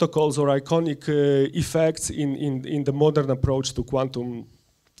protocols or iconic effects in the modern approach to quantum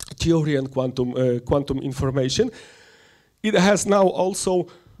theory and quantum information. It has now also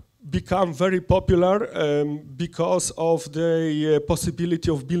become very popular because of the possibility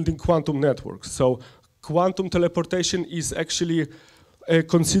of building quantum networks. So quantum teleportation is actually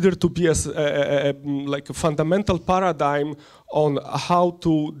considered to be as like a fundamental paradigm on how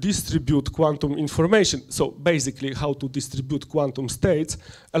to distribute quantum information. So basically how to distribute quantum states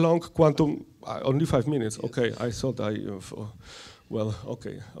along quantum, only 5 minutes, okay, I thought well,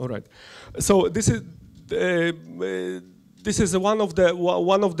 okay, all right. So this is one of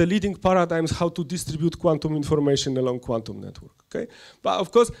the leading paradigms how to distribute quantum information along quantum network. Okay, but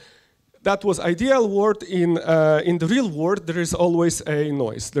of course, that was ideal world. In the real world, there is always a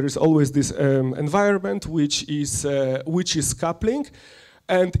noise. There is always this environment which is coupling,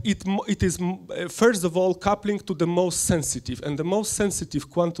 and it is first of all coupling to the most sensitive, and the most sensitive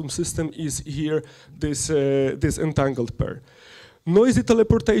quantum system is here this entangled pair. Noisy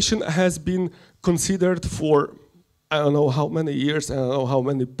teleportation has been considered for I don't know how many years, I don't know how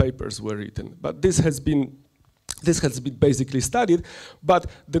many papers were written, but this has been basically studied, but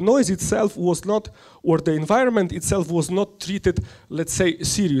the noise itself was not, or the environment itself was not treated, let's say,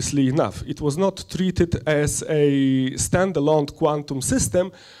 seriously enough. It was not treated as a standalone quantum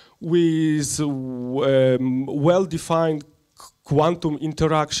system with well-defined quantum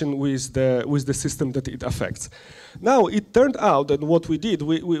interaction with the system that it affects. Now, it turned out that what we did,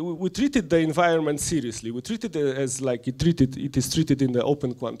 we treated the environment seriously. We treated it as like it is treated in the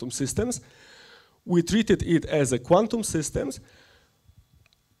open quantum systems. We treated it as a quantum systems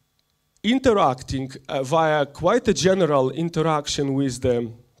interacting via quite a general interaction with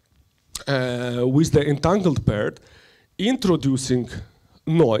the entangled pair, introducing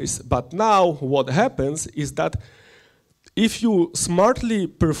noise. But now what happens is that if you smartly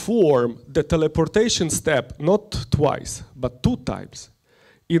perform the teleportation step, not twice, but 2 times,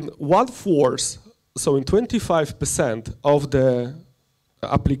 in 1/4, so in 25% of the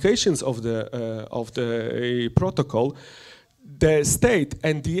applications of the protocol, the state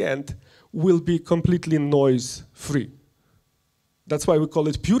and the end will be completely noise-free. That's why we call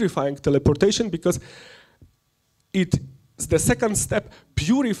it purifying teleportation, because the second step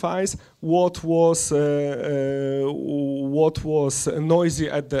purifies what was noisy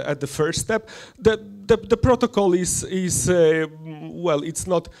at the first step. The protocol is well, it's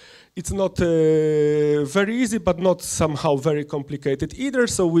not very easy, but not somehow very complicated either.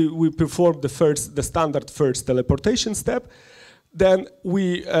 So we perform the standard first teleportation step. Then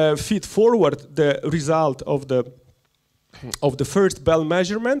we feed forward the result of the first Bell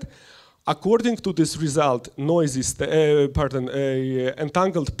measurement. According to this result,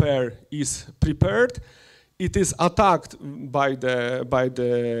 entangled pair is prepared. It is attacked by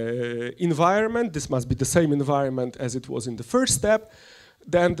the environment. This must be the same environment as it was in the first step.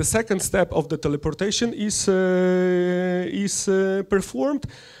 Then the second step of the teleportation is performed.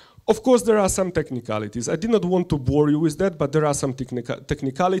 Of course, there are some technicalities. I did not want to bore you with that, but there are some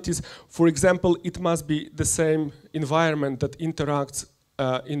technicalities. For example, it must be the same environment that interacts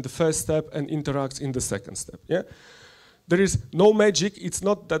in the first step and interacts in the second step. Yeah, there is no magic. It's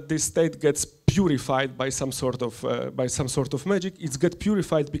not that this state gets purified by some sort of magic. It gets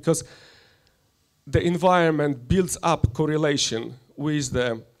purified because the environment builds up correlation with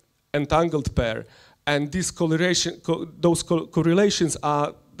the entangled pair, and these correlations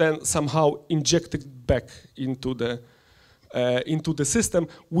are then somehow injected back into the system,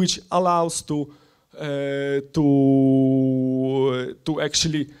 which allows to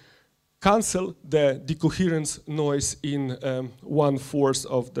actually cancel the decoherence noise in 1/4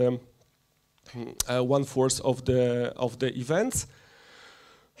 of the events.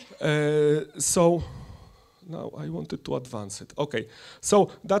 So now I wanted to advance it. Okay, so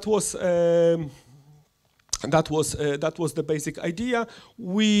that was the basic idea.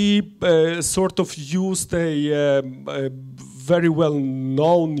 We sort of used a very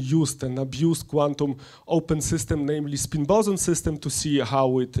well-known, used and abused quantum open system, namely spin boson system, to see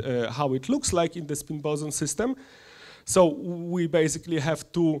how it looks like in the spin boson system. So we basically have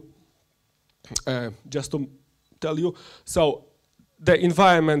to, just to tell you, so the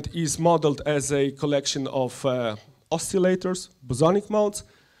environment is modeled as a collection of oscillators, bosonic modes,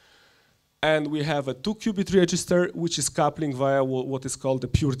 and we have a 2-qubit register which is coupling via what is called the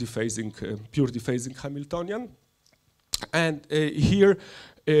pure dephasing Hamiltonian. And here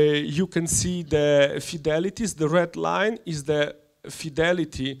you can see the fidelities. The red line is the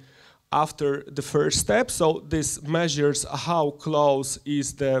fidelity after the first step. So this measures how close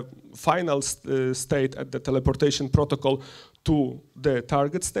is the final state at the teleportation protocol to the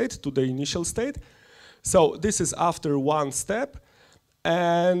target state, to the initial state. So this is after one step,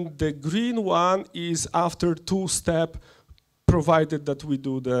 and the green one is after 2 steps, provided that we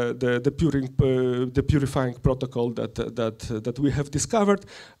do the purifying protocol that we have discovered.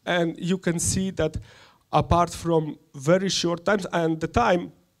 And you can see that apart from very short times, and the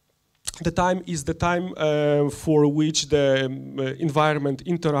time is the time for which the environment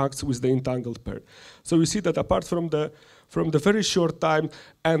interacts with the entangled pair. So you see that apart from the very short time,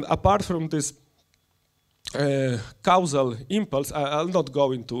 and apart from this causal impulse, I'll not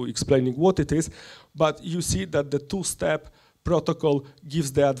go into explaining what it is, but you see that the 2-step protocol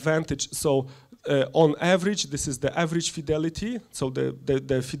gives the advantage. So on average, this is the average fidelity, so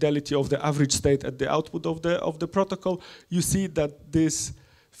the fidelity of the average state at the output of the protocol. You see that this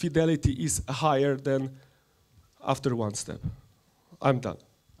fidelity is higher than after 1 step. I'm done.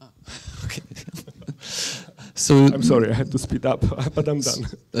 Okay. So I'm sorry, I had to speed up, but I'm done.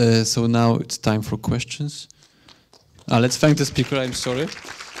 So now it's time for questions. Let's thank the speaker. I'm sorry.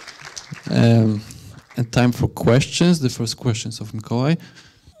 And time for questions. The first questions of Mikołaj.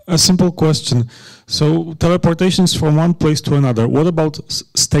 A simple question. So teleportations from one place to another. What about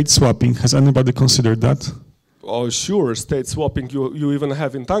state swapping? Has anybody considered that? Oh, sure. State swapping. You even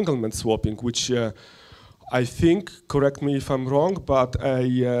have entanglement swapping, which I think, correct me if I'm wrong, but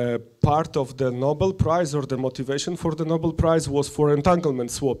a part of the Nobel Prize or the motivation for the Nobel Prize was for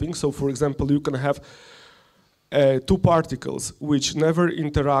entanglement swapping. So, for example, you can have 2 particles which never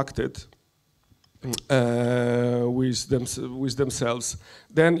interacted with themselves.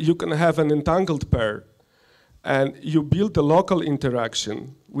 Then you can have an entangled pair, and you build a local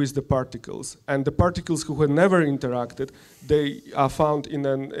interaction with the particles. And the particles who had never interacted, they are found in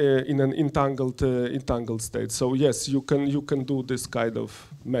an entangled state. So yes, you can do this kind of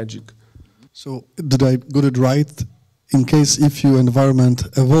magic. So did I got it right? In case if your environment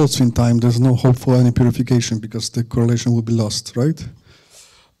evolves in time, there's no hope for any purification because the correlation will be lost, right?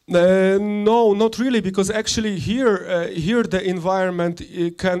 No, not really, because actually here the environment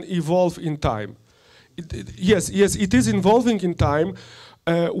can evolve in time. Yes, it is evolving in time.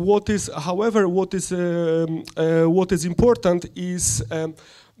 What is important is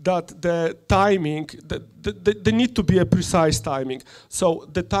that the timing, there need to be a precise timing. So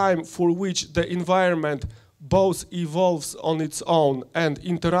the time for which the environment both evolves on its own and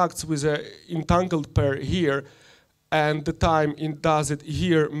interacts with an entangled pair here, and the time it does it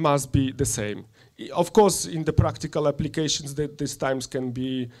here must be the same. Of course, in the practical applications, these times can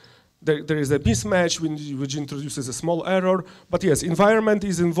be, there is a mismatch which introduces a small error, but yes, environment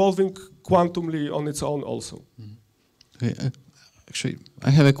is evolving quantumly on its own also. Okay, actually, I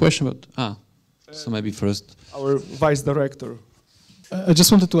have a question about, so maybe first. Our vice director. I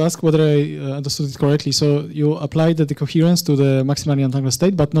just wanted to ask whether I understood it correctly. So you applied the decoherence to the maximally entangled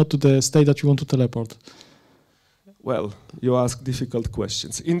state, but not to the state that you want to teleport. Well, you ask difficult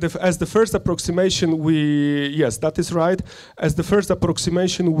questions. As the first approximation, yes, that is right. As the first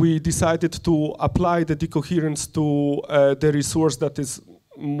approximation, we decided to apply the decoherence to the resource that is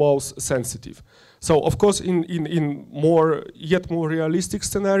most sensitive. So, of course, in yet more realistic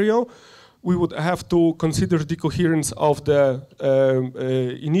scenario, we would have to consider decoherence of the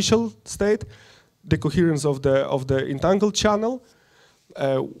initial state, decoherence of the entangled channel,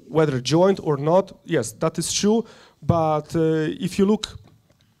 whether joint or not. Yes, that is true. But if you look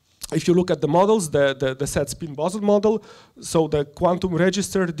if you look at the models, the set spin boson model, so the quantum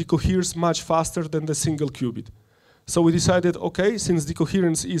register decoheres much faster than the single qubit. So we decided, okay, since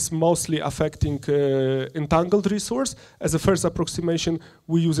decoherence is mostly affecting entangled resource, as a first approximation,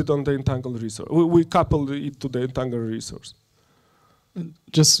 we use it on the entangled resource. We couple it to the entangled resource.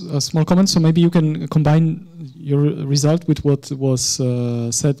 Just a small comment. So maybe you can combine your result with what was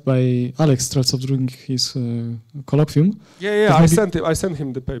said by Alex Streltsov during his colloquium. Yeah, I sent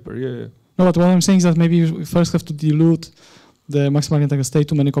him the paper. Yeah. No, but what I'm saying is that maybe you first have to dilute the maximally entangled state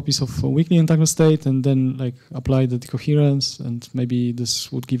to many copies of a weakly entangled state, and then like apply the decoherence, and maybe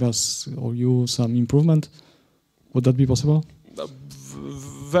this would give us or you some improvement. Would that be possible?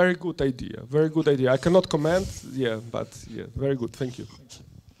 Very good idea. Very good idea. I cannot comment. Yeah, but yeah, very good. Thank you.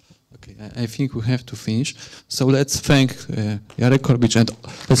 Okay, I think we have to finish. So let's thank Jarek Korbicz, and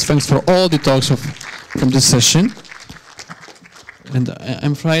let's thanks for all the talks from this session. And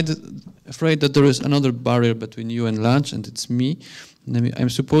I'm afraid that there is another barrier between you and lunch, and it's me. I'm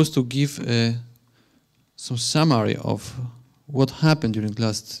supposed to give some summary of what happened during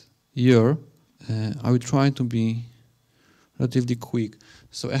last year. I will try to be relatively quick.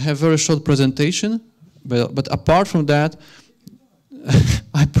 So I have a very short presentation, but apart from that,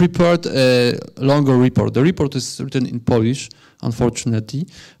 I prepared a longer report. The report is written in Polish, unfortunately.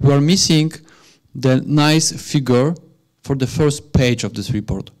 We are missing the nice figure for the first page of this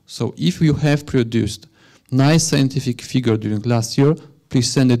report. So if you have produced nice scientific figure during last year,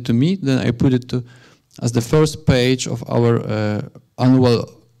 please send it to me. Then I put it as the first page of our annual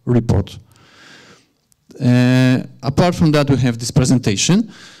report. Apart from that, we have this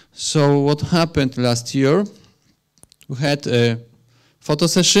presentation. So what happened last year? We had a photo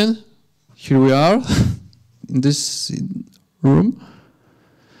session. Here we are in this room.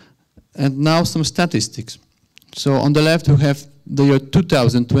 And now some statistics. So on the left, we have the year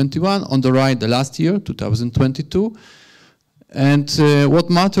 2021. On the right, the last year, 2022. And what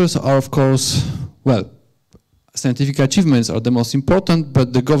matters are, of course, well, scientific achievements are the most important,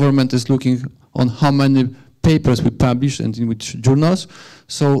 but the government is looking on how many papers we publish and in which journals.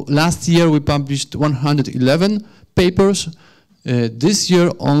 So last year we published 111 papers. This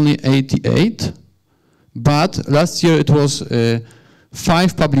year only 88. But last year it was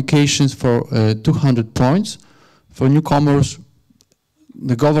 5 publications for 200 points. For newcomers,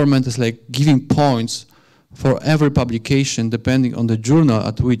 the government is like giving points for every publication depending on the journal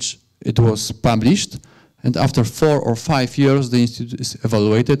at which it was published. And after 4 or 5 years, the institute is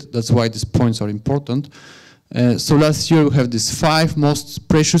evaluated. That's why these points are important. So last year we have these 5 most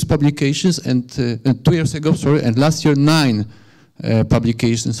precious publications, and 2 years ago, sorry, and last year 9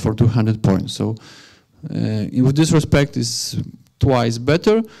 publications for 200 points. So with this respect, is twice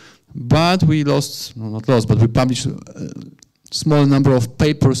better. But we lost, no, not lost, but we published a small number of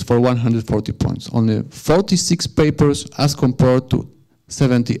papers for 140 points. Only 46 papers as compared to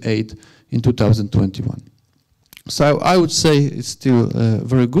 78 in 2021. So I would say it's still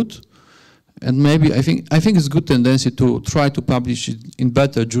very good, and maybe I think it's good tendency to try to publish it in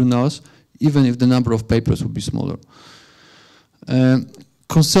better journals, even if the number of papers would be smaller.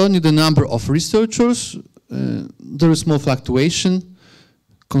 Concerning the number of researchers, there is small fluctuation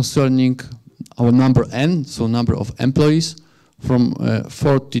concerning our number N, so number of employees, from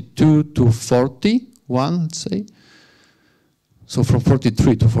 42 to 41, let's say. So from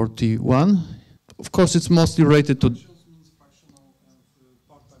 43 to 41. Of course, it's mostly related to...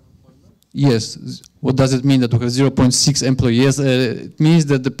 Yes. What does it mean that we have 0.6 employees? It means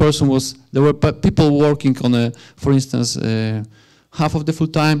that the person was... There were people working on, for instance, half of the full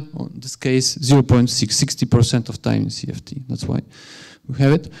time. In this case, 0.6, 60% of time in CFT. That's why we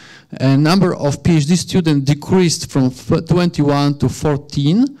have it. And number of PhD students decreased from 21 to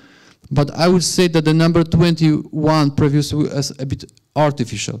 14. But I would say that the number 21 previously was a bit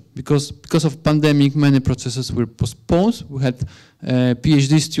artificial because of pandemic, many processes were postponed. We had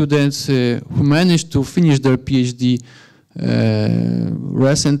PhD students who managed to finish their PhD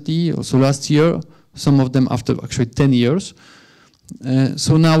recently, also last year. Some of them after actually 10 years.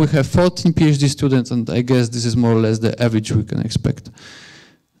 So now we have 14 PhD students, and I guess this is more or less the average we can expect.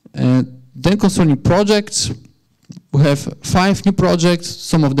 Then concerning projects, we have 5 new projects.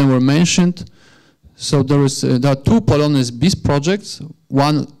 Some of them were mentioned. So there are 2 Polonez BIS projects.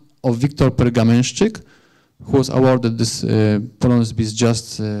 One of Wiktor Pergamenszczyk, who was awarded this Polonez BIS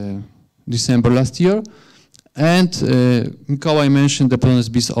just December last year. And Mikołaj mentioned the Polonez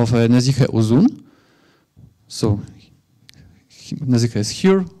BIS of Nezihę Uzun. So Nezihę is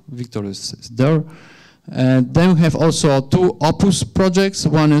here, Wiktor is there. And then we have also 2 Opus projects.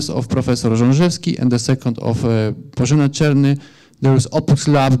 One is of Professor Żążewski and the second of Bożena Czerny. There is Opus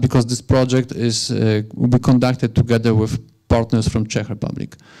Lab because this project will be conducted together with partners from Czech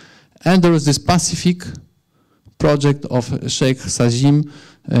Republic. And there is this Pacific project of Sheikh Sazim.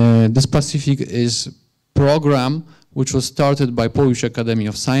 This Pacific is program which was started by Polish Academy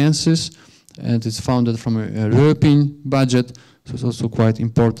of Sciences, and it's funded from a European budget, so it's also quite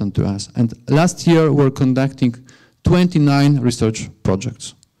important to us. And last year we're conducting 29 research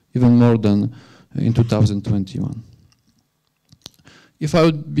projects, even more than in 2021. If I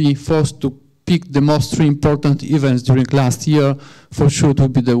would be forced to pick the most three important events during last year, for sure it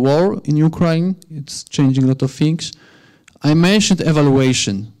would be the war in Ukraine. It's changing a lot of things. I mentioned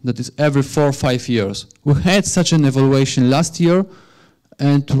evaluation, that is every 4 or 5 years. We had such an evaluation last year,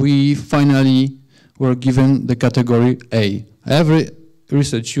 and we finally were given the category A. Every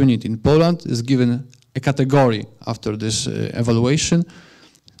research unit in Poland is given a category after this evaluation,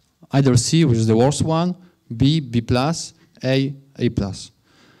 either C, which is the worst one, B, B+, A, A+.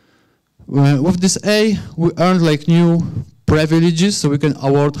 With this A, we earned like new privileges, so we can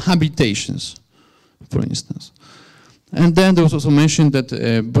award habitations, for instance. And then there was also mentioned that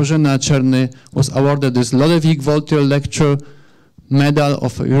Bożena Czerny was awarded this Lodewijk Voltaire Lecture Medal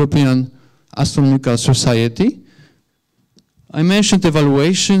of European Astronomical Society. I mentioned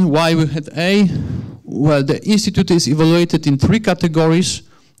evaluation. Why we had A? Well, the institute is evaluated in 3 categories.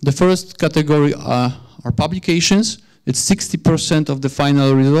 The first category are publications. It's 60% of the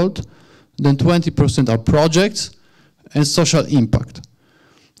final result. Then 20% are projects and social impact.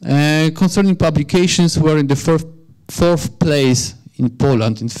 Concerning publications, we're in the fourth place in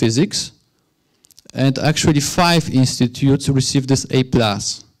Poland in physics. And actually 5 institutes received this A+.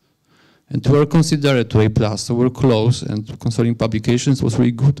 And we're considered to A+, so we're close, and concerning publications was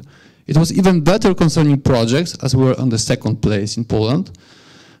really good. It was even better concerning projects, as we were on the 2nd place in Poland.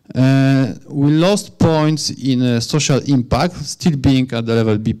 We lost points in social impact, still being at the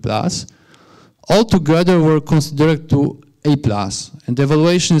level B+. Altogether, we're considered to A+. And the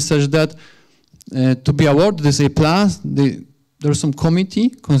evaluation is such that to be awarded this A+, there's some committee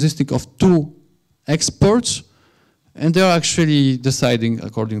consisting of 2 experts, and they are actually deciding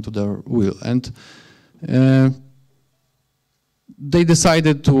according to their will. And they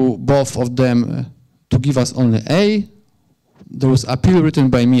decided to, both of them, to give us only A. There was appeal written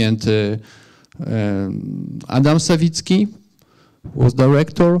by me and Adam Sawicki, who was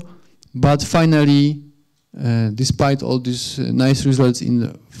director, but finally, despite all these nice results in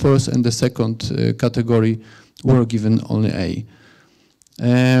the first and the 2nd category, were given only A.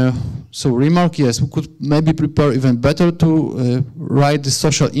 So remark, yes, we could maybe prepare even better to write the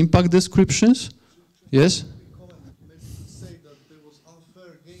social impact descriptions. Yes? Say that there was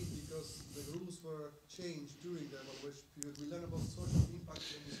unfair game because the rules were changed during the evaluation period. We learned about social impact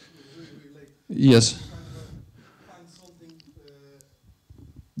and it's really late. Yes.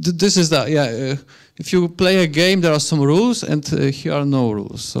 This is that, yeah. If you play a game, there are some rules, and here are no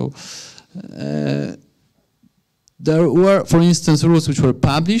rules. So there were, for instance, rules which were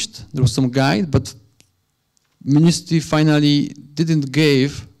published. There was some guide, but Ministry finally didn't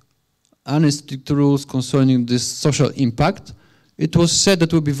give any strict rules concerning this social impact. It was said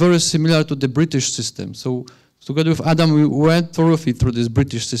that it would be very similar to the British system. So together with Adam, we went thoroughly through this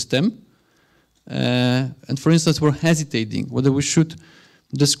British system. And for instance, we're hesitating whether we should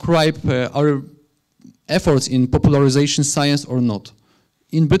describe our efforts in popularization science or not.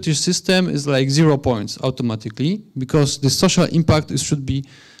 In British system is like 0 points automatically, because the social impact should be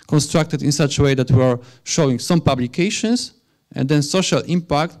constructed in such a way that we are showing some publications and then social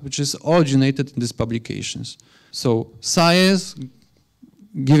impact which is originated in these publications. So science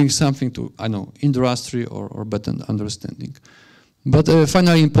giving something to, I know, industry or better understanding. But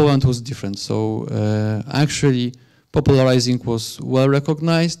finally in Poland was different. So actually popularizing was well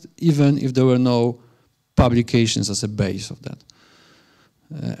recognized, even if there were no publications as a base of that.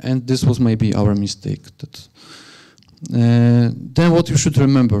 And this was maybe our mistake. Then what you should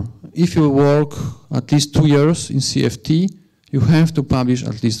remember, if you work at least 2 years in CFT, you have to publish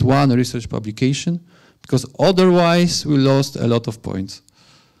at least 1 research publication, because otherwise we lost a lot of points.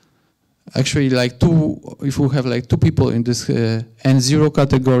 Actually, like if we have like 2 people in this N0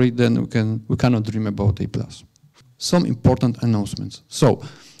 category, then we cannot dream about A+. Some important announcements. So,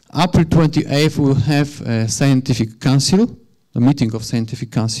 April 28th, we will have a scientific council, a meeting of scientific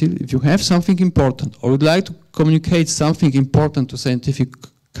council. If you have something important or would like to communicate something important to scientific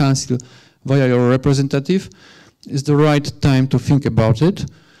council via your representative, it's the right time to think about it.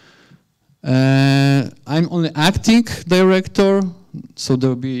 I'm only acting director, so there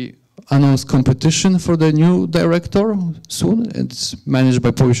will be announced competition for the new director soon. It's managed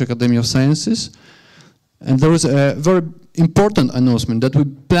by Polish Academy of Sciences. And there is a very important announcement that we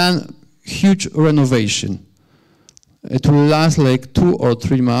plan huge renovation. It will last like 2 or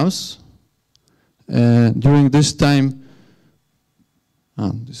 3 months. During this time,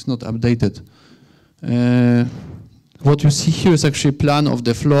 it's not updated. What you see here is actually a plan of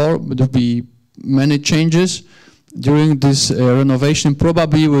the floor, but there will be many changes. During this renovation,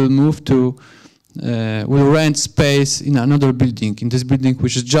 probably we'll move to, we'll rent space in another building, in this building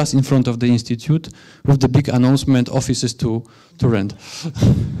which is just in front of the institute, with the big announcement, offices to rent.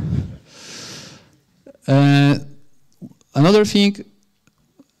 Another thing,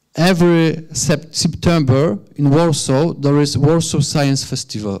 every September in Warsaw, there is Warsaw Science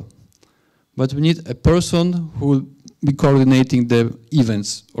Festival. But we need a person who will be coordinating the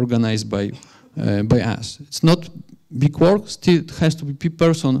events organized by us. It's not big work, still it has to be a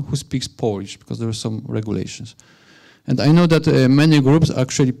person who speaks Polish, because there are some regulations. And I know that many groups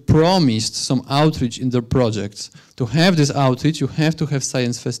actually promised some outreach in their projects. To have this outreach, you have to have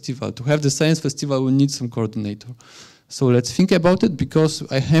science festival. To have the science festival, we need some coordinator. So let's think about it, because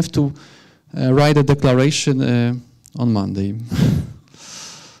I have to write a declaration on Monday.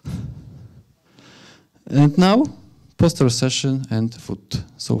 And now, poster session and food.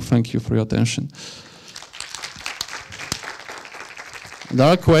 So thank you for your attention. There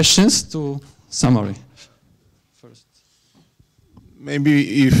are questions to summary. First.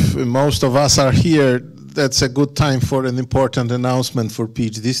 Maybe if most of us are here, that's a good time for an important announcement for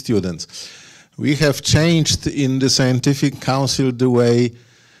PhD students. We have changed in the Scientific Council the way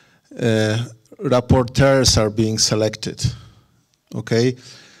rapporteurs are being selected. Okay?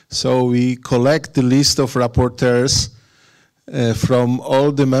 So we collect the list of rapporteurs from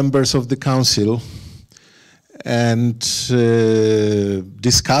all the members of the council and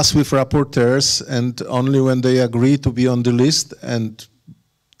discuss with rapporteurs, and only when they agree to be on the list, and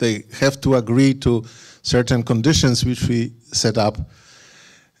they have to agree to certain conditions which we set up,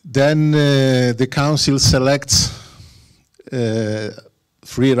 then the council selects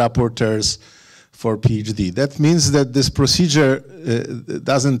 3 rapporteurs for PhD. That means that this procedure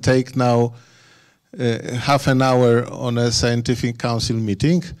doesn't take now half an hour on a scientific council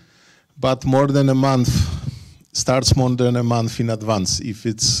meeting, but more than a month, starts more than a month in advance if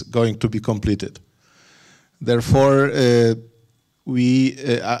it's going to be completed. Therefore,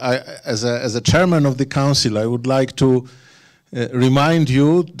 as a chairman of the council, I would like to remind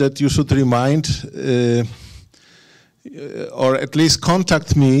you that you should remind, or at least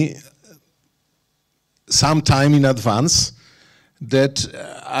contact me sometime in advance, that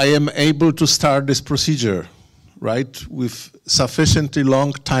I am able to start this procedure, right, with sufficiently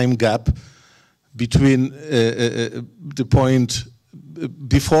long time gap between the point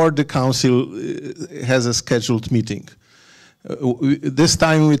before the council has a scheduled meeting. This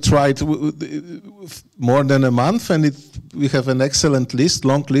time we tried more than a month, and we have an excellent list,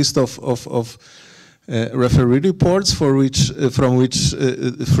 long list of referee reports for which, from which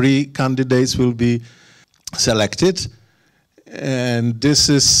 3 candidates will be selected. And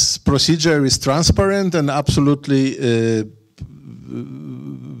this procedure is transparent and absolutely,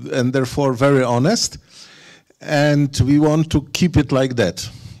 and therefore very honest. And we want to keep it like that.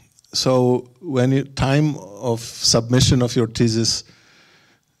 So when time of submission of your thesis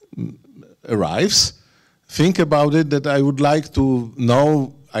arrives, think about it, that I would like to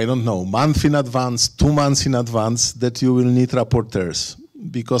know, I don't know, month in advance, 2 months in advance, that you will need rapporteurs,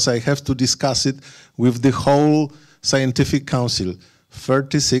 because I have to discuss it with the whole scientific council,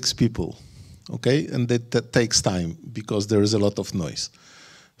 36 people, okay? And that takes time, because there is a lot of noise.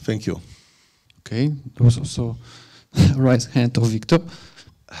 Thank you. Okay, there was also raised hand of Victor.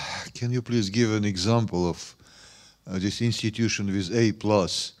 Can you please give an example of this institution with A+?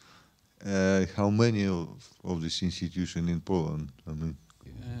 How many of this institution in Poland? I mean,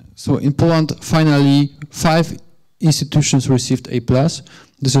 so in Poland, finally, 5 institutions received A+.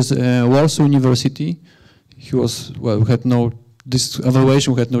 This is Warsaw University. He was, well, we had no, this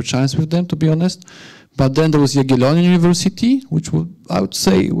evaluation, we had no chance with them, to be honest. But then there was Jagiellonian University, which I would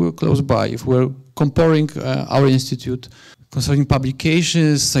say we're close by. If we're comparing our institute concerning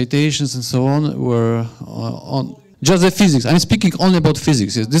publications, citations, and so on, we're on just the physics. I'm speaking only about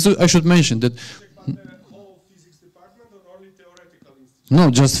physics. Yes. This I should mention that. No,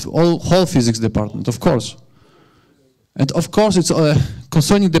 just whole physics department, of course. And of course, it's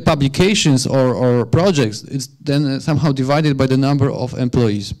concerning the publications or projects, it's then somehow divided by the number of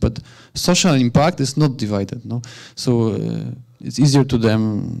employees. But social impact is not divided, no? So it's easier to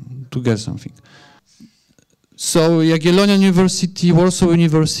them to get something. So Jagiellonian University, Warsaw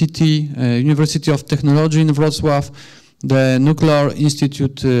University, University of Technology in Wrocław, the Nuclear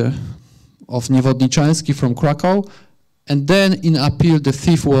Institute of Niewodniczański from Krakow, And then in appeal, the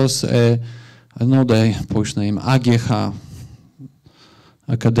thief was, I don't know the Polish name, AGH,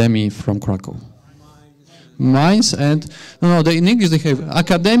 Academy from Krakow. Mainz and, in English they have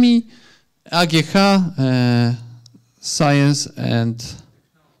Academy, AGH, Science and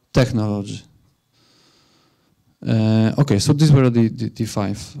Technology. Okay, so these were the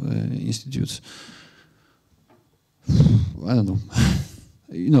five institutes. I don't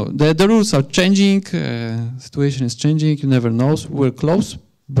know. The rules are changing, situation is changing, you never know. We're close,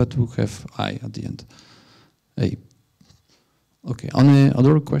 but we'll have I at the end. A. Okay, any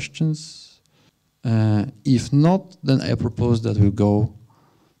other questions? If not, then I propose that we'll go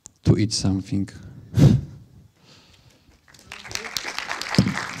to eat something.